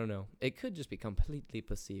 I don't know. It could just be completely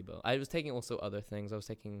placebo. I was taking also other things. I was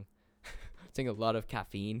taking taking a lot of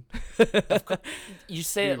caffeine. You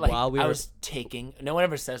say Dude, it like while we I were- was taking. No one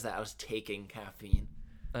ever says that I was taking caffeine.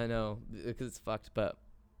 I know because it's fucked, but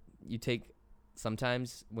you take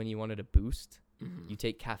sometimes when you wanted a boost, you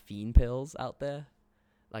take caffeine pills out there.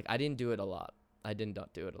 Like I didn't do it a lot. I did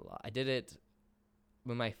not do it a lot. I did it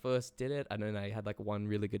when I first did it, and then I had like one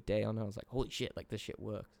really good day on it. I was like, holy shit, like this shit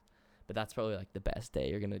works. But that's probably like the best day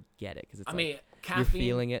you're gonna get it because it's I like mean, you're caffeine.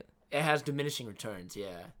 feeling it. It has diminishing returns.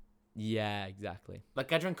 Yeah. Yeah, exactly.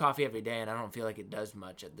 Like I drink coffee every day, and I don't feel like it does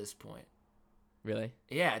much at this point. Really?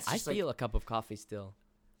 Yeah, it's I just feel a cup of coffee still.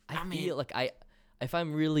 I mean- feel like if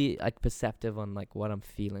I'm really like perceptive on like what I'm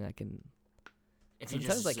feeling, I can. if you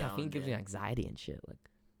Sometimes just like caffeine zoned gives me in. anxiety and shit. Like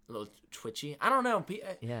A little twitchy. I don't know.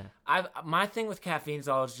 yeah. My thing with caffeine's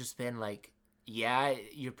always just been like, yeah,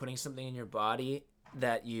 you're putting something in your body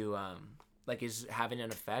that you like is having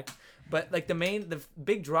an effect, but like the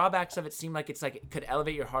big drawbacks of it seem like it's like it could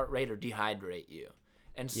elevate your heart rate or dehydrate you,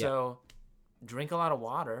 and so drink a lot of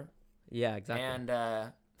water. Yeah, exactly. And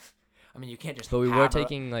I mean, you can't just. But we were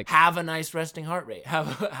taking like have a nice resting heart rate.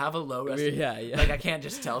 Have a low resting. yeah. Like I can't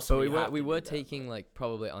just tell But someone. we were taking like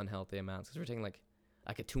probably unhealthy amounts because we're taking like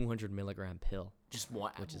a 200 milligram pill, just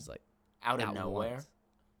one, which is like out of at nowhere. once.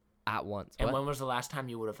 At once. And What? when was the last time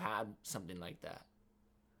you would have had something like that?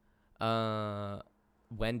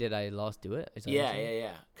 When did I last do it? Is that what Yeah. you're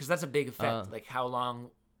saying? Because that's a big effect. Like how long?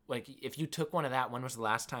 Like if you took one of that, when was the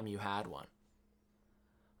last time you had one?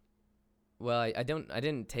 Well, I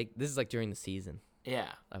didn't take. This is like during the season. Yeah.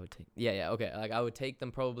 I would take. Yeah. Okay. Like I would take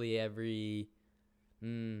them probably every.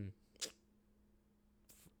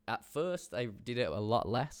 At first, I did it a lot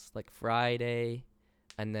less, like Friday,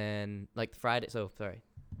 and then like Friday. So sorry,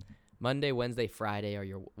 Monday, Wednesday, Friday are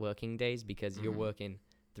your working days because you're working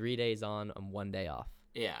 3 days on and 1 day off.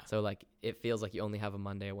 Yeah. So like it feels like you only have a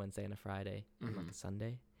Monday, a Wednesday, and a Friday, and like a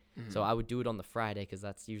Sunday. So I would do it on the Friday because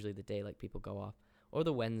that's usually the day like people go off, or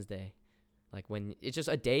the Wednesday, like when it's just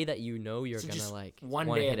a day that you know you're So gonna just like one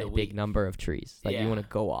want to day hit of a the big week. number of trees, like Yeah. you want to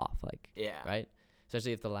go off, like Yeah. right,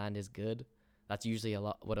 especially if the land is good. That's usually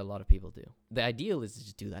what a lot of people do. The ideal is to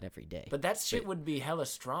just do that every day. But that shit would be hella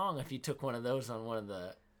strong if you took one of those on one of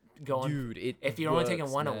the going. Dude, if you're only taking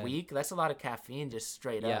works, one a man. week, that's a lot of caffeine just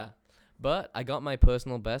straight Yeah, up. but I got my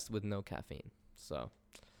personal best with no caffeine. So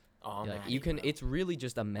Oh, like man, you can, bro. it's really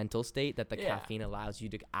just a mental state that the Yeah. caffeine allows you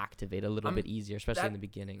to activate a little bit easier, especially in the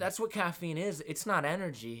beginning. That's what caffeine is. It's not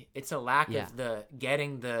energy. It's a lack Yeah. of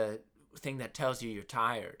getting the thing that tells you you're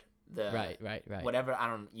tired. Right. Whatever. I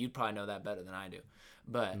don't. You'd probably know that better than I do.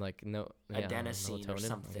 But Like no, yeah, I don't know, adenosine or melatonin?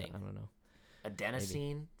 something. I don't know.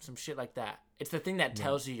 adenosine, some shit like that. It's the thing that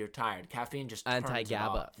tells you you're tired. Caffeine just turns it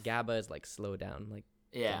Anti-GABA. off. GABA is like slow down. Like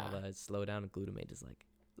Yeah. GABA is slow down, and glutamate is like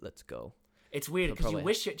let's go. It's weird So because you probably-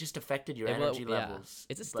 wish it just affected your energy levels.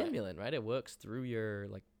 It's a but- stimulant, right? It works through your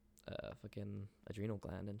like fucking adrenal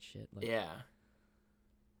gland and shit. Like, Yeah.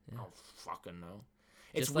 Yeah. Oh, fucking no.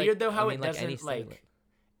 It's Just like- weird though how I mean, it like any doesn't like stimulant.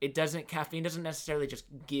 it doesn't caffeine doesn't necessarily just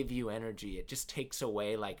give you energy. It just takes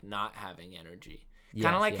away like not having energy. Kind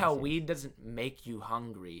Yes, of like how yes. weed doesn't make you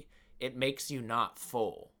hungry. It makes you not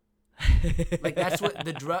full. Like that's what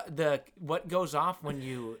the what goes off when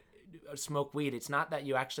you smoke weed. It's not that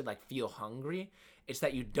you actually like feel hungry. It's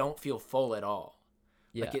that you don't feel full at all.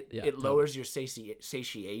 Yeah, Like it totally. lowers your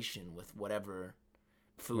satiation with whatever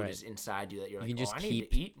food Right. is inside you that you're You like, can just I need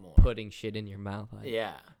keep to eat more. putting shit in your mouth. Like,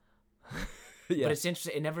 Yeah. yeah. But it's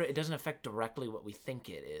interesting. It doesn't affect directly what we think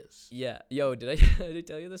it is. Yeah. Yo, did I did I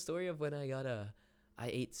tell you the story of when I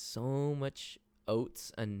ate so much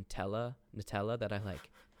oats and Nutella that I like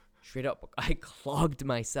straight up I clogged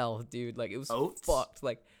myself, dude. Like it was Oats? fucked.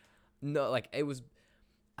 Like no, like it was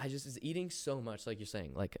I just was eating so much, like you're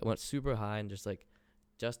saying. Like I went super high and just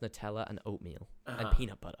Nutella and oatmeal and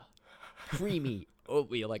peanut butter. Creamy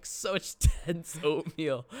oatmeal, like such dense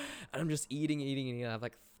oatmeal. And I'm just eating.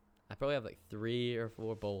 I probably have like 3 or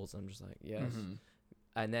 4 bowls. I'm just like, yes. Mm-hmm.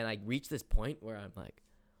 And then I reach this point where I'm like,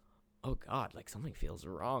 oh God, like something feels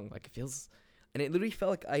wrong. Like it feels, and it literally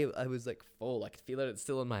felt like I was like full. I could feel that it's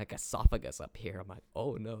still in my like esophagus up here. I'm like,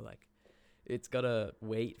 oh no, like it's gotta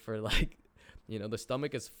wait for like, the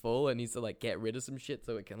stomach is full and needs to like get rid of some shit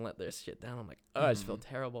so it can let this shit down. I'm like, oh, I just feel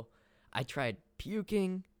terrible. I tried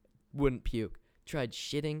puking, wouldn't puke. Tried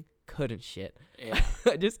shitting, couldn't shit. Yeah.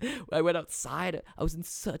 I went outside. I was in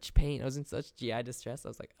such pain. I was in such GI distress. I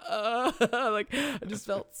was like, like I just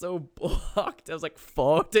felt so blocked. I was like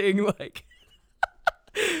farting, like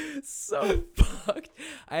so fucked.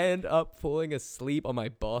 I end up falling asleep on my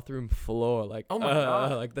bathroom floor, like Oh my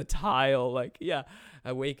God. like the tile, like yeah.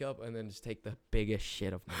 I wake up and then just take the biggest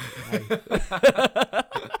shit of my life.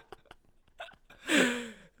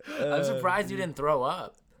 I'm surprised you didn't throw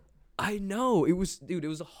up. I know. It was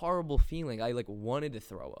a horrible feeling. I like wanted to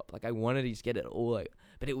throw up. Like I wanted to just get it all out.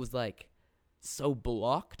 But it was like so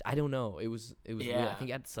blocked. I don't know. It was weird. I think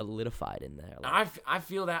it had solidified in there. Like, I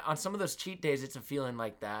feel that on some of those cheat days, it's a feeling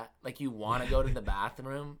like that. Like you want to go to the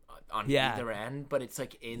bathroom on either end, but it's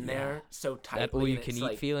like in there so tightly. That all you can eat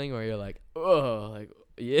like, feeling where you're like, oh, like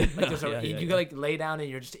yeah. Like you like lay down and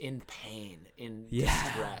you're just in pain, in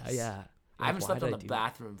distress. Yeah. I haven't slept on the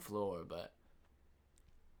bathroom floor, but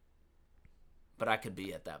I could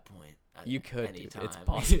be at that point. You could. It's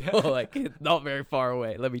possible. Like it's not very far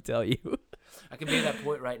away. Let me tell you. I could be at that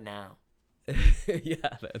point right now. Yeah.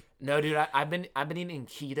 Man. No, dude. I've been eating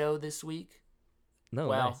keto this week. No.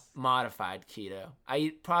 Well, nice. Modified keto. I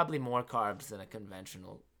eat probably more carbs than a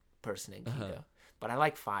conventional person in keto, but I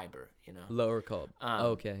like fiber. You know. Lower carb.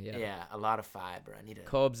 Okay. Yeah. Yeah, a lot of fiber. I need it.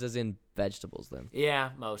 Carbs as in vegetables, then. Yeah,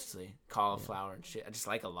 mostly cauliflower and shit. I just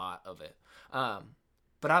like a lot of it.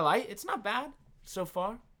 But it's not bad so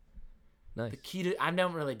far. Nice. The keto, I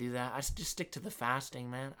don't really do that. I just stick to the fasting,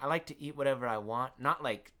 man. I like to eat whatever I want, not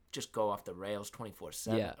like just go off the rails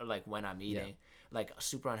 24/7 or like when I'm eating, like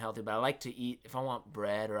super unhealthy. But I like to eat if I want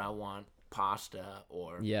bread or I want pasta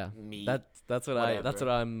or meat. That's what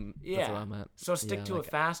I'm at. So stick to a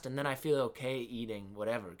fast, and then I feel okay eating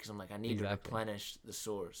whatever because I'm like I need to replenish the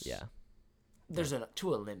source. Yeah. There's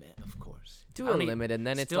to a limit, of course. To a limit, and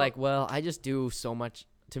then it's like, well, I just do so much.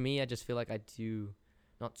 To me, I just feel like I do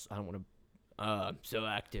not. I don't want to. I'm so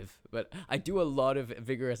active, but I do a lot of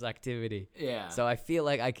vigorous activity. Yeah. So I feel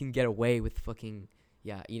like I can get away with fucking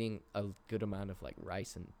eating a good amount of like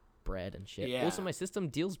rice and bread and shit. Yeah. Also, my system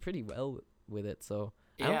deals pretty well with it, so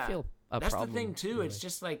I don't feel a problem. That's the thing too. Really. It's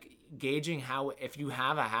just like gauging how if you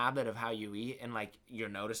have a habit of how you eat and like you're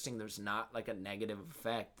noticing there's not like a negative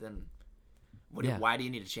effect, then why do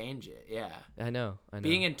you need to change it? Yeah. I know.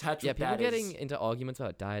 Being in touch with that. People getting into arguments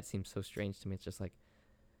about diet seems so strange to me. It's just like.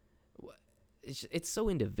 It's so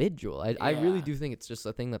individual. I really do think it's just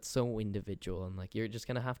a thing that's so individual, and like you're just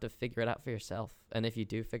gonna have to figure it out for yourself. And if you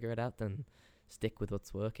do figure it out, then stick with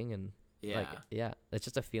what's working. And it's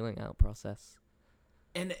just a feeling out process.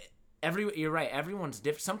 And you're right. Everyone's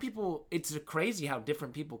different. Some people, it's crazy how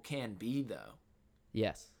different people can be, though.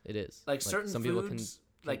 Yes, it is. Like certain some foods, people can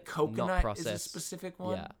like coconut is a specific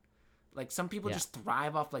one. Yeah. Like some people just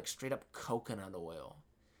thrive off like straight up coconut oil.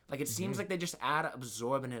 Like, it seems like they just add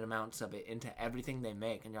absorbent amounts of it into everything they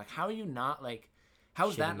make. And you're like, how are you not, like, how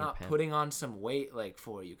is that not putting on some weight, like,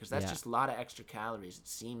 for you? Because that's just a lot of extra calories, it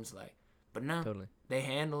seems like. But no, they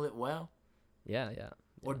handle it well. Yeah.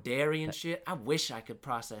 Or dairy and shit. I wish I could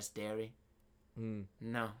process dairy.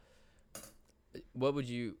 No. What would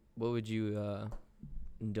you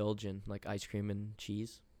indulge in? Like, ice cream and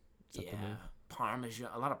cheese? Parmesan.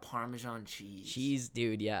 A lot of Parmesan cheese. Cheese,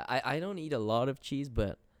 dude, yeah. I don't eat a lot of cheese,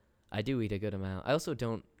 but I do eat a good amount. I also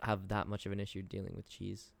don't have that much of an issue dealing with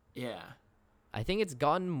cheese. Yeah. I think it's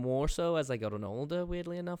gotten more so as I got older,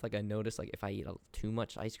 weirdly enough. Like, I notice, like, if I eat too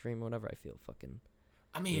much ice cream or whatever, I feel fucking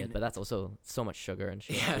weird. But that's also so much sugar and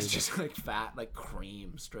shit. Yeah, it's just, like, fat, like,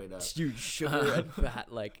 cream, straight up. Dude, sugar and fat,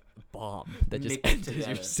 like, bomb that just enters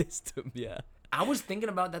your system, yeah. I was thinking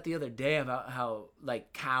about that the other day about how,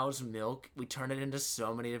 like, cow's milk, we turn it into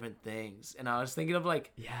so many different things. And I was thinking of,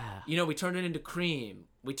 like, we turn it into cream.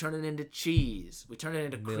 We turn it into cheese. We turn it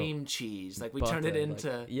into cream cheese. Like, we turn it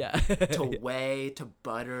into to whey, to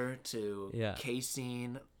butter, to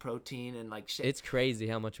casein, protein, and, like, shit. It's crazy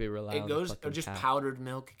how much we rely on goes, or just powdered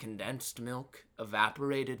milk, condensed milk,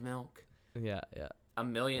 evaporated milk. Yeah. A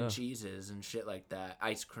million cheeses and shit like that.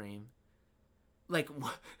 Ice cream. Like,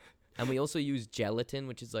 what? And we also use gelatin,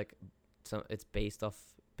 which is like, it's based off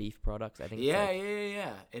beef products. I think. Yeah.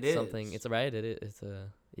 It is something. It's right. It is. It's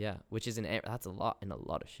which is that's a lot in a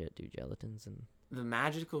lot of shit, dude. Gelatins and the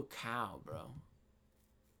magical cow, bro.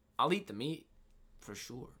 I'll eat the meat for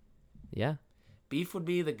sure. Yeah. Beef would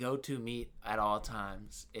be the go-to meat at all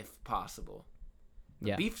times, if possible.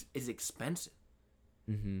 Beef is expensive.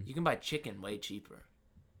 Mm-hmm. You can buy chicken way cheaper.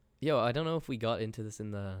 Yo, I don't know if we got into this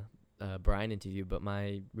in the Brian interview, but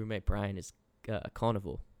my roommate Brian is a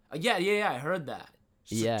carnivore. Yeah, I heard that.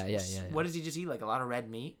 So, yeah. What does he just eat? Like a lot of red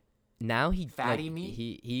meat? Now fatty meat.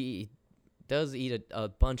 He does eat a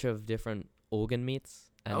bunch of different organ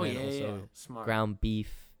meats, and then also Smart. ground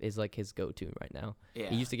beef is like his go-to right now. Yeah.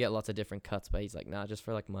 He used to get lots of different cuts, but he's like, nah, just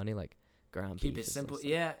for like money, like ground beef. Keep it simple.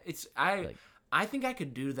 Yeah, I think I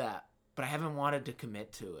could do that, but I haven't wanted to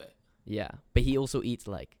commit to it. Yeah, but he also eats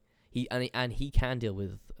like he can deal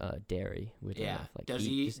with dairy. Like does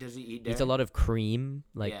he eat dairy? He eats a lot of cream,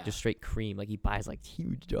 like just straight cream. Like he buys like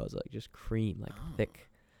huge jars, like just cream, like thick,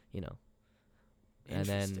 you know. And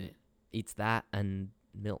then eats that and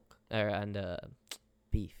milk and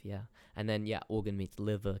beef, yeah. And then organ meats,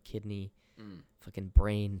 liver, kidney, fucking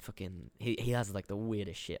brain, fucking he has like the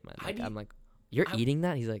weirdest shit, man. Like, I'm like, you're eating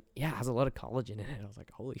that? He's like, yeah, it has a lot of collagen in it. I was like,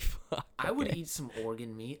 holy fuck. I would eat some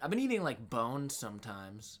organ meat. I've been eating like bones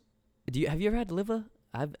sometimes. Have you ever had liver?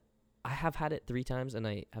 I have had it 3 times and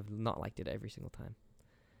I have not liked it every single time.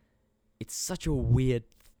 It's such a weird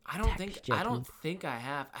I don't think I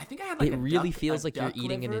have. I think I had like it really feels like you're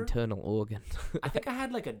eating an internal organ. I think I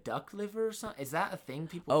had like a duck liver or something. Is that a thing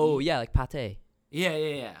people eat? Yeah, like pate.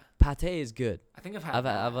 Yeah. Pate is good. I think I've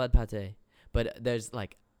had pate. But there's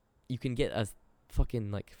like, you can get a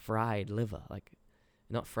fucking like fried liver, like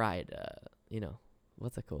not fried,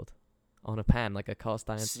 what's it called? On a pan, like a cast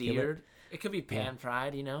iron seared. Skillet. It could be pan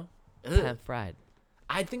fried, Ugh. Pan fried.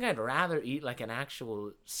 I think I'd rather eat like an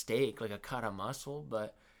actual steak, like a cut of muscle,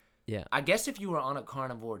 but yeah. I guess if you were on a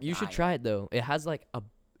carnivore diet. You should try it though. It has like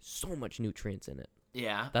so much nutrients in it.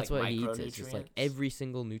 Yeah. That's like what he eats. It's just like every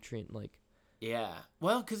single nutrient, like. Yeah.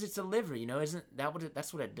 Well, because it's a liver, isn't that what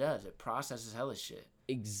that's what it does? It processes hella shit.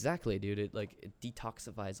 Exactly, dude. It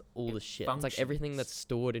detoxifies all the shit. Functions. It's like everything that's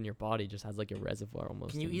stored in your body just has like a reservoir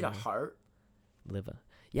almost. Can you eat a heart? Liver.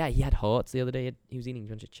 Yeah, he had hearts the other day. He was eating a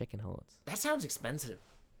bunch of chicken hearts. That sounds expensive.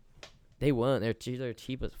 They weren't. They're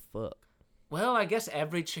cheap as fuck. Well, I guess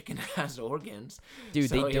every chicken has organs. Dude,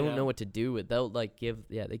 so, they don't know what to do with. They'll like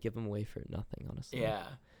they give them away for nothing, honestly. Yeah.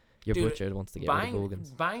 Your butcher wants to get rid of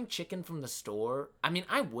organs. Buying chicken from the store, I mean,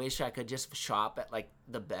 I wish I could just shop at like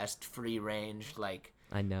the best free range, like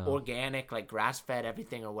I know, organic, like grass fed,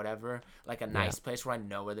 everything or whatever, like a nice place where I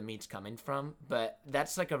know where the meat's coming from. But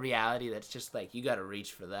that's like a reality that's just like you got to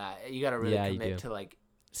reach for that. You got to really commit to like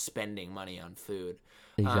spending money on food.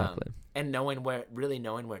 Exactly. And knowing where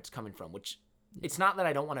it's coming from, which it's not that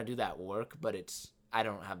I don't want to do that work, but I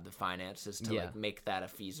don't have the finances to like make that a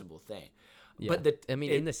feasible thing. Yeah. But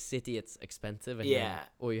in the city it's expensive, and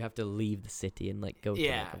or you have to leave the city and like go to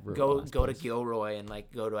like a rural go to Gilroy and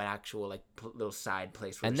like go to an actual like little side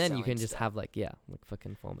place where and then you can just have like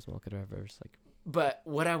fucking farmers market or whatever. It's like. But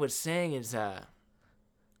what I was saying is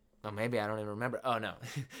maybe I don't even remember. Oh no.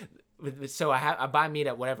 So I buy meat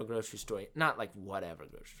at whatever grocery store, not like whatever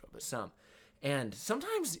grocery store, but some. And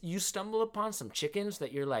sometimes you stumble upon some chickens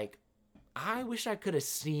that you're like, I wish I could have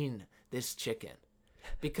seen this chicken.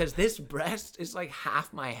 Because this breast is like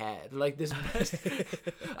half my head. Like this breast,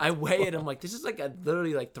 I weigh it. I'm like, this is like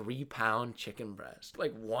literally like 3-pound chicken breast.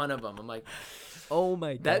 Like one of them. I'm like, oh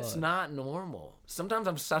my god, that's not normal. Sometimes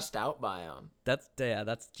I'm sussed out by them. That's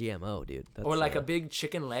GMO, dude. That's, or like a big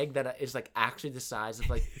chicken leg that is like actually the size of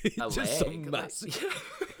like a just leg. So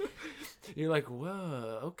massive. You're like,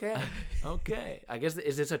 whoa, okay. I guess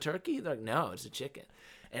is this a turkey? They're like, no, it's a chicken.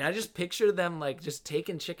 And I just picture them like just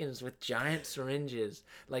taking chickens with giant syringes,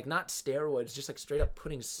 like not steroids, just like straight up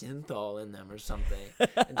putting synthol in them or something,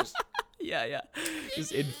 and just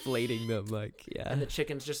just inflating them, like And the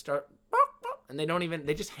chickens just start, and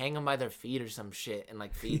they just hang them by their feet or some shit and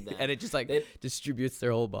like feed them, and it just like distributes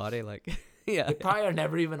their whole body, like. Yeah, they probably are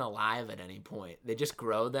never even alive at any point. They just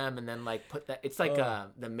grow them and then like put that. It's like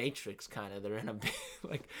the Matrix kind of. They're in a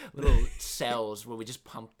like little cells where we just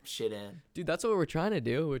pump shit in. Dude, that's what we're trying to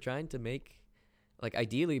do. We're trying to make, like,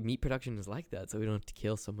 ideally meat production is like that, so we don't have to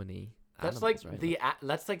kill so many. That's like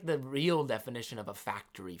that's like the real definition of a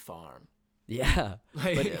factory farm. Yeah,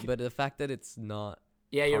 but the fact that it's not.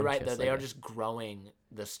 Yeah, you're right though. They are just growing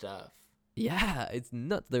the stuff. Yeah, it's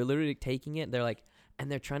nuts. They're literally taking it. They're like. And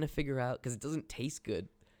they're trying to figure out, because it doesn't taste good,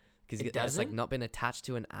 because it's like not been attached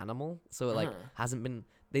to an animal, so it like hasn't been.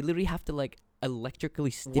 They literally have to like electrically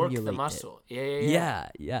stimulate work the muscle. Yeah.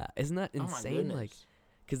 Isn't that insane? Like,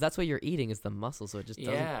 because that's what you're eating is the muscle, so it just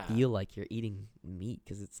doesn't feel like you're eating meat,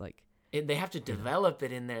 because it's like they have to develop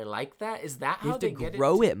it in there like that. Is that how they get it? They have to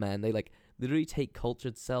grow it, man. They like literally take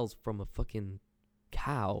cultured cells from a fucking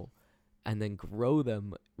cow, and then grow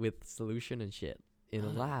them with solution and shit. In a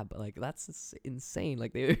lab, like that's insane.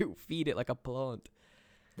 Like they feed it like a plant.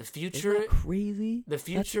 The future, isn't that crazy. The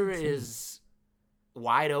future is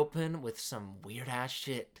wide open with some weird ass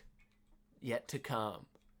shit yet to come.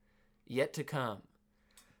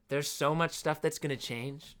 There's so much stuff that's gonna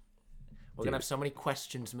change. We're gonna have so many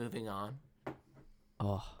questions moving on.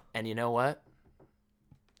 Oh, and you know what?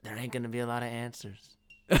 There ain't gonna be a lot of answers.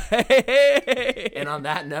 And on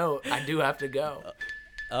that note, I do have to go.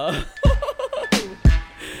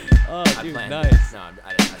 Oh, dude, nice. No,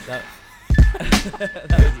 I didn't. That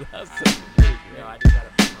was so good. No, I just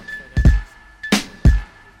gotta.